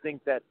certainly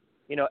think that,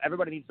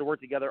 everybody needs to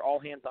work together, all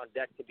hands on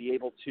deck, to be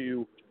able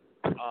to,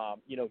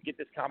 get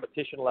this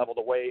competition level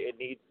the way it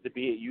needs to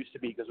be, it used to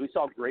be, because we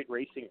saw great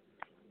racing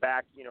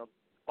back,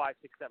 5,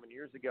 6, 7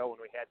 years ago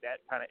when we had that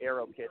kind of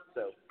aero kit.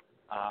 So,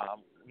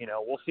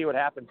 we'll see what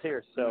happens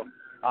here. So,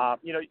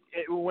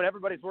 when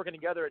everybody's working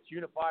together, it's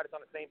unified, it's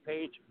on the same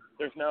page.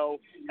 There's no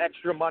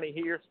extra money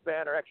here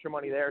spent or extra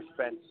money there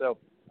spent. So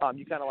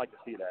you kind of like to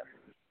see that.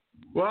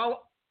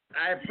 Well,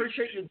 I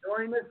appreciate you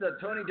joining us.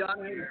 Tony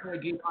Donahue from the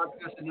Geek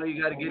Podcast. I know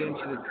you got to get into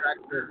the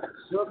tractor.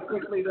 So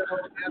quickly, though,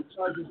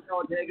 NASCAR and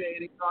Talladega,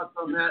 any thoughts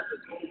on that?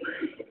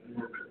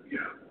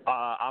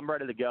 I'm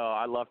ready to go.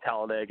 I love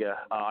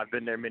Talladega. I've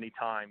been there many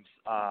times.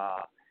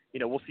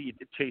 We'll see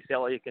if Chase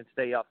Elliott can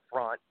stay up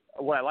front.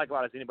 What I like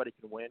about it is anybody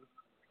can win.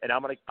 And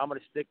I'm gonna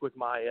stick with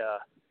my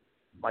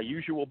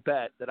usual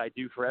bet that I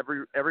do for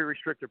every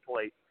restrictor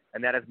plate,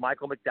 and that is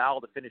Michael McDowell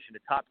to finish in the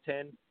top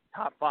 10,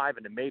 top 5,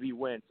 and to maybe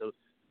win. So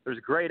there's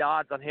great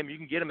odds on him. You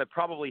can get him at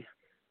probably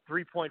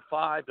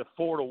 3.5 to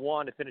 4 to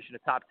 1 to finish in the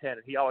top 10,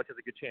 and he always has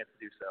a good chance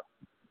to do so.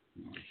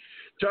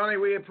 Tony,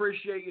 we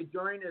appreciate you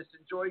joining us.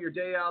 Enjoy your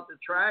day out the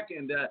track,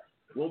 and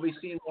we'll be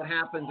seeing what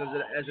happens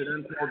as it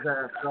unfolds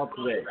throughout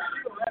today.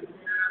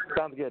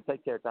 Sounds good.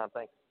 Take care, Tom.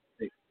 Thanks.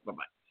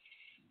 Bye-bye.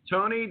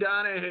 Tony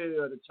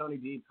Donahue of the Tony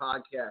D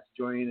Podcast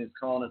joining us,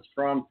 calling us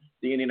from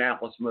the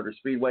Indianapolis Motor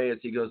Speedway as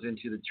he goes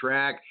into the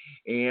track.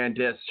 And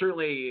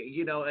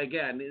certainly,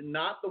 again,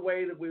 not the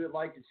way that we would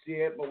like to see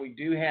it, but we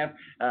do have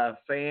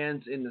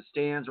fans in the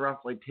stands,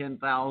 roughly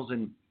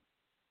 10,000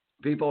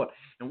 people.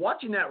 And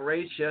watching that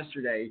race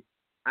yesterday,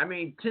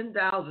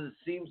 10,000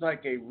 seems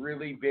like a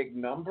really big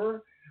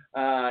number.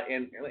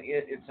 And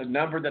it's a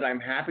number that I'm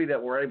happy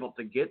that we're able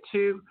to get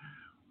to.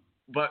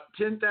 But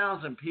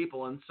 10,000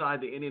 people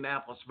inside the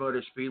Indianapolis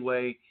Motor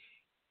Speedway,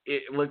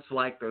 it looks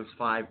like there's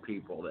 5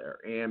 people there.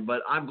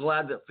 But I'm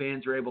glad that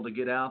fans are able to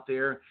get out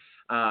there,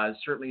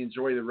 certainly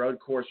enjoy the road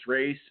course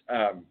race.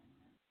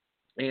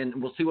 And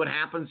we'll see what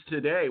happens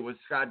today with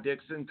Scott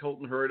Dixon,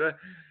 Colton Herta.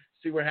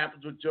 See what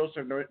happens with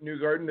Joseph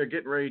Newgarden. They're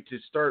getting ready to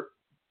start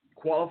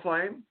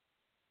qualifying.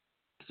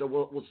 So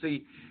we'll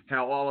see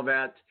how all of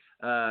that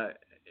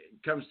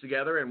comes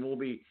together, and we'll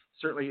be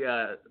certainly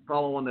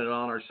following it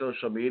on our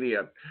social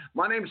media.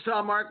 My name is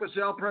Tom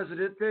Marquisell,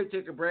 Presidente.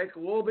 Take a break.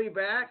 We'll be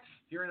back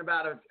here in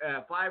about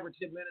 5 or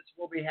 10 minutes.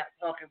 We'll be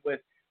talking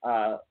with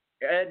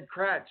Ed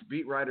Kracz,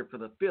 beat writer for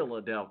the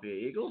Philadelphia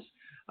Eagles.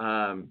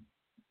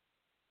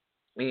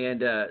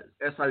 and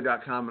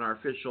SI.com, and our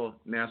official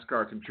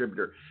NASCAR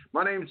contributor.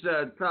 My name's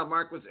Tom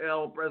Marquis,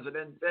 El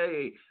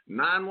Presidente.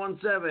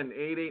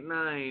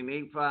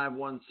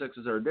 917-889-8516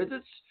 is our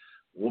digits.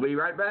 We'll be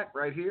right back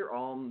right here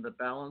on the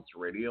Balance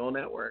Radio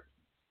Network.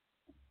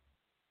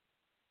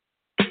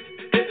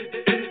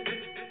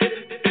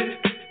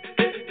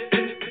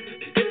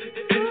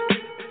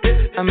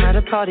 I'm at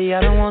a party I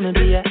don't wanna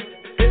be at,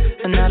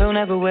 and I don't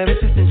ever wear a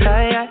suit and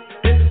tie.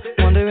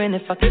 Wondering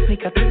if I can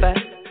sneak out the back.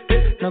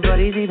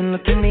 Nobody's even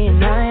looking me in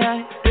my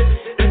eye.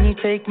 Can you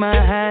take my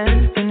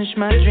hand, finish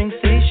my drink,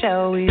 say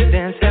shall we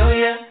dance? Hell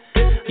yeah.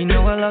 You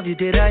know I love you,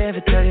 did I ever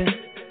tell you?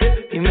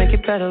 You make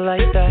it better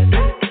like that.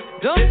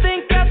 Don't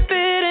think I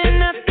fit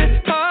in at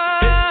this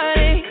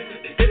party.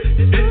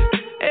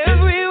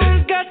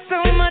 Everyone's got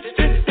so much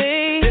to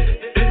say.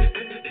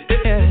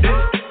 Yeah.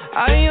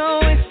 I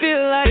always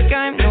feel like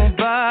I'm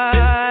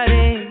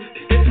nobody.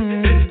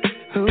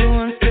 Who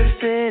wants to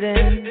fit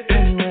in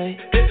anyway?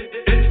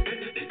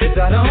 'Cause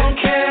I don't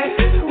care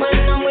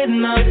when I'm with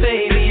my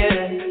baby,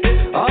 yeah.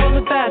 All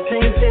the bad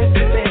things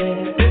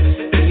disappear.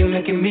 You're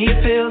making me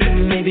feel that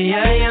maybe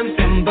I am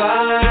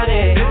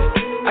somebody.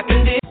 I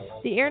can do.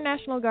 The Air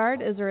National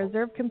Guard is a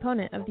reserve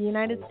component of the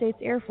United States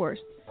Air Force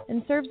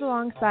and serves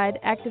alongside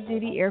active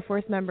duty Air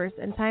Force members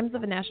in times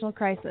of a national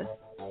crisis.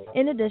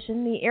 In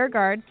addition, the Air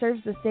Guard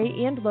serves the state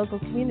and local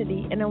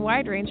community in a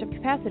wide range of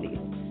capacities.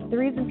 The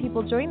reason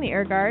people join the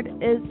Air Guard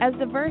is as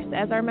diverse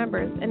as our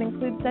members and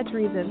includes such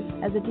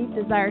reasons as a deep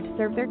desire to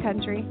serve their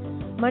country,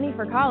 money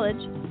for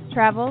college,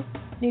 travel,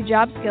 new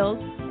job skills,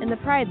 and the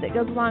pride that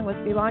goes along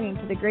with belonging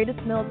to the greatest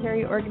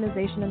military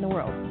organization in the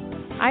world.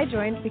 I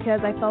joined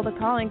because I felt a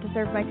calling to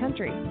serve my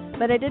country,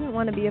 but I didn't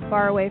want to be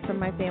far away from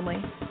my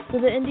family, so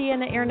the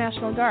Indiana Air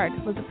National Guard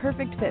was a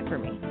perfect fit for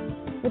me.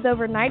 With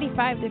over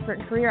 95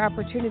 different career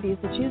opportunities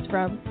to choose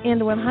from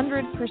and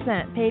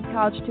 100% paid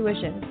college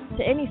tuition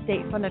to any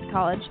state-funded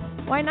college,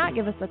 why not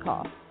give us a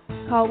call?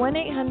 Call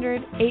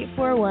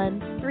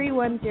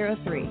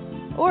 1-800-841-3103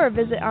 or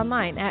visit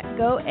online at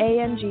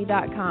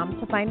goang.com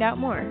to find out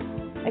more.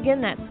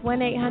 Again, that's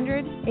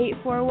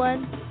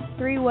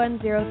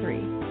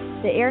 1-800-841-3103.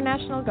 The Air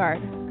National Guard,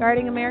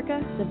 guarding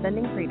America,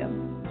 defending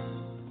freedom.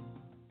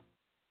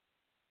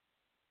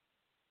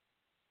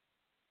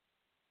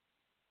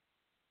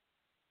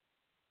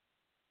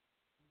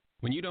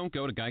 When you don't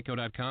go to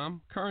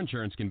Geico.com, car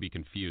insurance can be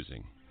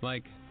confusing.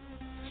 Like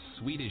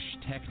Swedish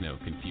techno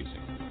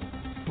confusing.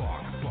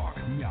 Bark, bark,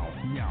 meow,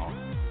 meow.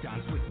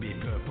 Dance with me,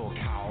 purple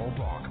cow.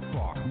 Bark,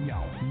 bark,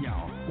 meow,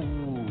 meow.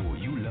 Ooh,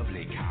 you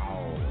lovely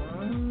cow.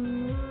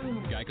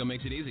 Geico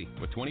makes it easy.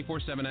 With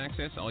 24/7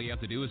 access, all you have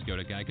to do is go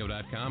to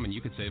Geico.com and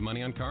you could save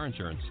money on car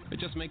insurance. It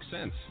just makes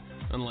sense.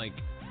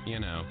 Unlike, you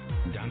know.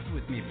 Dance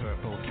with me,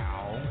 purple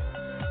cow.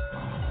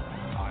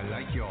 I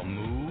like your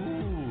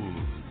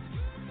moves.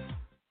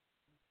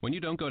 When you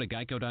don't go to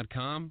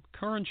Geico.com,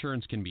 car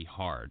insurance can be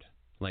hard.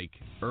 Like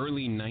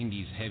early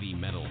 90s heavy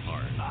metal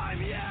hard. I'm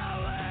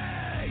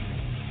yelling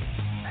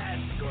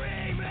and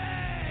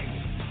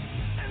screaming,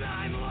 and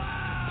I'm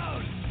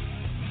loud.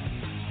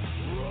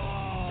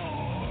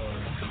 Roar.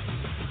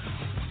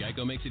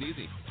 Geico makes it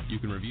easy. You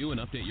can review and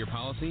update your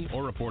policy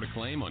or report a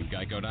claim on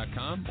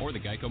Geico.com or the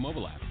Geico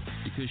mobile app.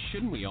 Because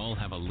shouldn't we all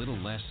have a little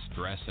less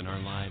stress in our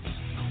lives?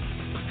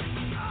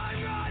 I'm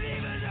not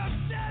even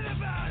upset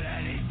about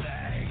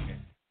anything.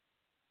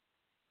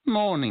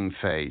 Morning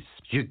face.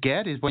 You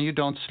get it when you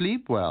don't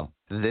sleep well.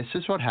 This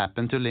is what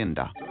happened to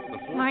Linda.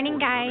 Morning,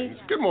 guys.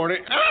 Good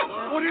morning.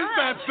 Ah, what is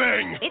that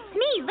thing? It's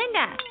me,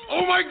 Linda.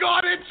 Oh my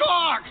God, it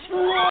talks!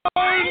 Run!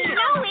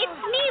 No,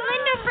 it's me,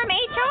 Linda from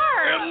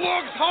HR. It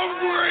looks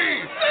hungry!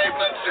 Save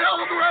the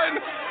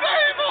children!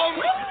 Save them!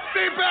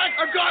 Stay back!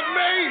 I've got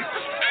mace!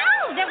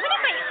 Ow, that went in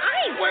my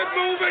eyes. Quit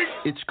moving!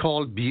 It's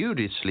called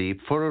beauty sleep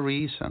for a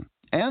reason.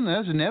 And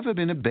there's never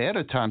been a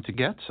better time to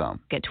get some.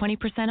 Get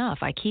 20%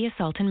 off IKEA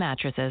Sultan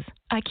mattresses.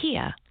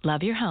 IKEA,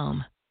 love your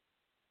home.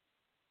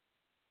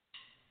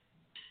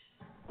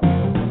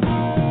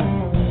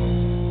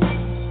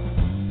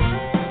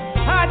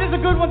 Ah, this is a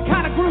good one,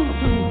 kind of groove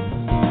to me.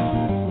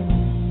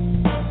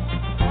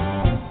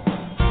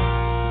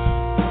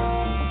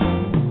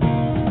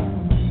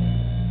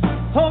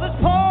 Oh, this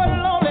poor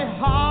lonely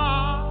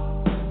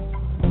heart,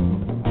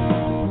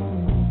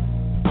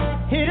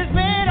 it is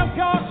made of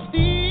pure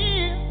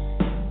steel,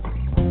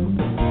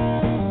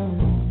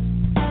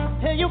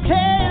 and you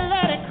can't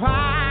let it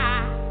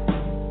cry.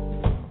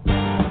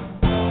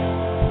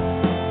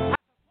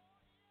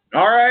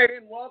 All right,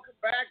 and welcome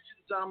back to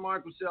the Tom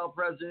Marquis, El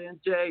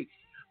Presidente.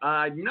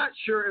 I'm not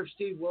sure if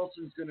Steve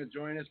Wilson's going to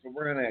join us, but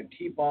we're going to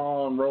keep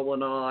on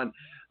rolling on.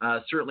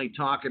 Certainly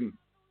talking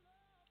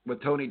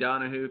with Tony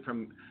Donahue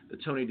from the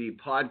Tony D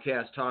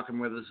podcast, talking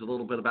with us a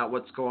little bit about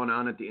what's going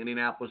on at the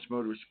Indianapolis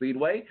Motor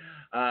Speedway.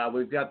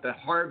 We've got the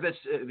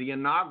the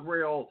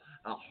inaugural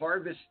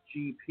Harvest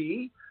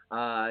GP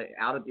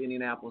out at the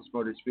Indianapolis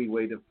Motor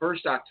Speedway, the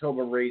first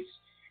October race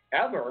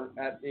ever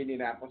at the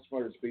Indianapolis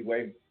Motor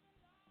Speedway.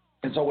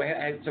 And so we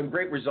had some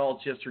great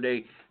results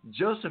yesterday.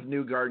 Joseph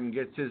Newgarden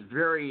gets his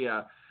very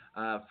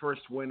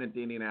first win at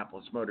the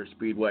Indianapolis Motor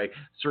Speedway,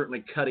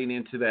 certainly cutting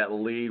into that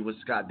lead with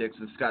Scott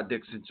Dixon,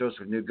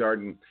 Joseph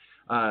Newgarden,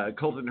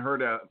 Colton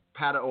Herta,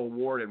 Pato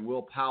O'Ward, and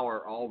Will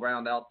Power all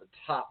round out the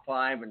top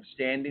 5 in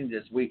standings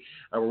as we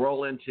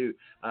roll into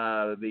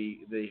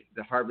the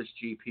Harvest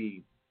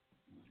GP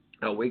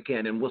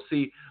weekend. And we'll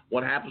see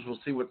what happens. We'll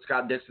see what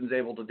Scott Dixon's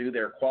able to do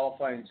there.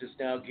 Qualifying is just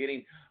now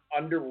getting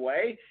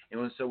underway,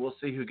 and so we'll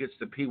see who gets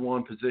the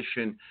P1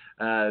 position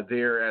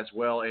there as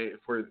well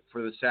for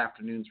this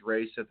afternoon's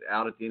race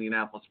out at the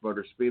Indianapolis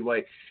Motor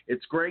Speedway.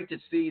 It's great to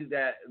see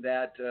that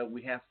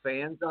we have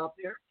fans out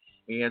there,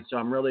 and so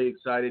I'm really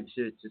excited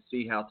to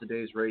see how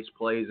today's race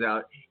plays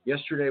out.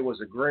 Yesterday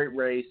was a great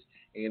race,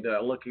 and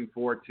looking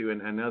forward to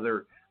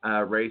another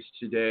race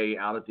today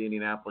out at the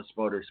Indianapolis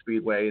Motor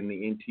Speedway in the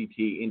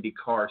NTT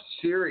IndyCar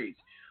Series.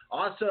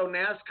 Also,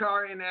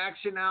 NASCAR in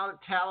action out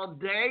at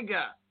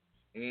Talladega.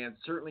 And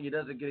certainly it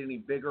doesn't get any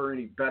bigger or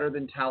any better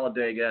than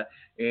Talladega.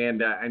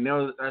 And I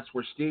know that's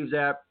where Steve's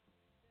at.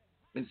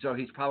 And so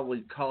he's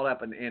probably called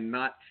up and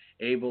not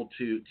able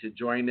to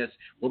join us.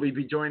 We'll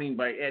be joining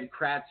by Ed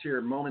Kracz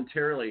here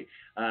momentarily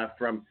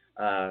from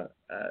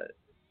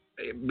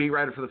beat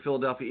writer for the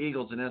Philadelphia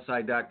Eagles and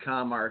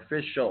SI.com, our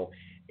official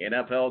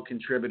NFL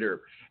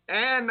contributor.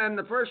 And in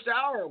the first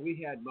hour,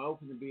 we had Mo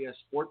from the BS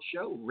Sports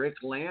Show,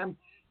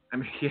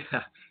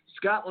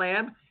 Scott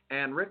Lamb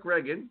and Rick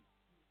Riggin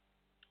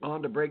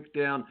on to break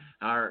down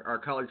our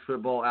college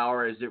football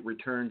hour as it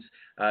returns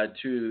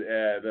to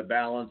the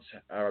balance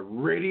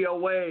radio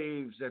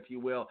waves, if you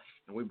will.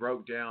 And we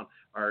broke down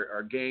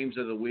our games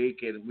of the week,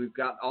 and we've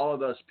got all of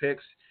those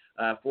picks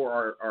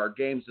for our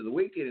games of the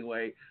week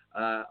anyway.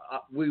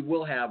 We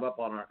will have up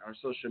on our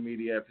social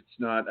media if it's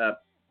not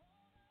up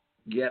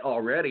yet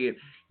already. And,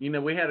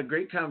 we had a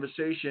great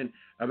conversation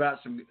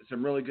about some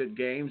really good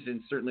games,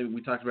 and certainly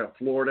we talked about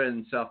Florida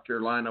and South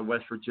Carolina,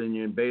 West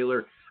Virginia and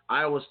Baylor,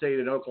 Iowa State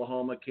and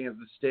Oklahoma,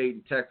 Kansas State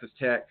and Texas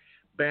Tech,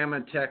 Bama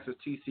and Texas,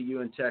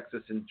 TCU and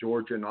Texas, and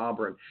Georgia and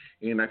Auburn.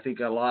 And I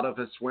think a lot of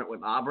us went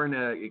with Auburn,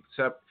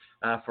 except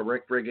for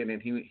Rick Riggin, and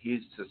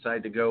he's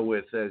decided to go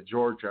with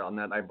Georgia on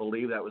that. I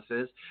believe that was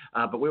his.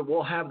 But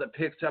we'll have the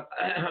picks up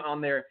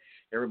on there.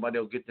 Everybody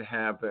will get to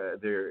have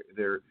their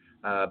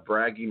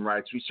bragging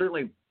rights. We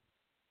certainly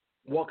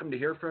welcome to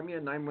hear from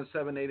you.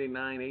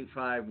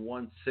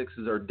 917-889-8516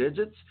 is our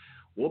digits.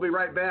 We'll be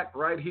right back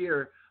right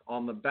here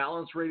on the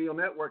Balance Radio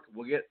Network.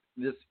 We'll get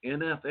this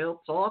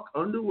NFL talk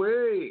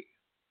underway.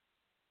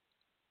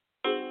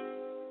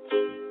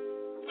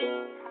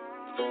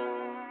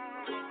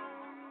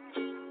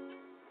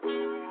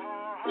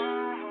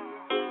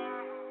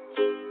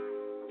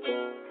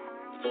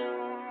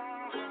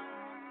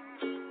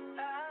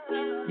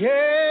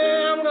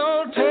 Yeah, I'm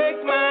gonna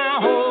take my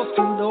horse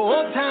to the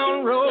old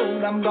town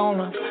road. I'm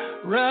gonna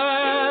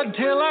ride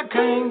till I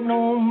can't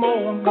no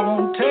more. I'm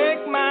gonna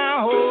take my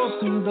horse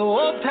to the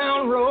old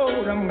town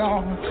road. I'm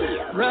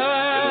gonna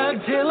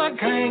ride till I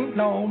can't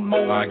no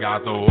more. I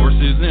got the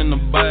horses in the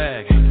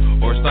bag,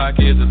 horse stock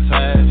is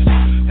attached.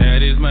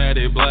 Head is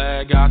matted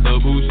black, got the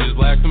bushes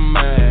black to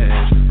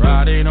match.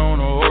 Riding on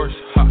a horse,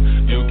 ha,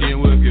 you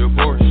can whip your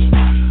Porsche.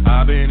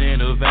 I've been in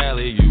the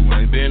valley, you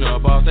ain't been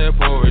up off that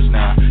porch.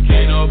 Now,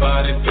 can't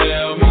nobody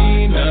tell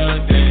me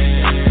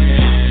nothing.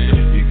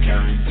 You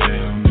can't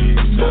tell me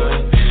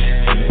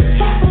nothing.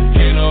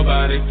 Can't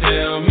nobody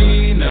tell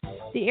me nothing.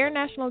 The Air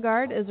National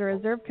Guard is a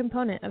reserve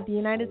component of the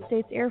United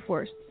States Air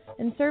Force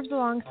and serves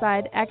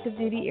alongside active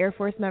duty Air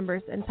Force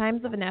members in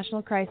times of a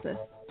national crisis.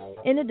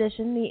 In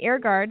addition, the Air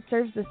Guard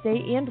serves the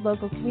state and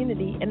local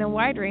community in a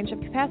wide range of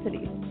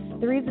capacities.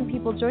 The reason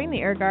people join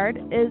the Air Guard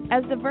is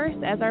as diverse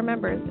as our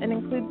members and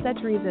includes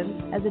such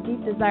reasons as a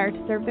deep desire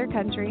to serve their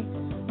country,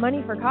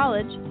 money for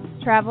college,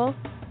 travel,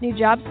 new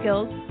job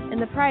skills,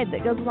 and the pride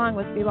that goes along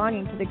with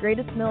belonging to the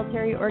greatest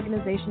military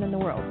organization in the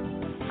world.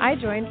 I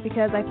joined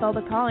because I felt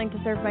a calling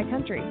to serve my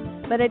country,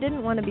 but I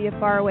didn't want to be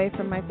far away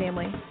from my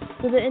family,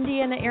 so the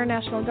Indiana Air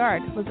National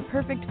Guard was a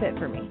perfect fit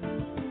for me.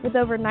 With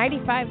over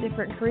 95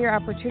 different career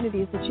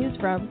opportunities to choose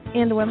from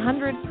and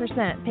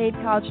 100% paid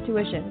college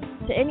tuition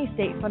to any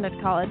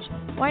state-funded college,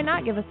 why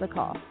not give us a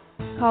call?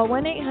 Call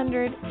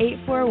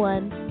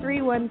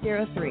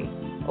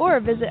 1-800-841-3103 or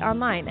visit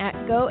online at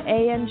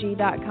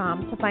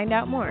goang.com to find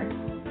out more.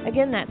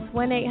 Again, that's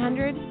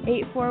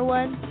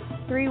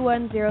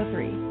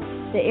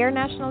 1-800-841-3103. The Air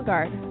National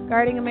Guard,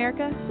 guarding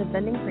America,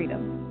 defending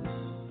freedom.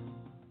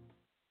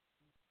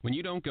 When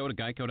you don't go to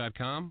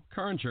Geico.com,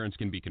 car insurance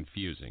can be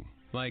confusing.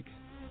 Like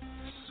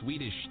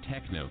Swedish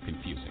techno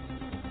confusing.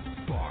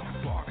 Bark,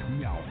 bark,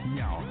 meow,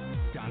 meow.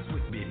 Dance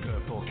with me,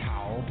 purple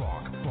cow.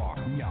 Bark, bark,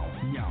 meow,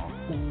 meow.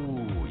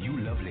 Ooh, you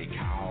lovely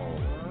cow.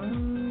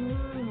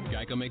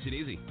 Geico makes it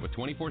easy. With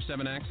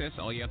 24/7 access,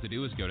 all you have to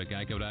do is go to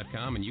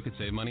Geico.com and you could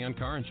save money on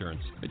car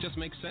insurance. It just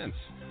makes sense.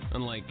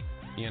 Unlike,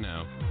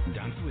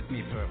 Dance with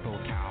me, purple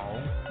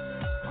cow.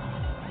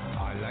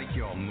 I like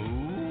your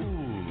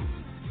moves.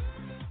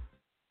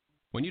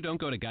 When you don't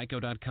go to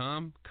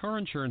Geico.com, car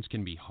insurance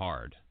can be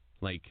hard.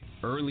 Like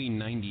early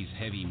 90s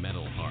heavy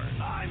metal hard.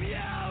 I'm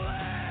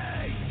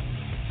yelling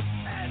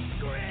and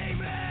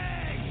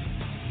screaming,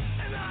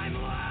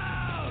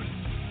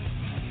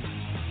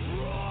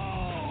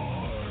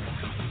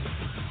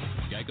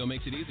 Geico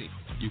makes it easy.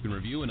 You can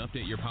review and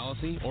update your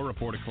policy or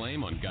report a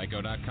claim on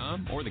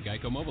geico.com or the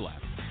Geico mobile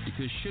app.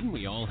 Because shouldn't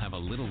we all have a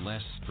little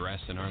less stress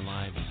in our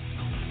lives?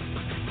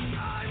 I'm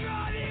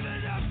not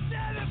even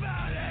upset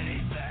about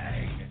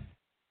anything.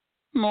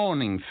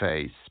 Morning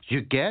face.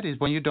 You get it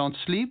when you don't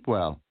sleep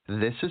well.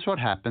 This is what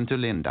happened to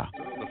Linda.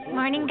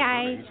 Morning,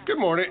 guys. Good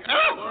morning.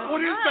 Ah, what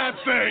is that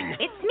thing?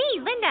 It's me,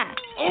 Linda.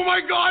 Oh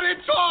my God, it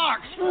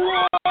talks!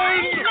 Run!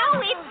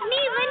 No, it's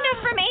me, Linda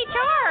from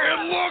HR.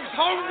 It looks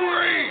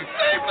hungry!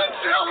 Save the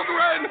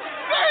children!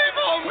 Save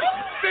them!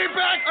 Stay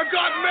back! I've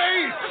got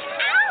mace!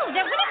 Ow,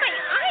 that went in my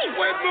eyes.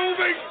 Quit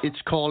moving!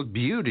 It's called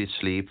beauty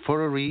sleep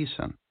for a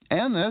reason.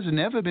 And there's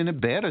never been a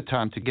better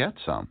time to get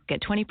some.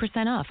 Get 20%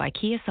 off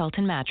IKEA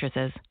Sultan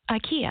mattresses.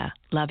 IKEA,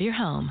 love your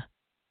home.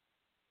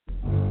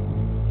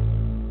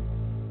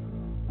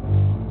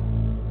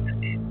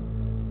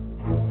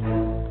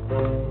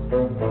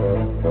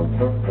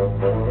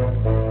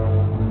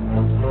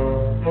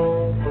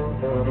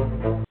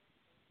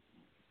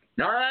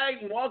 All right,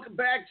 and welcome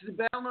back to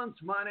the Balance.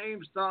 My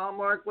name's Tom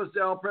Marquis,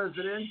 El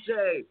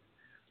Presidente.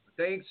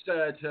 Thanks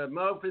to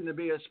Mofin, the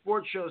BS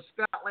Sports Show,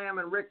 Scott Lamb,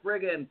 and Rick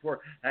Riggin for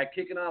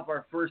kicking off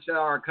our first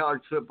hour of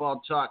college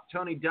football talk.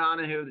 Tony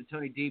Donahue, the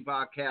Tony D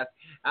Bobcat,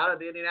 out of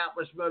the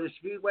Indianapolis Motor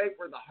Speedway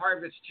for the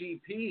Harvest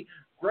GP.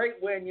 Great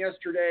win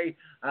yesterday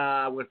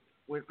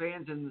with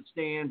fans in the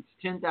stands,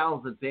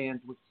 10,000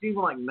 fans, which seemed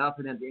like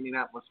nothing at the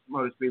Indianapolis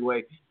Motor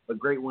Speedway, but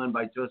great win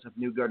by Joseph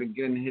Newgarden,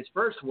 getting his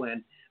first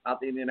win at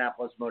the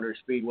Indianapolis Motor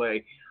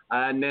Speedway.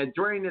 And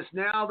joining us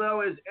now,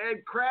 though, is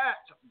Ed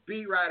Kracz,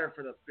 beat writer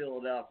for the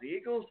Philadelphia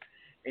Eagles,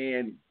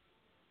 and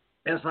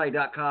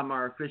SI.com,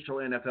 our official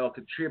NFL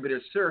contributor.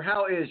 Sir,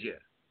 how is you?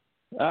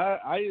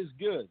 I is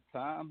good,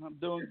 Tom. I'm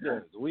doing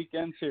good. The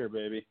weekend's here,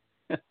 baby.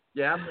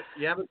 You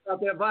haven't got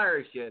that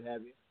virus yet,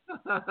 have you?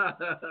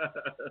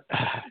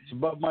 It's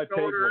above my pay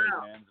grade,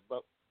 man. It's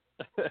above,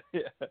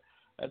 yeah,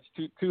 that's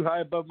too high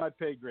above my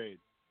pay grade.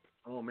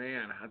 Oh,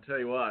 man, I'll tell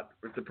you what.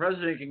 If the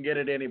president can get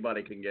it,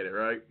 anybody can get it,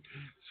 right?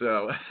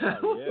 So.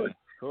 Oh, yeah, of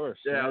course.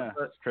 Yeah,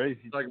 it's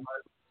crazy. Like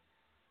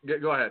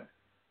go ahead.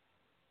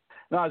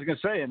 No, I was going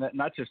to say, and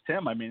not just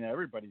him. I mean,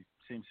 everybody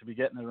seems to be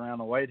getting it around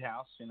the White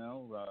House, you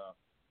know.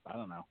 I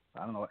don't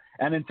know.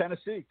 And in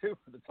Tennessee, too,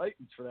 for the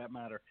Titans, for that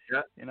matter.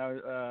 Yeah. You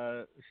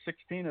know,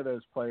 16 of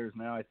those players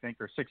now, I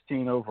think, or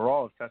 16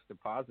 overall have tested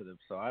positive.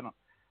 So I don't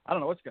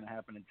know what's going to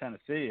happen in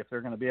Tennessee if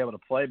they're going to be able to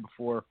play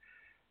before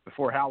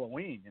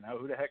Halloween. You know,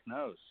 who the heck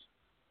knows?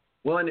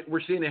 Well, and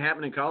we're seeing it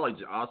happen in college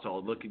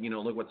also. Look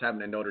what's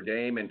happening in Notre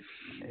Dame, and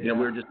we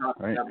were just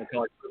talking about the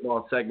college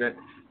football segment.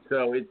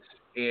 So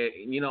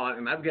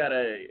and I've got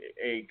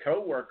a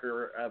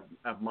coworker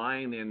of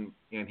mine,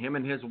 and him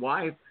and his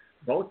wife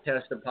both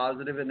tested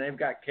positive, and they've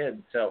got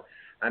kids. So,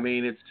 I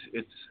mean,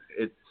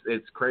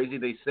 it's crazy.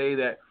 They say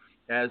that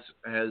as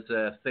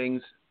the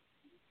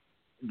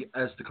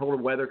colder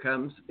weather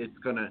comes, it's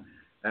gonna.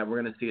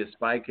 We're going to see a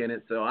spike in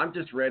it, so I'm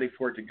just ready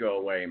for it to go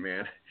away,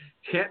 man.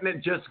 Can't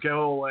it just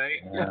go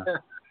away?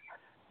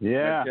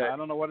 Yeah, Okay. I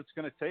don't know what it's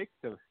going to take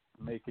to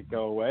make it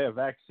go away. A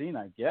vaccine,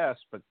 I guess,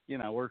 but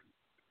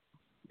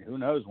who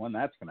knows when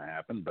that's going to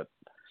happen? But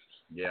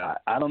yeah,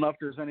 I don't know if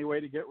there's any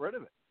way to get rid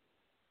of it.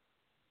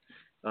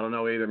 I don't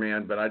know either,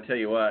 man. But I tell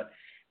you what,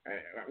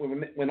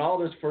 when all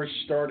this first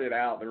started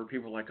out, there were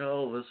people like,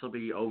 "Oh, this will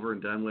be over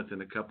and done with in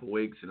a couple of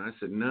weeks," and I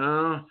said,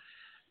 "No.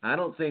 I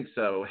don't think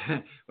so."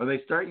 When they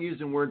start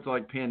using words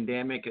like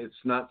pandemic, it's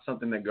not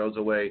something that goes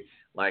away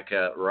like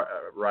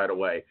right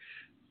away.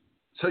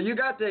 So you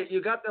got the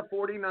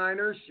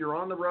 49ers. You're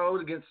on the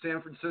road against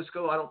San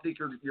Francisco. I don't think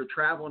you're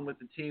traveling with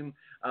the team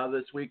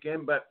this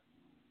weekend, but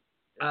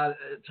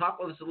talk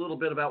with us a little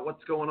bit about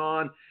what's going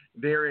on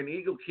there in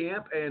Eagle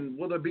Camp, and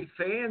will there be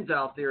fans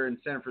out there in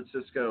San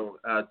Francisco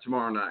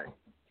tomorrow night?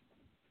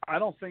 I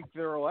don't think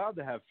they're allowed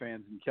to have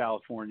fans in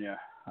California.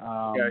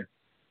 Okay.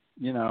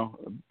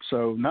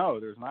 So no,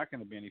 there's not going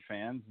to be any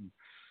fans, and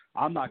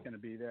I'm not going to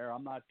be there.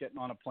 I'm not getting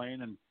on a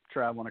plane and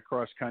traveling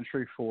across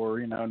country for,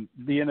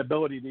 the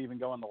inability to even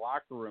go in the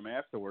locker room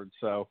afterwards.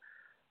 So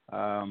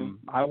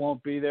I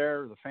won't be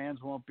there. The fans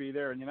won't be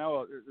there. And,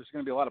 there's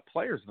going to be a lot of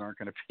players that aren't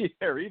going to be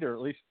there either,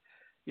 at least,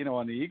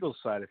 on the Eagles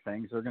side of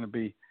things. They're going to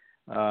be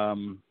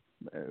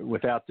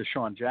without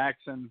Deshaun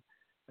Jackson.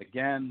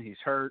 Again, he's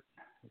hurt.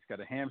 He's got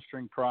a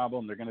hamstring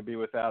problem. They're going to be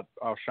without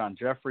Alshon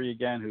Jeffrey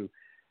again, who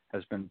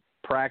has been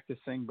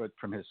practicing, but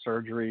from his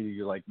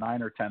surgery like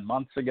 9 or 10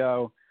 months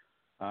ago.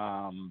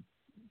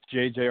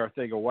 J.J.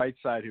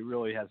 Arcega-Whiteside, who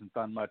really hasn't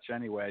done much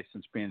anyway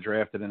since being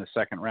drafted in the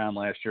second round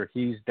last year,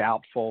 he's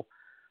doubtful.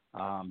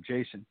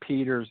 Jason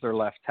Peters, their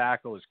left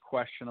tackle, is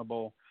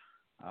questionable.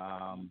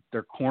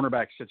 Their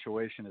cornerback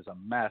situation is a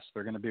mess.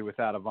 They're going to be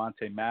without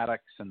Avonte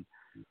Maddox and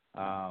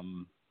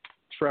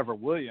Trevor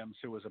Williams,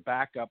 who was a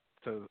backup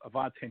to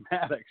Avonte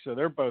Maddox. So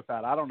they're both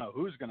out. I don't know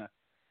who's going to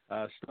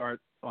start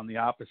on the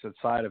opposite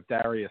side of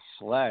Darius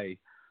Slay.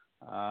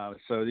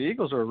 So the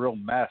Eagles are a real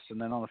mess.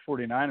 And then on the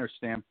 49ers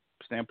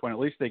standpoint, at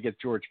least they get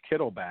George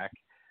Kittle back.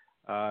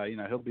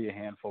 He'll be a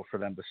handful for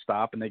them to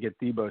stop. And they get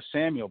Deebo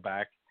Samuel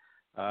back,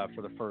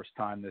 for the first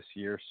time this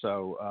year.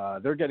 So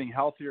they're getting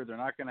healthier. They're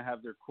not going to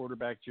have their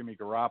quarterback, Jimmy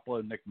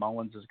Garoppolo. Nick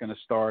Mullins is going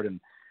to start. And,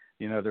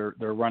 their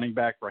running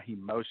back,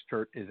 Raheem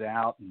Mostert, is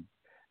out. And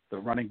the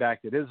running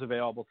back that is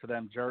available to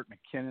them, Jarrett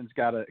McKinnon's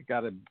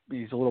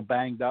he's a little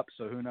banged up,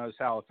 so who knows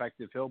how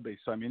effective he'll be.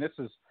 So, this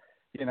is,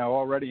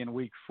 already in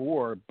week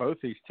 4, both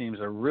these teams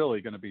are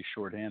really going to be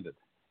shorthanded.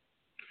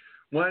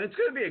 Well, it's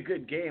going to be a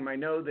good game. I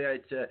know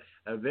that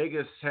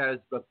Vegas has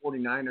the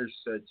 49ers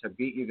to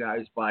beat you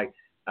guys by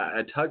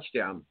a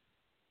touchdown.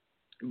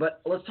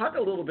 But let's talk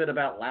a little bit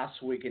about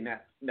last week and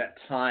that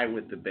tie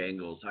with the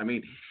Bengals.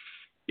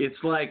 It's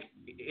like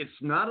it's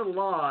not a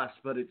loss,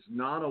 but it's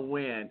not a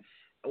win.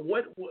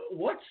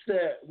 What's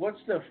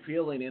the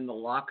feeling in the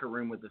locker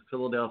room with the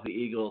Philadelphia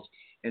Eagles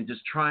and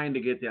just trying to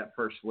get that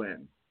first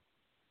win?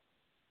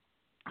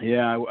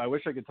 Yeah, I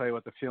wish I could tell you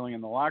what the feeling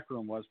in the locker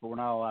room was, but we're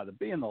not allowed to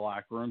be in the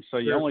locker room, so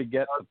you only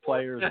get the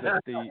players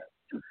that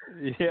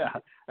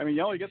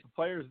you only get the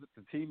players that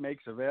the team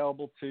makes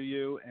available to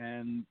you,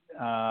 and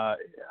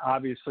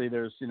obviously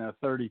there's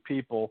 30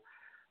 people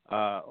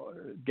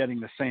getting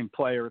the same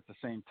player at the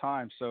same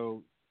time,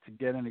 so to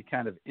get any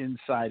kind of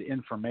inside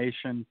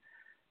information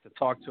to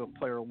talk to a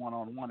player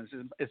one-on-one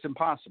it's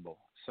impossible.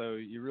 So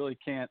you really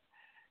can't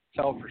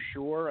tell for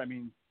sure.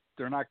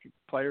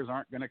 Players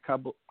aren't going to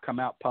come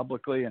out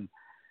publicly and,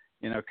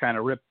 kind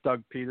of rip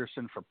Doug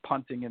Peterson for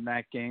punting in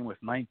that game with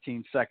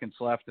 19 seconds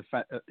left,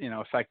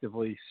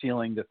 effectively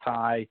sealing the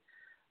tie.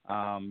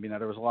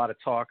 There was a lot of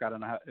talk. I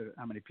don't know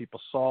how many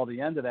people saw the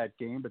end of that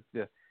game,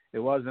 but it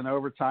was in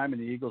overtime,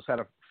 and the Eagles had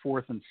a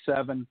 4th and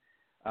 7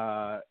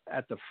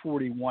 at the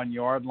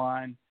 41-yard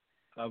line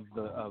of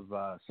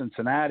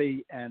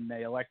Cincinnati, and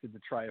they elected to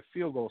try a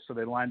field goal. So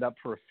they lined up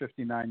for a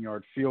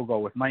 59-yard field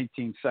goal with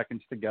 19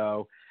 seconds to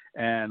go,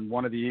 and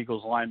one of the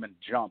Eagles linemen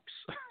jumps.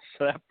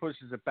 So that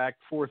pushes it back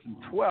 4th and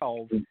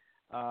 12.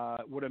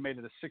 Would have made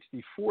it a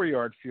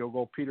 64-yard field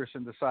goal.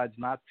 Peterson decides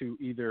not to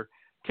either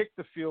kick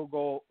the field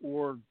goal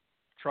or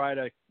try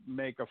to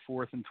make a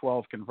 4th and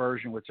 12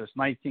 conversion with just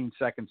 19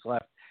 seconds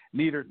left.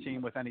 Neither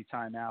team with any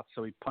timeouts,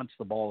 so he punts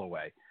the ball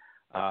away.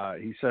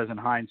 He says in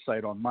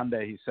hindsight on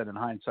Monday,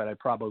 I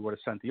probably would have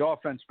sent the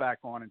offense back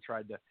on and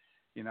tried to,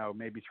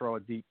 maybe throw a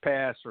deep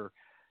pass or,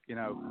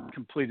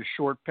 complete a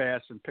short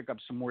pass and pick up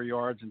some more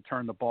yards and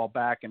turn the ball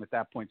back. And at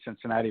that point,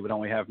 Cincinnati would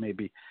only have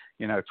maybe,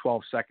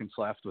 12 seconds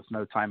left with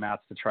no timeouts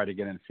to try to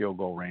get in field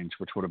goal range,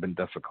 which would have been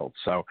difficult.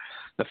 So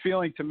the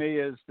feeling to me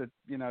is that,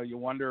 you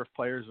wonder if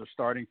players are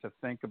starting to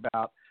think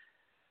about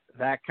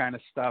that kind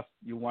of stuff.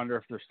 You wonder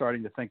if they're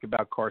starting to think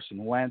about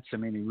Carson Wentz. He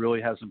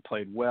really hasn't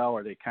played well.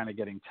 Are they kind of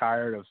getting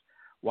tired of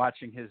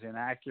watching his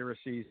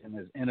inaccuracies and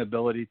his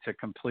inability to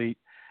complete,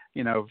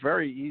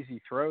 very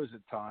easy throws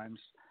at times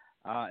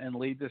and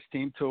lead this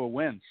team to a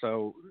win?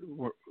 So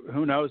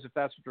who knows if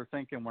that's what they're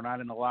thinking. We're not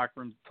in the locker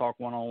room to talk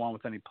one-on-one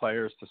with any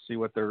players to see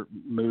what their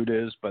mood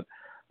is. But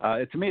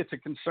to me, it's a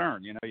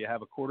concern. You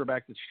have a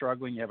quarterback that's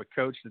struggling. You have a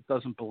coach that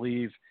doesn't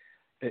believe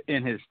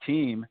in his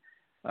team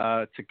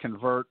to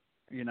convert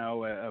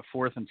a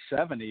 4th and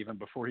 7 even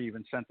before he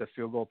even sent the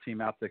field goal team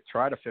out to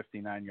try to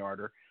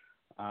 59-yarder.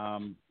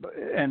 And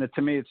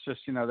to me, it's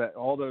just, that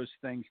all those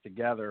things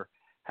together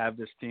have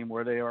this team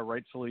where they are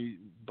rightfully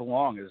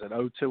belong, is at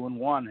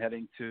 0-2-1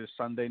 heading to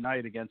Sunday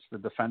night against the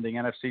defending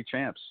NFC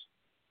champs.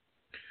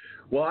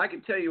 Well, I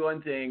can tell you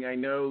one thing. I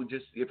know,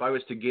 just if I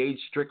was to gauge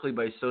strictly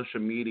by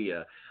social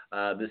media,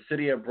 the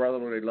city of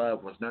brotherly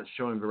love was not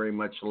showing very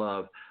much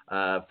love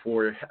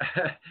for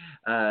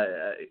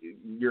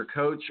your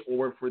coach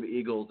or for the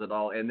Eagles at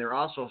all. And they're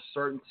also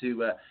starting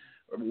to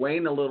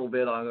wane a little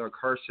bit on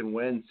Carson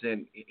Wentz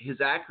and his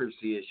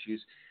accuracy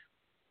issues.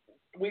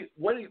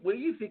 What do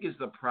you think is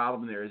the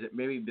problem there? Is it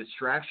maybe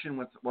distraction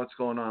with what's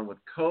going on with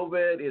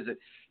COVID? Is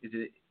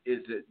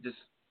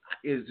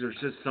there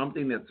just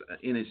something that's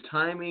in his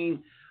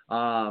timing?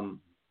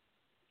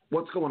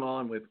 What's going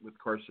on with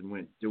Carson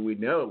Wentz? Do we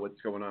know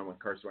what's going on with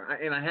Carson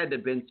Wentz? And I had to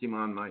bench him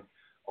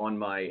on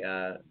my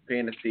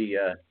fantasy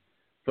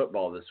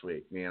football this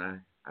week.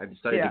 Man, I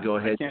decided to go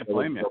ahead. I can't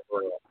blame you.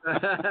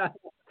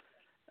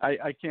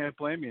 I can't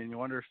blame you, and you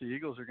wonder if the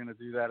Eagles are going to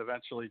do that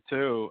eventually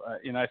too.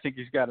 I think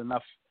he's got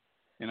enough,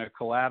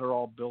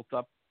 collateral built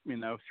up,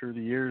 through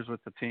the years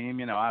with the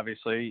team.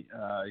 Obviously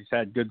he's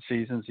had good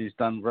seasons. He's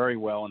done very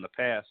well in the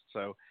past,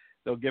 so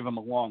they'll give him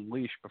a long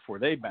leash before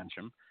they bench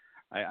him.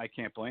 I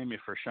can't blame you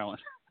for showing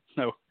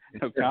no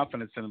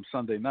confidence in him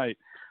Sunday night.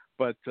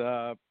 But,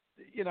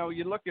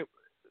 you look at,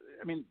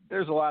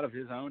 there's a lot of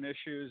his own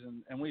issues,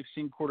 and we've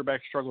seen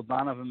quarterbacks struggle.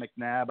 Donovan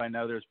McNabb, I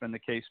know there's been the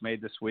case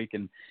made this week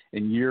in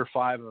year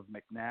 5 of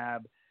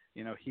McNabb.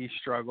 He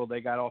struggled.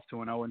 They got off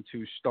to an 0-2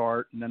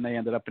 start, and then they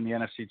ended up in the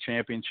NFC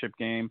Championship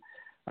game.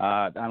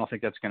 I don't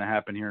think that's going to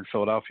happen here in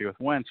Philadelphia with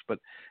Wentz. But,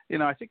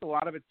 I think a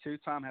lot of it, too,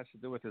 Tom, has to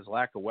do with his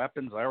lack of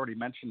weapons. I already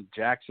mentioned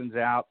Jackson's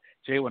out.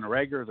 Jalen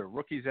Reagor, the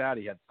rookie's out.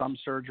 He had thumb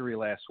surgery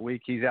last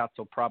week. He's out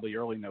till probably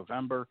early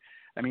November.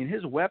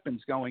 His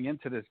weapons going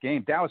into this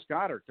game, Dallas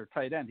Goedert, their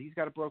tight end, he's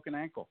got a broken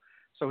ankle.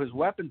 So his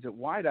weapons at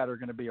wideout are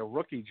going to be a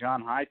rookie,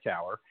 John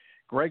Hightower.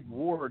 Greg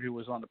Ward, who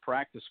was on the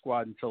practice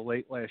squad until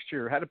late last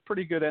year, had a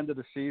pretty good end of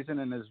the season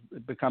and has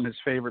become his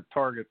favorite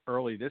target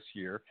early this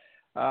year.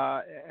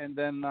 And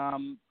then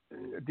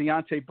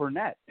Deontay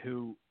Burnett,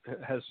 who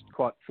has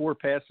caught 4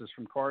 passes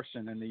from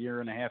Carson in the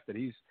year and a half that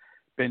he's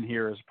been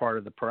here as part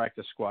of the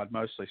practice squad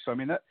mostly. So, I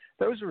mean,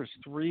 those are his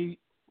 3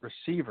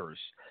 receivers.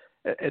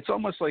 It's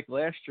almost like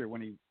last year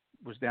when he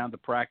was down to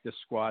practice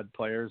squad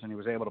players and he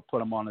was able to put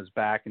them on his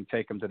back and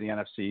take them to the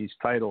NFC East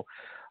title.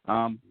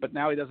 But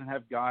now he doesn't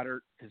have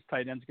Goddard. His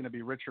tight end's going to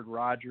be Richard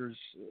Rodgers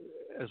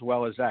as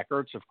well as Zach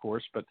Ertz, of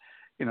course. But,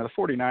 you know, the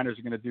 49ers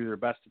are going to do their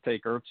best to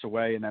take Ertz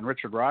away. And then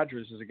Richard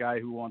Rodgers is a guy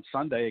who on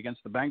Sunday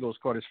against the Bengals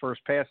caught his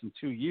first pass in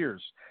 2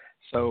 years.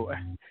 So,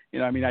 you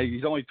know, I mean,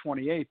 he's only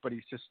 28, but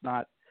he's just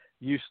not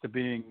used to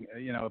being,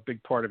 you know, a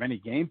big part of any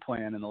game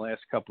plan in the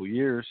last couple of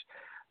years.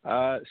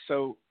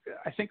 So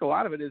I think a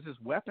lot of it is his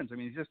weapons. I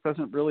mean, he just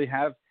doesn't really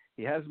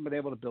he hasn't been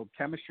able to build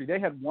chemistry. They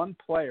had one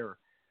player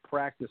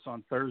practice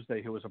on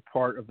Thursday who was a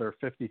part of their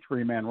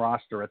 53-man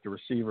roster at the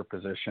receiver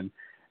position,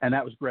 and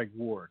that was Greg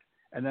Ward.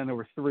 And then there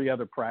were 3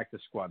 other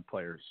practice squad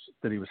players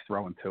that he was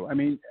throwing to. I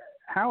mean,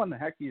 how in the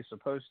heck are you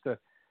supposed to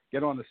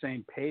get on the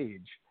same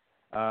page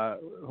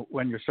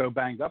when you're so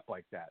banged up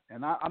like that?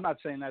 And I'm not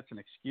saying that's an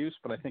excuse,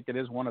 but I think it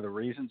is one of the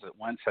reasons that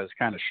Wentz has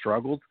kind of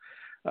struggled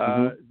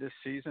this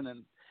season.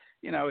 And,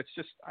 you know,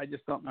 I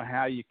just don't know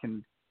how you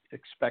can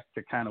expect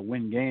to kind of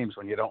win games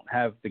when you don't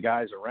have the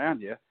guys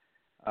around you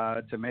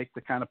to make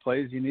the kind of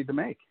plays you need to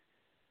make.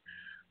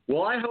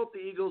 Well, I hope the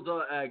Eagles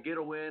get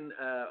a win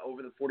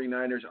over the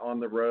 49ers on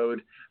the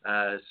road,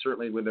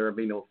 certainly when there will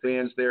be no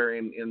fans there.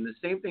 And the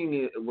same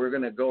thing, we're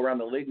going to go around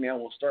the league now.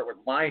 We'll start with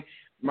my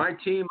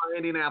team, my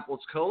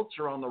Indianapolis Colts,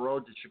 are on the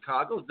road to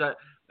Chicago.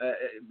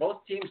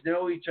 Both teams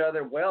know each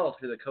other well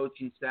through the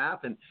coaching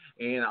staff and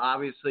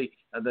obviously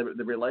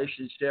the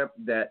relationship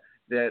that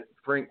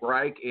Frank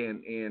Reich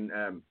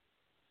and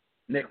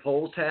Nick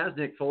Foles has.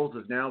 Nick Foles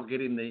is now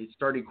getting the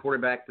starting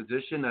quarterback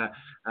position.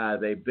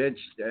 They benched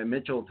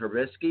Mitchell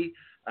Trubisky,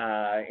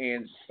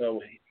 and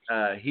so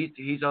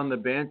he's on the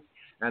bench.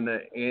 And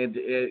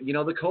you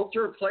know, the Colts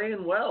are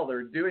playing well.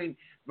 They're doing,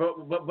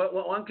 but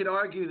one could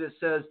argue that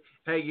says,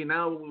 hey, you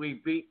know,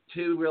 we beat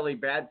 2 really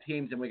bad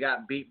teams and we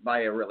got beat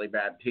by a really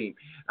bad team.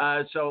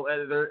 So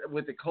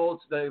with the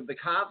Colts, the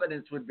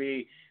confidence would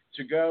be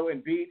to go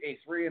and beat a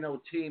 3-0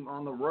 team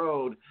on the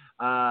road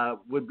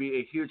would be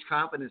a huge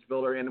confidence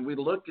builder. And we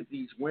look at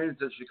these wins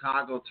that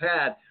Chicago's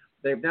had.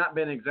 They've not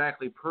been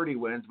exactly pretty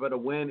wins, but a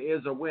win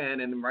is a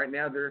win. And right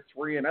now they're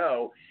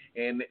 3-0,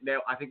 and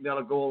I think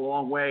that'll go a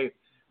long way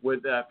with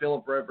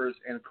Phillip Rivers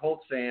and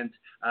Colts fans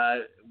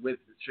with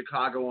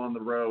Chicago on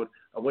the road.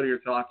 What are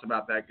your thoughts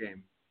about that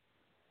game?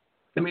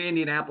 I mean,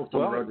 Indianapolis on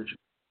the road to Chicago.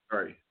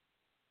 Sorry.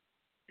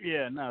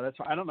 Yeah, no,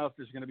 I don't know if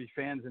there's going to be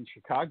fans in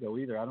Chicago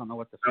either. I don't know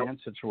what the fan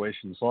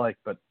situation's like,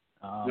 but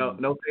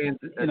no fans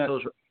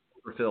until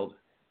we're filled.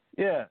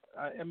 Yeah,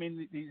 I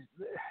mean,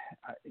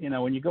 you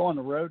know, when you go on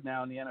the road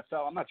now in the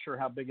NFL, I'm not sure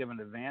how big of an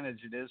advantage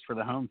it is for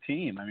the home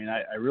team. I mean,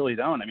 I really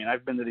don't. I mean,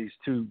 I've been to these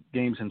 2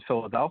 games in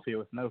Philadelphia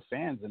with no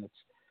fans, and it's,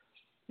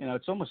 you know,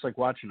 it's almost like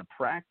watching a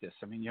practice.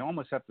 I mean, you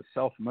almost have to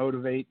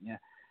self-motivate.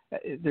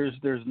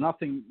 There's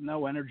nothing,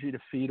 no energy to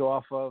feed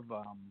off of.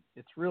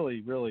 It's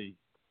really, really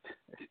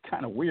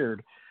kind of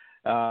weird.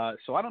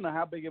 So I don't know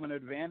how big of an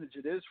advantage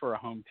it is for a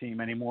home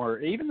team anymore.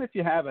 Even if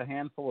you have a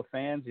handful of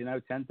fans, you know,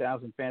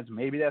 10,000 fans,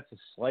 maybe that's a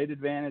slight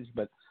advantage,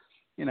 but,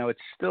 you know,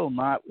 it's still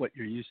not what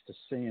you're used to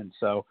seeing.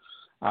 So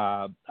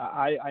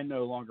I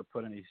no longer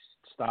put any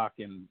stock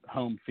in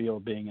home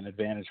field being an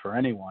advantage for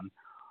anyone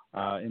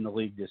in the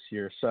league this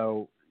year.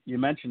 So you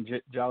mentioned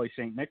Jolly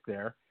St. Nick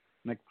there,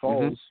 Nick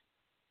Foles. Mm-hmm.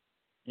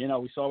 You know,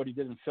 we saw what he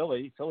did in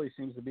Philly. Philly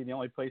seems to be the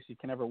only place he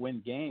can ever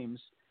win games.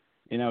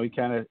 You know, he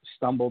kind of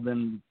stumbled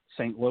in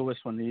St. Louis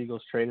when the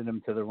Eagles traded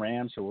him to the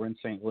Rams, who were in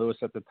St. Louis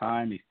at the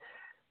time. He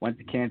went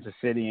to Kansas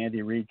City.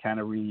 Andy Reid kind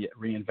of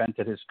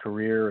reinvented his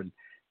career and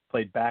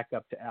played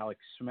backup to Alex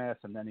Smith,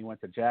 and then he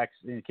went to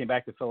Jackson. He came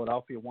back to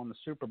Philadelphia, won the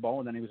Super Bowl,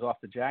 and then he was off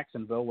to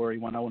Jacksonville, where he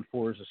went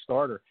 0-4 as a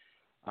starter.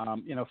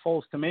 You know,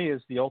 Foles to me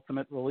is the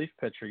ultimate relief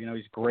pitcher. You know,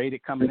 he's great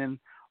at coming in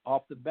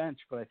off the bench,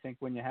 but I think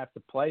when you have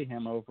to play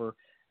him over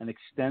an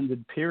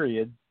extended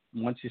period,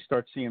 once you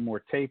start seeing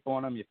more tape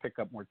on him, you pick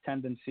up more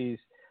tendencies.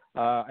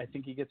 I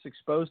think he gets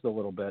exposed a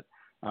little bit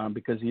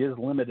because he is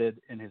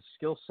limited in his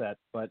skill set.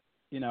 But,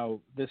 you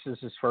know, this is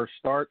his first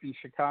start in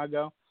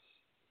Chicago.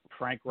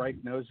 Frank Reich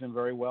knows him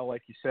very well.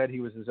 Like you said, he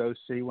was his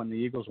OC when the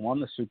Eagles won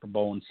the Super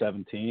Bowl in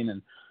 2017.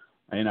 And,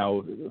 you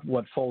know,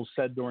 what Foles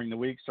said during the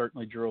week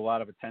certainly drew a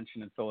lot of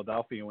attention in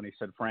Philadelphia when he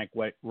said Frank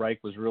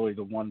Reich was really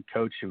the one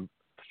coach who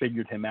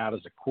figured him out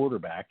as a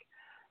quarterback,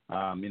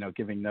 you know,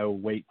 giving no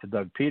weight to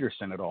Doug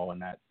Peterson at all in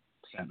that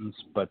sentence.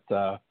 But,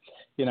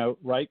 you know,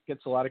 Reich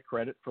gets a lot of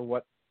credit for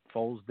what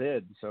Foles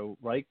did. So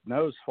Reich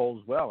knows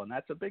Foles well, and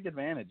that's a big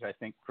advantage, I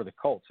think, for the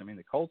Colts. I mean,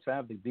 the Colts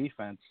have the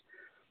defense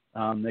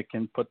that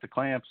can put the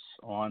clamps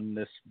on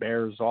this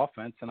Bears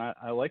offense, and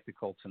I like the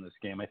Colts in this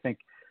game. I think,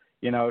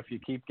 if you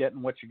keep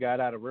getting what you got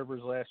out of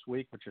Rivers last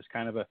week, which is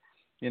kind of a,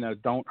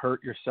 don't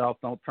hurt yourself,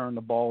 don't turn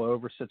the ball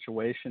over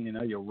situation.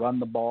 You run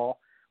the ball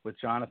with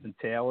Jonathan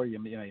Taylor. You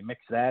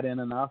mix that in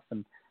enough,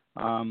 and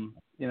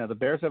the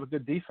Bears have a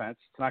good defense.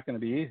 It's not going to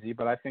be easy,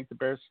 but I think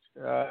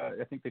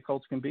the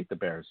Colts can beat the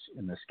Bears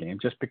in this game,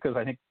 just because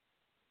I think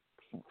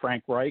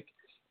Frank Reich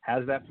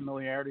has that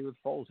familiarity with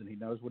Foles, and he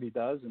knows what he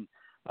does, and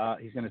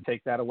he's going to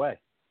take that away.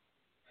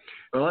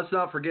 Well, let's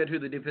not forget who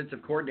the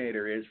defensive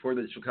coordinator is for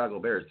the Chicago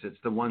Bears. It's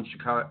the one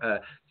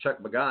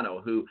Chuck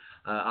Pagano, who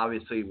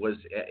obviously was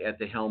at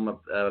the helm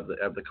of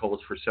the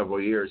Colts for several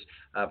years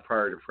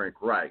prior to Frank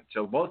Reich.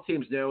 So both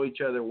teams know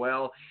each other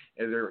well,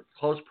 and they're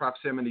close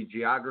proximity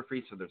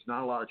geography, so there's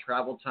not a lot of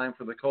travel time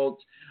for the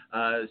Colts.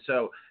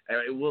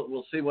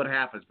 We'll see what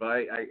happens, but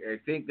I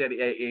think that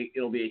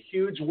it'll be a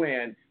huge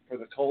win for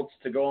the Colts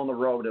to go on the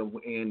road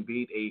and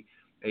beat a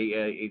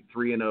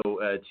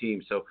 3-0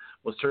 team. So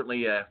we'll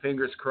certainly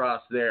fingers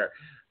crossed there.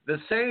 The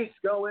Saints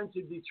go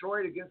into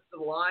Detroit against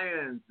the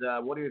Lions.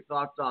 What are your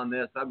thoughts on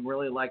this? I'm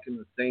really liking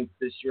the Saints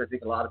this year. I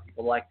think a lot of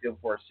people like them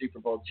for a Super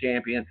Bowl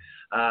champion.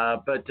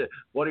 But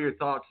what are your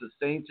thoughts, the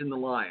Saints and the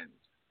Lions?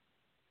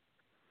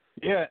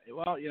 Yeah,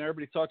 well,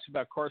 everybody talks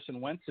about Carson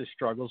Wentz's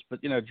struggles,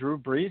 but, Drew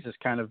Brees has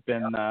kind of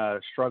been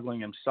struggling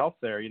himself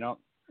there.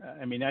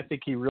 I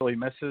think he really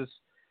misses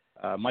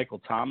Michael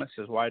Thomas,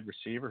 his wide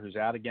receiver, who's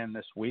out again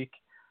this week.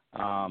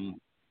 And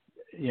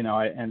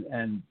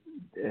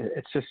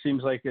it just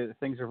seems like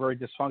things are very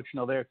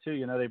dysfunctional there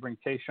too. They bring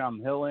Taysom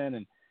Hill in,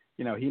 and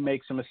he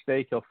makes a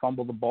mistake, he'll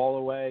fumble the ball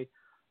away.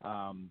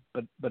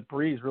 But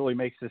Breeze really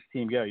makes this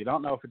team go. You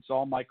don't know if it's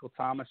all Michael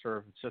Thomas or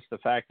if it's just the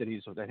fact that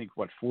he's, I think,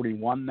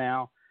 41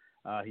 now.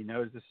 He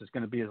knows this is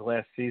going to be his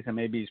last season.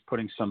 Maybe he's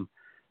putting some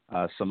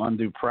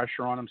undue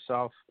pressure on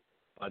himself.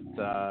 But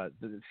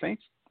the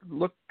Saints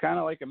look kind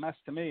of like a mess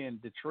to me. And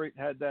Detroit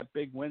had that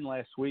big win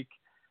last week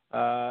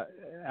out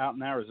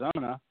in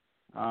Arizona,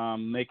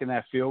 making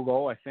that field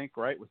goal, I think,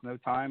 right, with no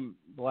time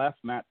left.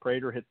 Matt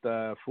Prater hit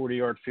the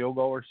 40-yard field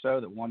goal or so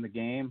that won the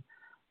game.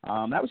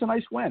 That was a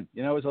nice win.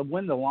 It was a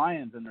win the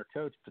Lions and their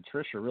coach,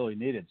 Patricia, really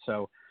needed.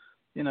 So,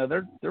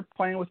 they're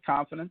playing with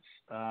confidence.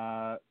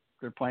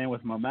 They're playing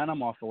with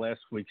momentum off the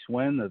last week's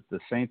win. The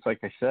Saints, like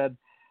I said,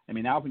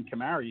 Alvin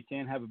Kamara, you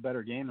can't have a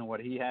better game than what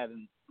he had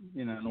in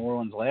New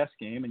Orleans last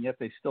game, and yet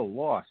they still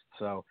lost.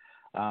 So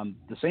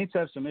the Saints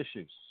have some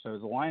issues. So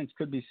the Lions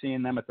could be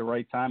seeing them at the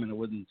right time, and it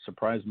wouldn't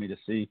surprise me to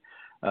see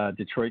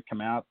Detroit come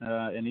out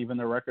and even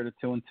their record at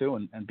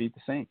 2-2 and beat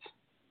the Saints.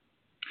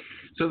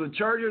 So the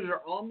Chargers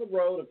are on the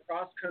road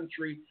across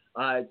country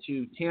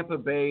to Tampa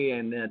Bay,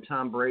 and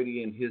Tom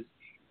Brady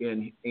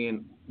and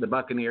in the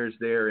Buccaneers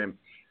there. And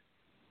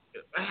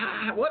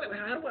how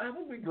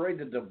would we grade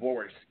the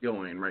divorce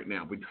going right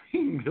now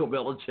between Bill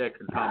Belichick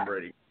and Tom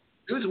Brady?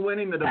 Who's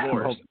winning the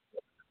divorce?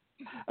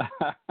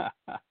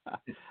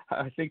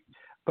 I think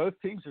both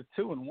teams are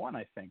 2-1.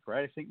 I think,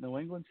 right? I think New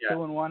England's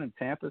 2-1 and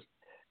Tampa's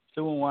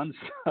 2-1.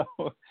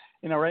 So,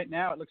 right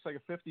now it looks like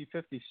a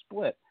 50-50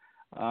 split.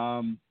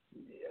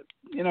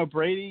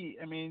 Brady,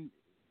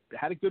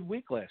 had a good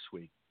week last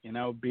week.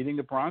 Beating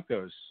the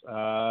Broncos.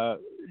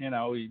 He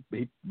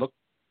looked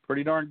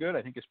pretty darn good.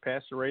 I think his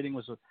passer rating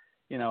was,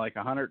 like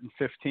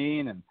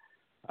 115, and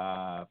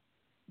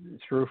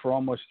threw for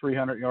almost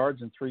 300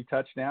 yards and 3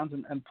 touchdowns,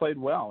 and played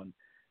well. And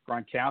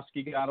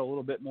Gronkowski got a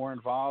little bit more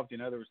involved.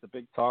 There was the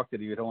big talk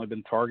that he had only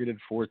been targeted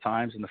 4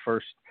 times in the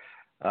first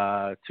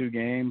 2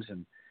 games,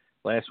 and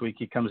last week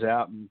he comes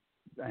out and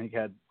I think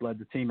had led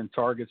the team in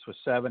targets with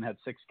 7, had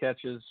 6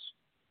 catches,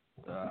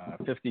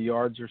 50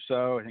 yards or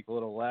so, I think a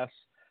little less.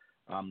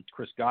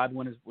 Chris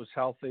Godwin was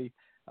healthy,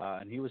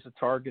 and he was a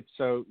target.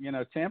 So,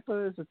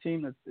 Tampa is a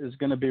team that is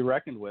going to be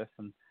reckoned with,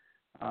 and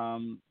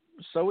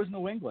so is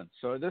New England.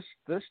 So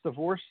this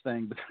divorce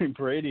thing between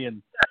Brady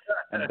and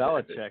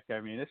Belichick,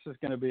 this is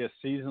going to be a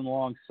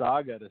season-long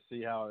saga to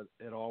see how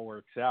it all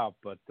works out.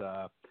 But,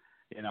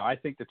 I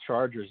think the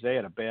Chargers, they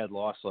had a bad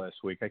loss last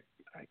week. I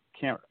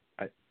can't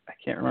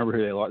remember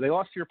who they lost. They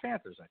lost to your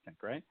Panthers, I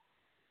think, right?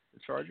 The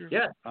Chargers?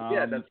 Yeah,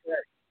 that's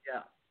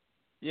right.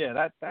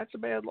 Yeah, that's a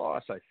bad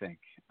loss, I think.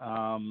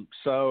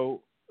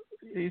 So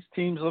these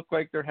teams look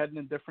like they're heading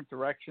in different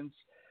directions.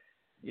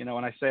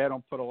 When I say I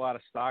don't put a lot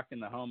of stock in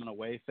the home and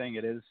away thing,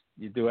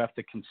 you do have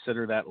to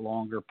consider that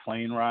longer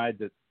plane ride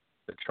that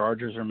the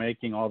Chargers are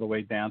making all the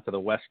way down to the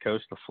west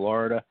coast of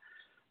Florida.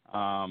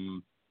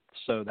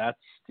 So that's,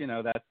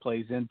 that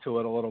plays into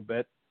it a little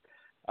bit.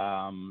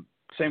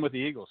 Same with the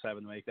Eagles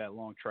having to make that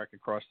long trek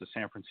across to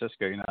San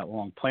Francisco, that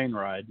long plane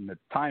ride, and the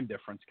time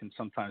difference can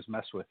sometimes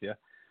mess with you.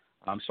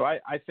 So I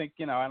think,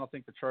 I don't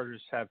think the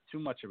Chargers have too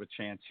much of a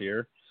chance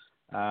here.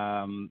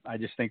 I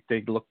just think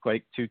they look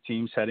like 2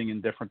 teams heading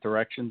in different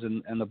directions,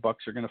 and the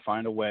Bucs are going to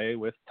find a way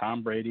with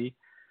Tom Brady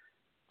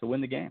to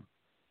win the game.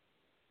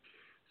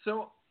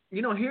 So,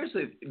 here's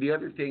the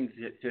other thing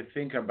to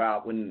think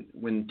about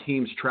when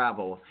teams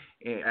travel,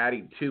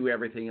 adding to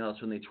everything else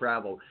when they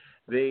travel.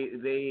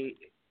 They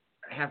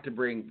have to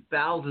bring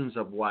thousands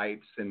of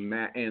wipes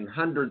and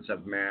hundreds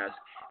of masks,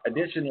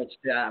 additional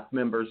staff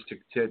members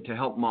to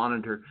help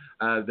monitor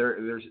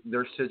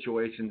their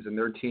situations and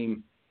their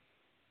team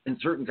and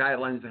certain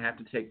guidelines that have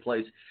to take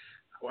place.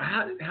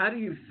 How do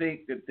you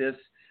think that this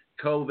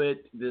COVID,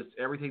 this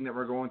everything that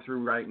we're going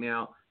through right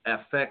now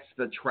affects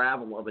the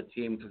travel of a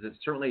team? Because it's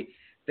certainly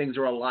things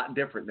are a lot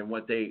different than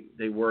what they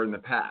were in the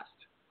past.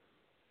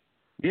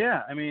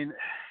 Yeah, I mean,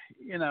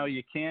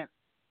 you can't.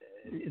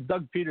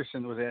 Doug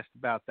Peterson was asked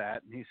about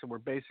that, and he said we're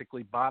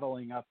basically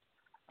bottling up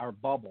our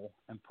bubble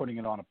and putting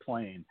it on a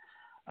plane.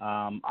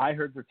 I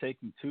heard they're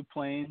taking 2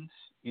 planes,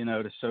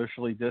 to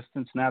socially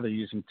distance. Now they're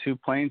using 2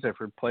 planes. I've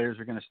heard players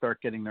are going to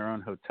start getting their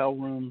own hotel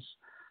rooms.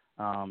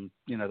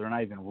 They're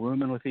not even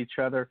rooming with each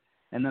other.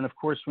 And then, of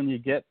course, when you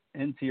get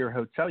into your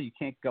hotel, you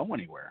can't go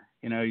anywhere.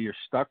 You're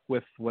stuck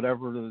with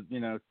whatever,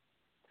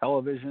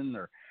 television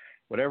or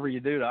whatever you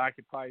do to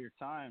occupy your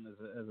time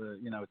as a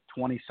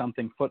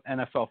 20-something foot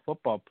NFL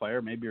football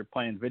player. Maybe you're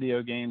playing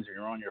video games or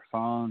you're on your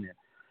phone.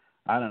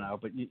 I don't know,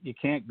 but you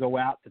can't go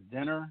out to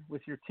dinner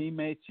with your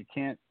teammates. You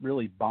can't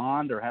really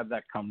bond or have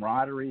that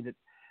camaraderie that,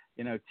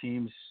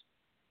 teams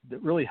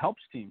that really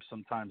helps teams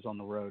sometimes on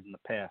the road in the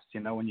past,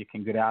 when you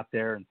can get out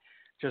there and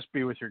just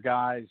be with your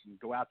guys and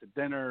go out to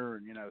dinner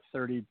and,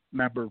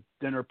 30-member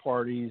dinner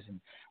parties and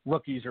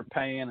rookies are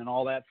paying and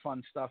all that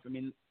fun stuff. I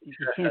mean, you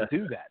can't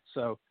do that.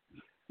 So,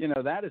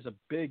 that is a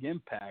big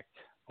impact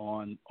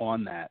on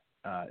that,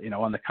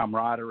 on the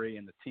camaraderie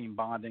and the team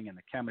bonding and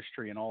the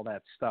chemistry and all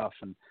that stuff.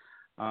 And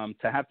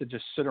to have to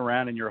just sit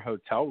around in your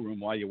hotel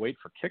room while you wait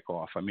for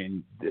kickoff. I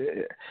mean,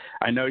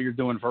 I know you're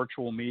doing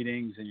virtual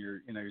meetings and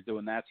you're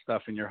doing that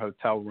stuff in your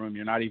hotel room.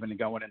 You're not even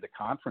going into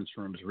conference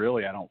rooms,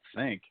 really, I don't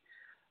think.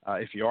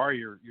 If you are,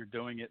 you're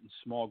doing it in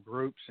small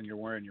groups and you're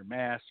wearing your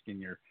mask and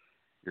your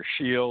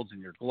shields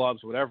and your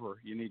gloves, whatever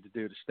you need to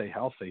do to stay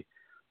healthy.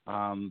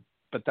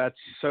 But that's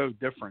so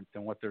different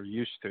than what they're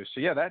used to. So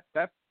yeah,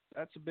 that's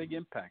a big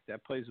impact.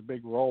 That plays a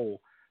big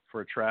role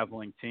for a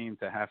traveling team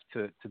to have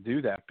to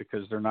do that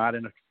because they're not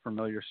in a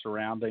familiar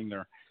surrounding.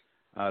 They're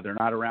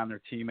not around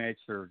their teammates.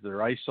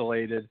 They're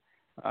isolated,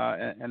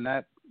 and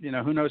that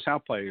who knows how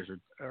players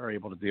are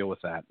able to deal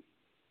with that.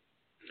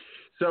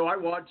 So I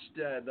watched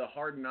the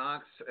Hard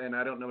Knocks, and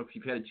I don't know if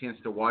you've had a chance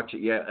to watch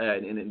it yet.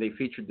 And they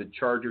featured the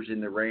Chargers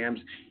and the Rams,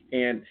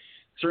 and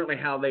certainly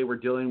how they were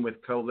dealing with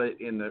COVID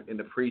in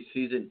the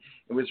preseason.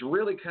 It was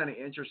really kind of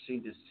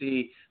interesting to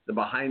see the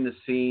behind the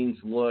scenes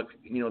look.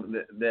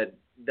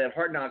 That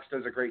Hard Knocks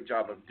does a great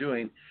job of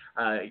doing.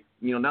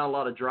 Not a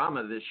lot of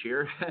drama this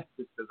year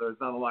because there's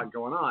not a lot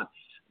going on,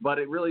 but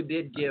it really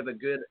did give a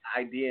good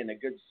idea and a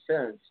good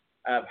sense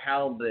of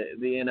how the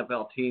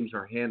NFL teams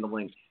are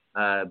handling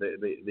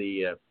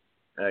the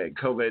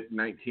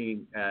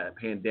COVID-19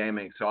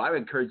 pandemic. So I would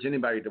encourage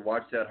anybody to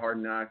watch that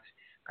Hard Knocks.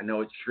 I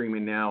know it's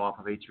streaming now off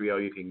of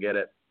HBO. You can get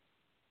it.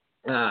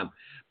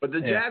 But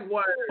the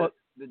Jaguars.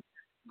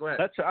 Go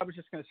ahead. I was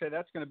just going to say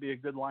that's going to be a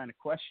good line of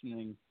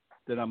questioning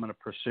that I'm going to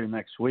pursue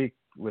next week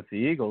with the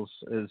Eagles.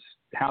 Is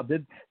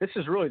this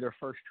is really their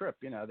first trip.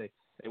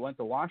 They went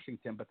to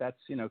Washington, but that's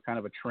kind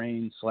of a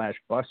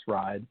train/bus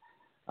ride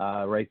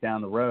right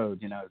down the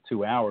road.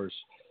 2 hours.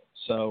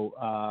 So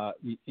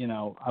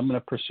I'm going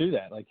to pursue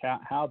that. Like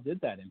how did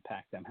that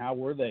impact them? How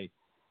were they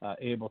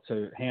able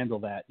to handle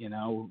that,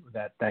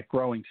 that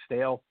growing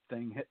stale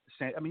thing?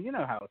 I mean, you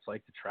know how it's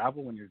like to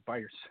travel when you're by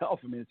yourself.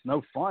 I mean, it's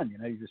no fun.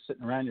 You're just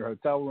sitting around your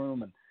hotel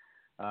room and,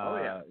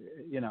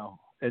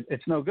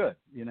 it's no good.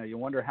 You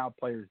wonder how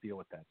players deal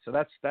with that. So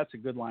that's a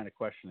good line of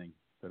questioning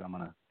that I'm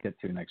going to get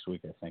to next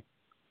week, I think.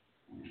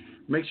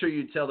 Make sure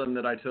you tell them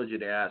that I told you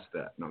to ask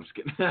that. No, I'm just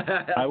kidding.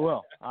 I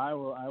will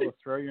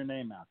throw your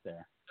name out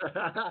there.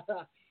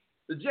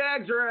 The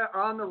Jags are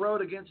on the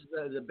road against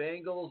the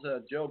Bengals.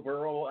 Joe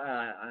Burrow,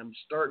 I'm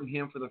starting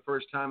him for the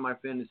first time in my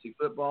fantasy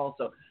football,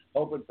 so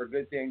hoping for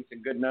good things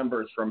and good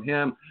numbers from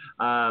him.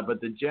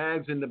 But the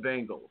Jags and the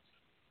Bengals.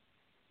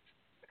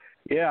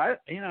 Yeah,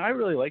 I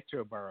really like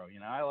Joe Burrow.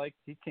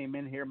 He came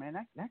in here, man.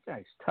 That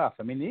guy's tough.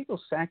 I mean, the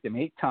Eagles sacked him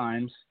 8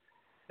 times.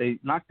 They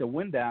knocked the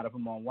wind out of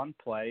him on one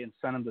play and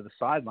sent him to the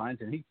sidelines,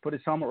 and he put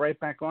his helmet right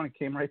back on and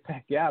came right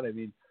back out. I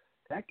mean,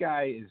 that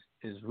guy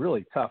is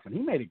really tough, and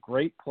he made a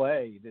great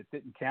play that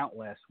didn't count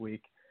last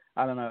week.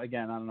 I don't know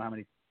how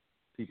many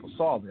people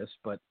saw this,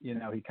 but,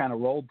 he kind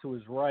of rolled to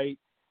his right,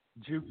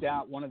 juked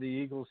out one of the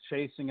Eagles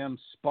chasing him,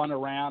 spun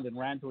around and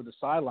ran toward the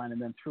sideline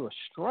and then threw a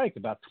strike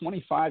about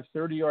 25,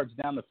 30 yards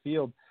down the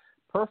field.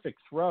 Perfect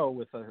throw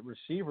with a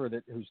receiver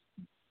who's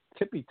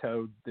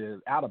tippy-toed the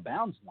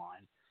out-of-bounds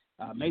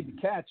line. Made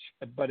the catch,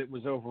 but it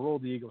was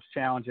overruled. The Eagles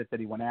challenged it that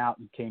he went out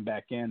and came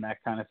back in, that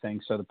kind of thing,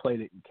 so the play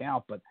didn't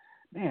count. But,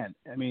 man,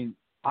 I mean,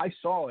 I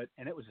saw it,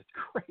 and it was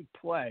a great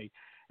play,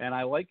 and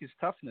I like his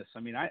toughness.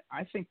 I mean, I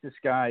think this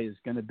guy is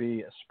going to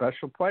be a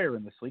special player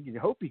in this league. You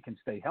hope he can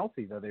stay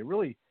healthy, though. They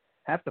really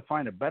have to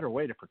find a better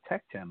way to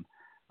protect him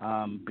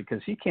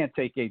because he can't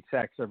take 8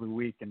 sacks every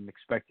week and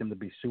expect him to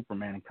be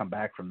Superman and come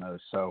back from those.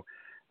 So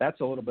that's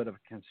a little bit of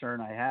a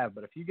concern I have.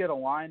 But if you get a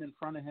line in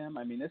front of him,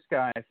 I mean, this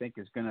guy I think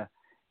is going to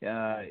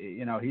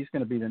he's going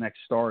to be the next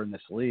star in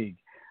this league.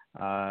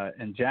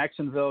 In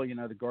Jacksonville,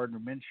 the Gardner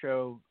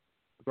Minshew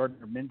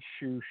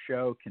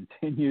show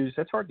continues.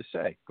 That's hard to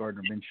say,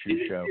 Gardner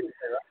Minshew show.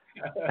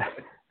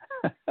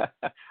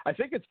 I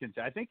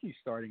think he's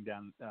starting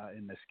down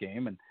in this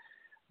game, and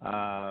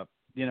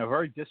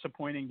very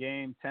disappointing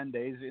game. 10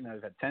 days, they've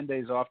had 10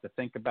 days off to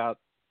think about,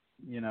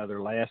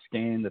 their last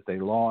game that they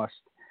lost,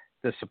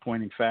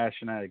 disappointing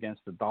fashion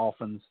against the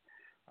Dolphins.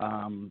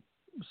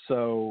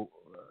 So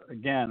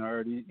again,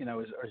 already,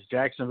 is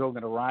Jacksonville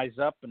going to rise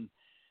up and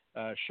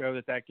show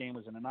that game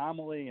was an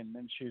anomaly and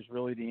Minshew's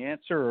really the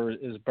answer, or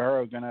is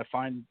Burrow going to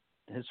find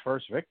his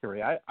first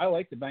victory? I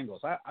like the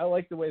Bengals. I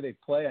like the way they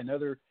play. I know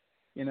they're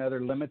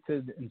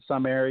limited in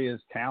some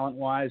areas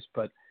talent-wise,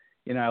 but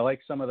I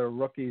like some of the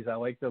rookies. I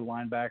like the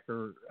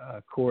linebacker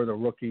core of the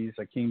rookies,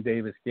 Akeem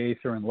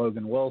Davis-Gaither and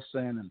Logan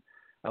Wilson, and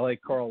I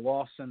like Carl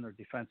Lawson, their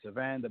defensive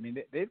end. I mean,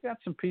 they've got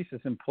some pieces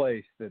in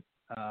place that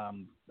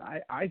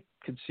I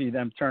could see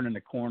them turning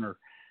the corner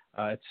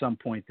at some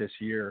point this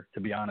year, to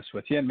be honest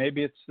with you, and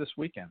maybe it's this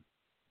weekend.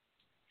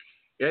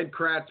 Ed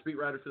Kracz, beat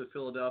writer for the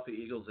Philadelphia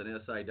Eagles and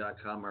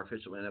SI.com, our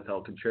official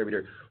NFL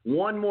contributor.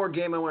 One more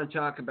game I want to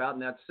talk about,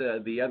 and that's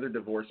the other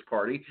divorce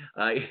party,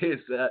 is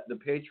the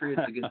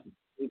Patriots against the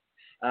Chiefs.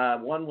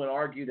 One would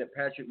argue that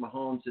Patrick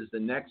Mahomes is the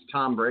next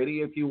Tom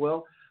Brady, if you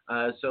will.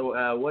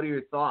 So what are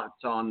your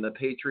thoughts on the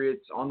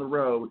Patriots on the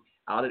road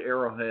out at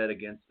Arrowhead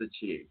against the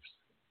Chiefs?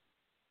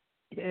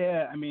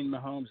 Yeah, I mean,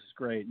 Mahomes is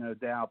great, no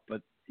doubt.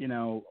 But,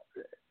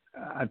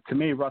 to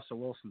me, Russell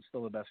Wilson's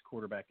still the best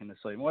quarterback in this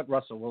league. And what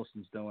Russell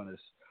Wilson's doing is,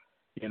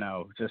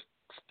 just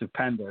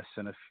stupendous.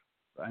 And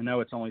I know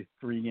it's only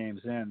 3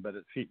 games in, but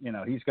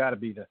he's got to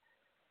be the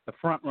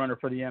front runner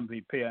for the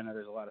MVP. I know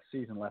there's a lot of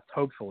season left,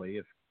 hopefully,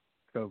 if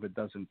COVID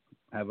doesn't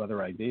have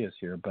other ideas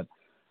here. But,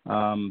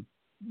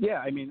 yeah,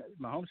 I mean,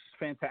 Mahomes is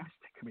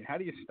fantastic. I mean, how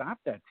do you stop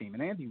that team?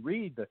 And Andy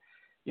Reid,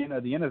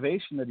 the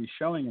innovation that he's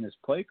showing in his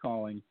play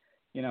calling,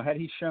 had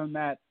he shown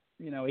that,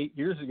 8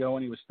 years ago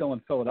when he was still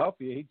in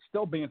Philadelphia, he'd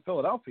still be in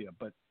Philadelphia.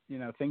 But,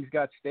 things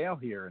got stale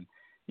here. And,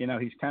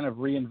 he's kind of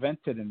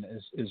reinvented and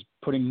is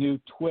putting new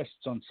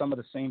twists on some of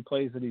the same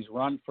plays that he's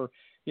run for,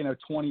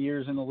 20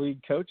 years in the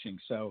league coaching.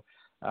 So,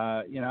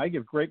 I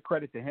give great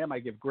credit to him. I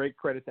give great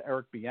credit to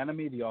Eric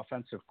Bieniemy, the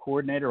offensive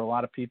coordinator. A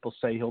lot of people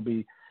say he'll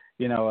be,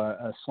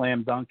 a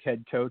slam dunk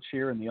head coach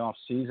here in the off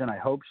season. I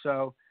hope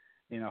so.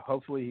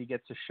 Hopefully he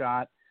gets a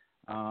shot.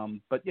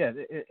 But yeah,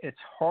 it's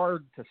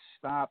hard to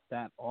stop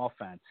that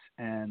offense.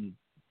 And,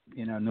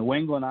 New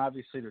England,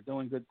 obviously they're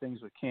doing good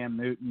things with Cam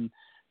Newton.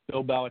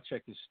 Bill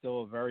Belichick is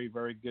still a very,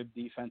 very good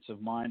defensive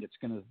mind. It's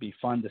going to be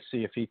fun to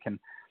see if he can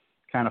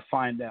kind of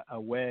find a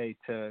way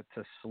to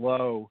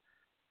slow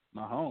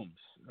Mahomes.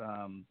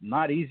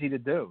 Not easy to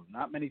do.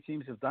 Not many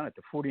teams have done it.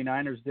 The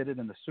 49ers did it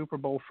in the Super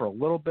Bowl for a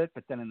little bit,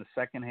 but then in the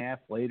second half,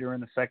 later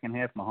in the second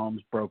half,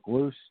 Mahomes broke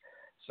loose.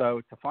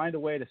 So to find a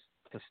way to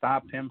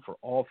stop him for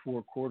all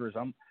 4 quarters,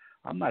 I'm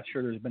not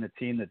sure there's been a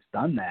team that's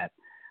done that.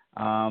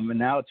 And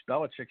now it's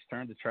Belichick's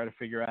turn to try to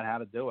figure out how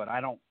to do it.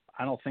 I don't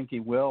think he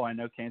will. I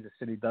know Kansas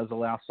City does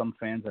allow some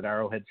fans at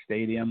Arrowhead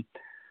Stadium.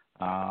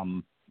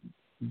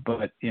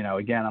 But,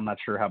 again, I'm not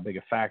sure how big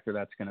a factor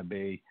that's going to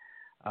be.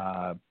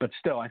 But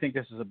still, I think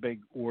this is a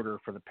big order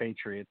for the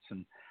Patriots.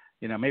 And,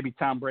 maybe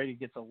Tom Brady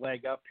gets a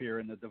leg up here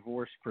in the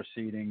divorce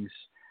proceedings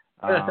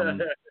by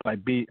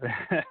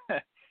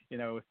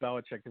with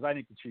Belichick, because I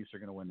think the Chiefs are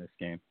going to win this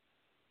game.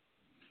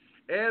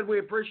 Ed, we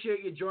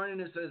appreciate you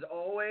joining us as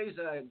always.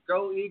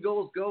 Go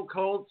Eagles, go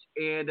Colts,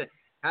 and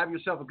have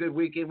yourself a good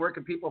weekend. Where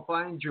can people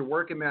find your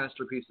work and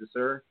masterpieces,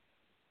 sir?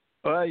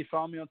 Well, you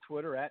follow me on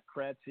Twitter at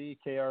Kratze,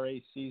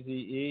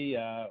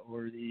 Kracze,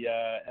 or the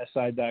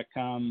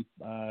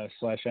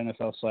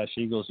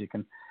SI.com/NFL/Eagles. You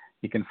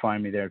can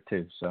find me there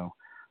too. So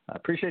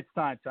appreciate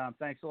the time, Tom.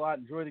 Thanks a lot.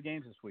 Enjoy the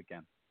games this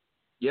weekend.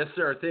 Yes,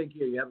 sir. Thank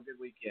you. You have a good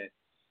weekend.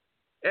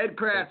 Ed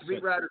Kracz,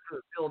 beat writer for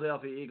the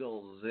Philadelphia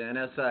Eagles and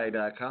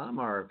SI.com,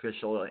 our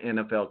official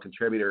NFL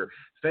contributor.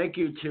 Thank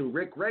you to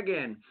Rick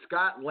Riggin,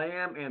 Scott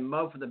Lamb, and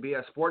Mo from the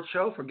BS Sports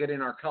Show for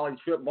getting our college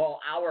football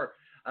hour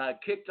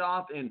kicked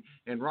off and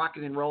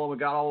rocking and rolling. We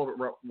got all of it.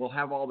 We'll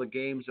have all the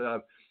games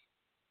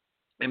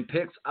and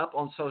picks up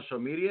on social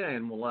media,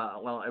 and we'll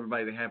allow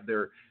everybody to have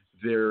their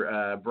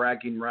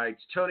bragging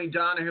rights. Tony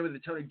Donahue with the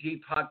Tony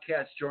D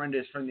podcast joined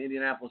us from the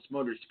Indianapolis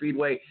Motor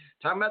Speedway,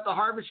 talking about the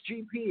Harvest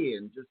GP,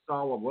 and just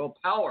saw Will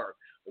Power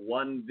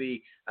won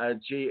the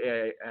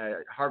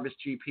Harvest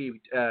GP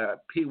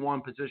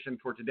P1 position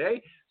for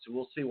today. So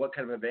we'll see what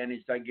kind of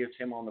advantage that gives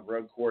him on the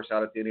road course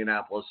out at the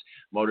Indianapolis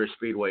Motor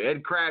Speedway.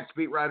 Ed Kracz,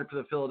 beat writer for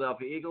the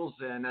Philadelphia Eagles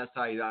and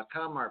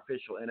SI.com, our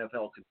official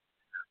NFL.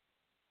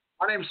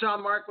 My name's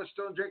Sean Marquis.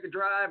 Don't drink and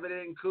drive. It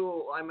ain't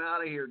cool. I'm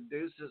out of here.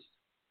 Deuces.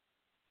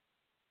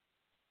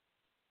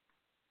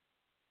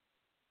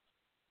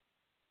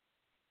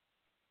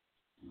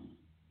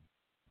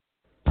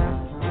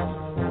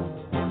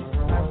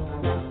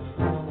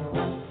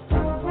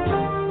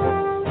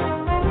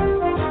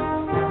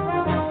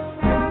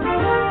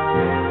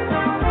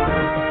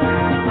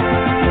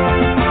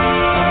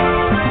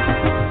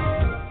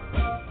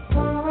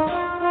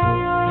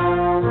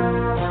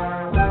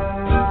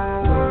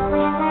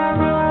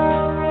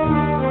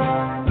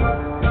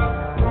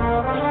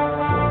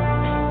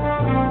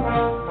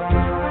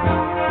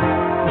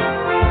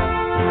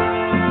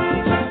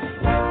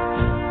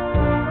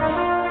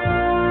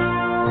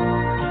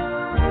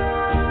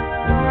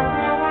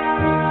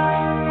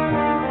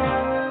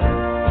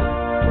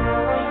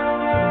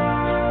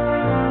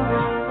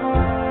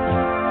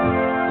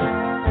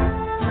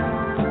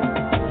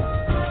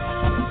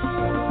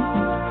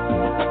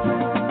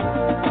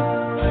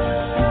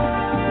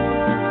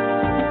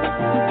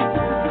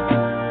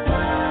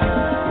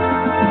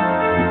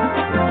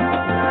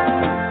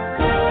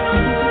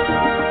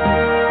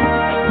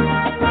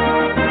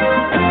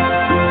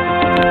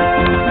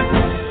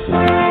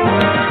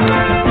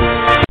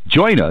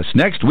 Join us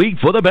next week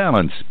for The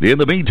Balance. In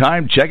the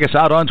meantime, check us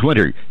out on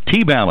Twitter,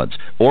 T-Balance,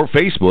 or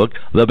Facebook,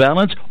 The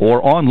Balance,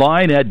 or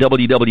online at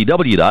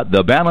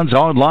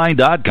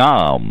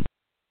www.thebalanceonline.com.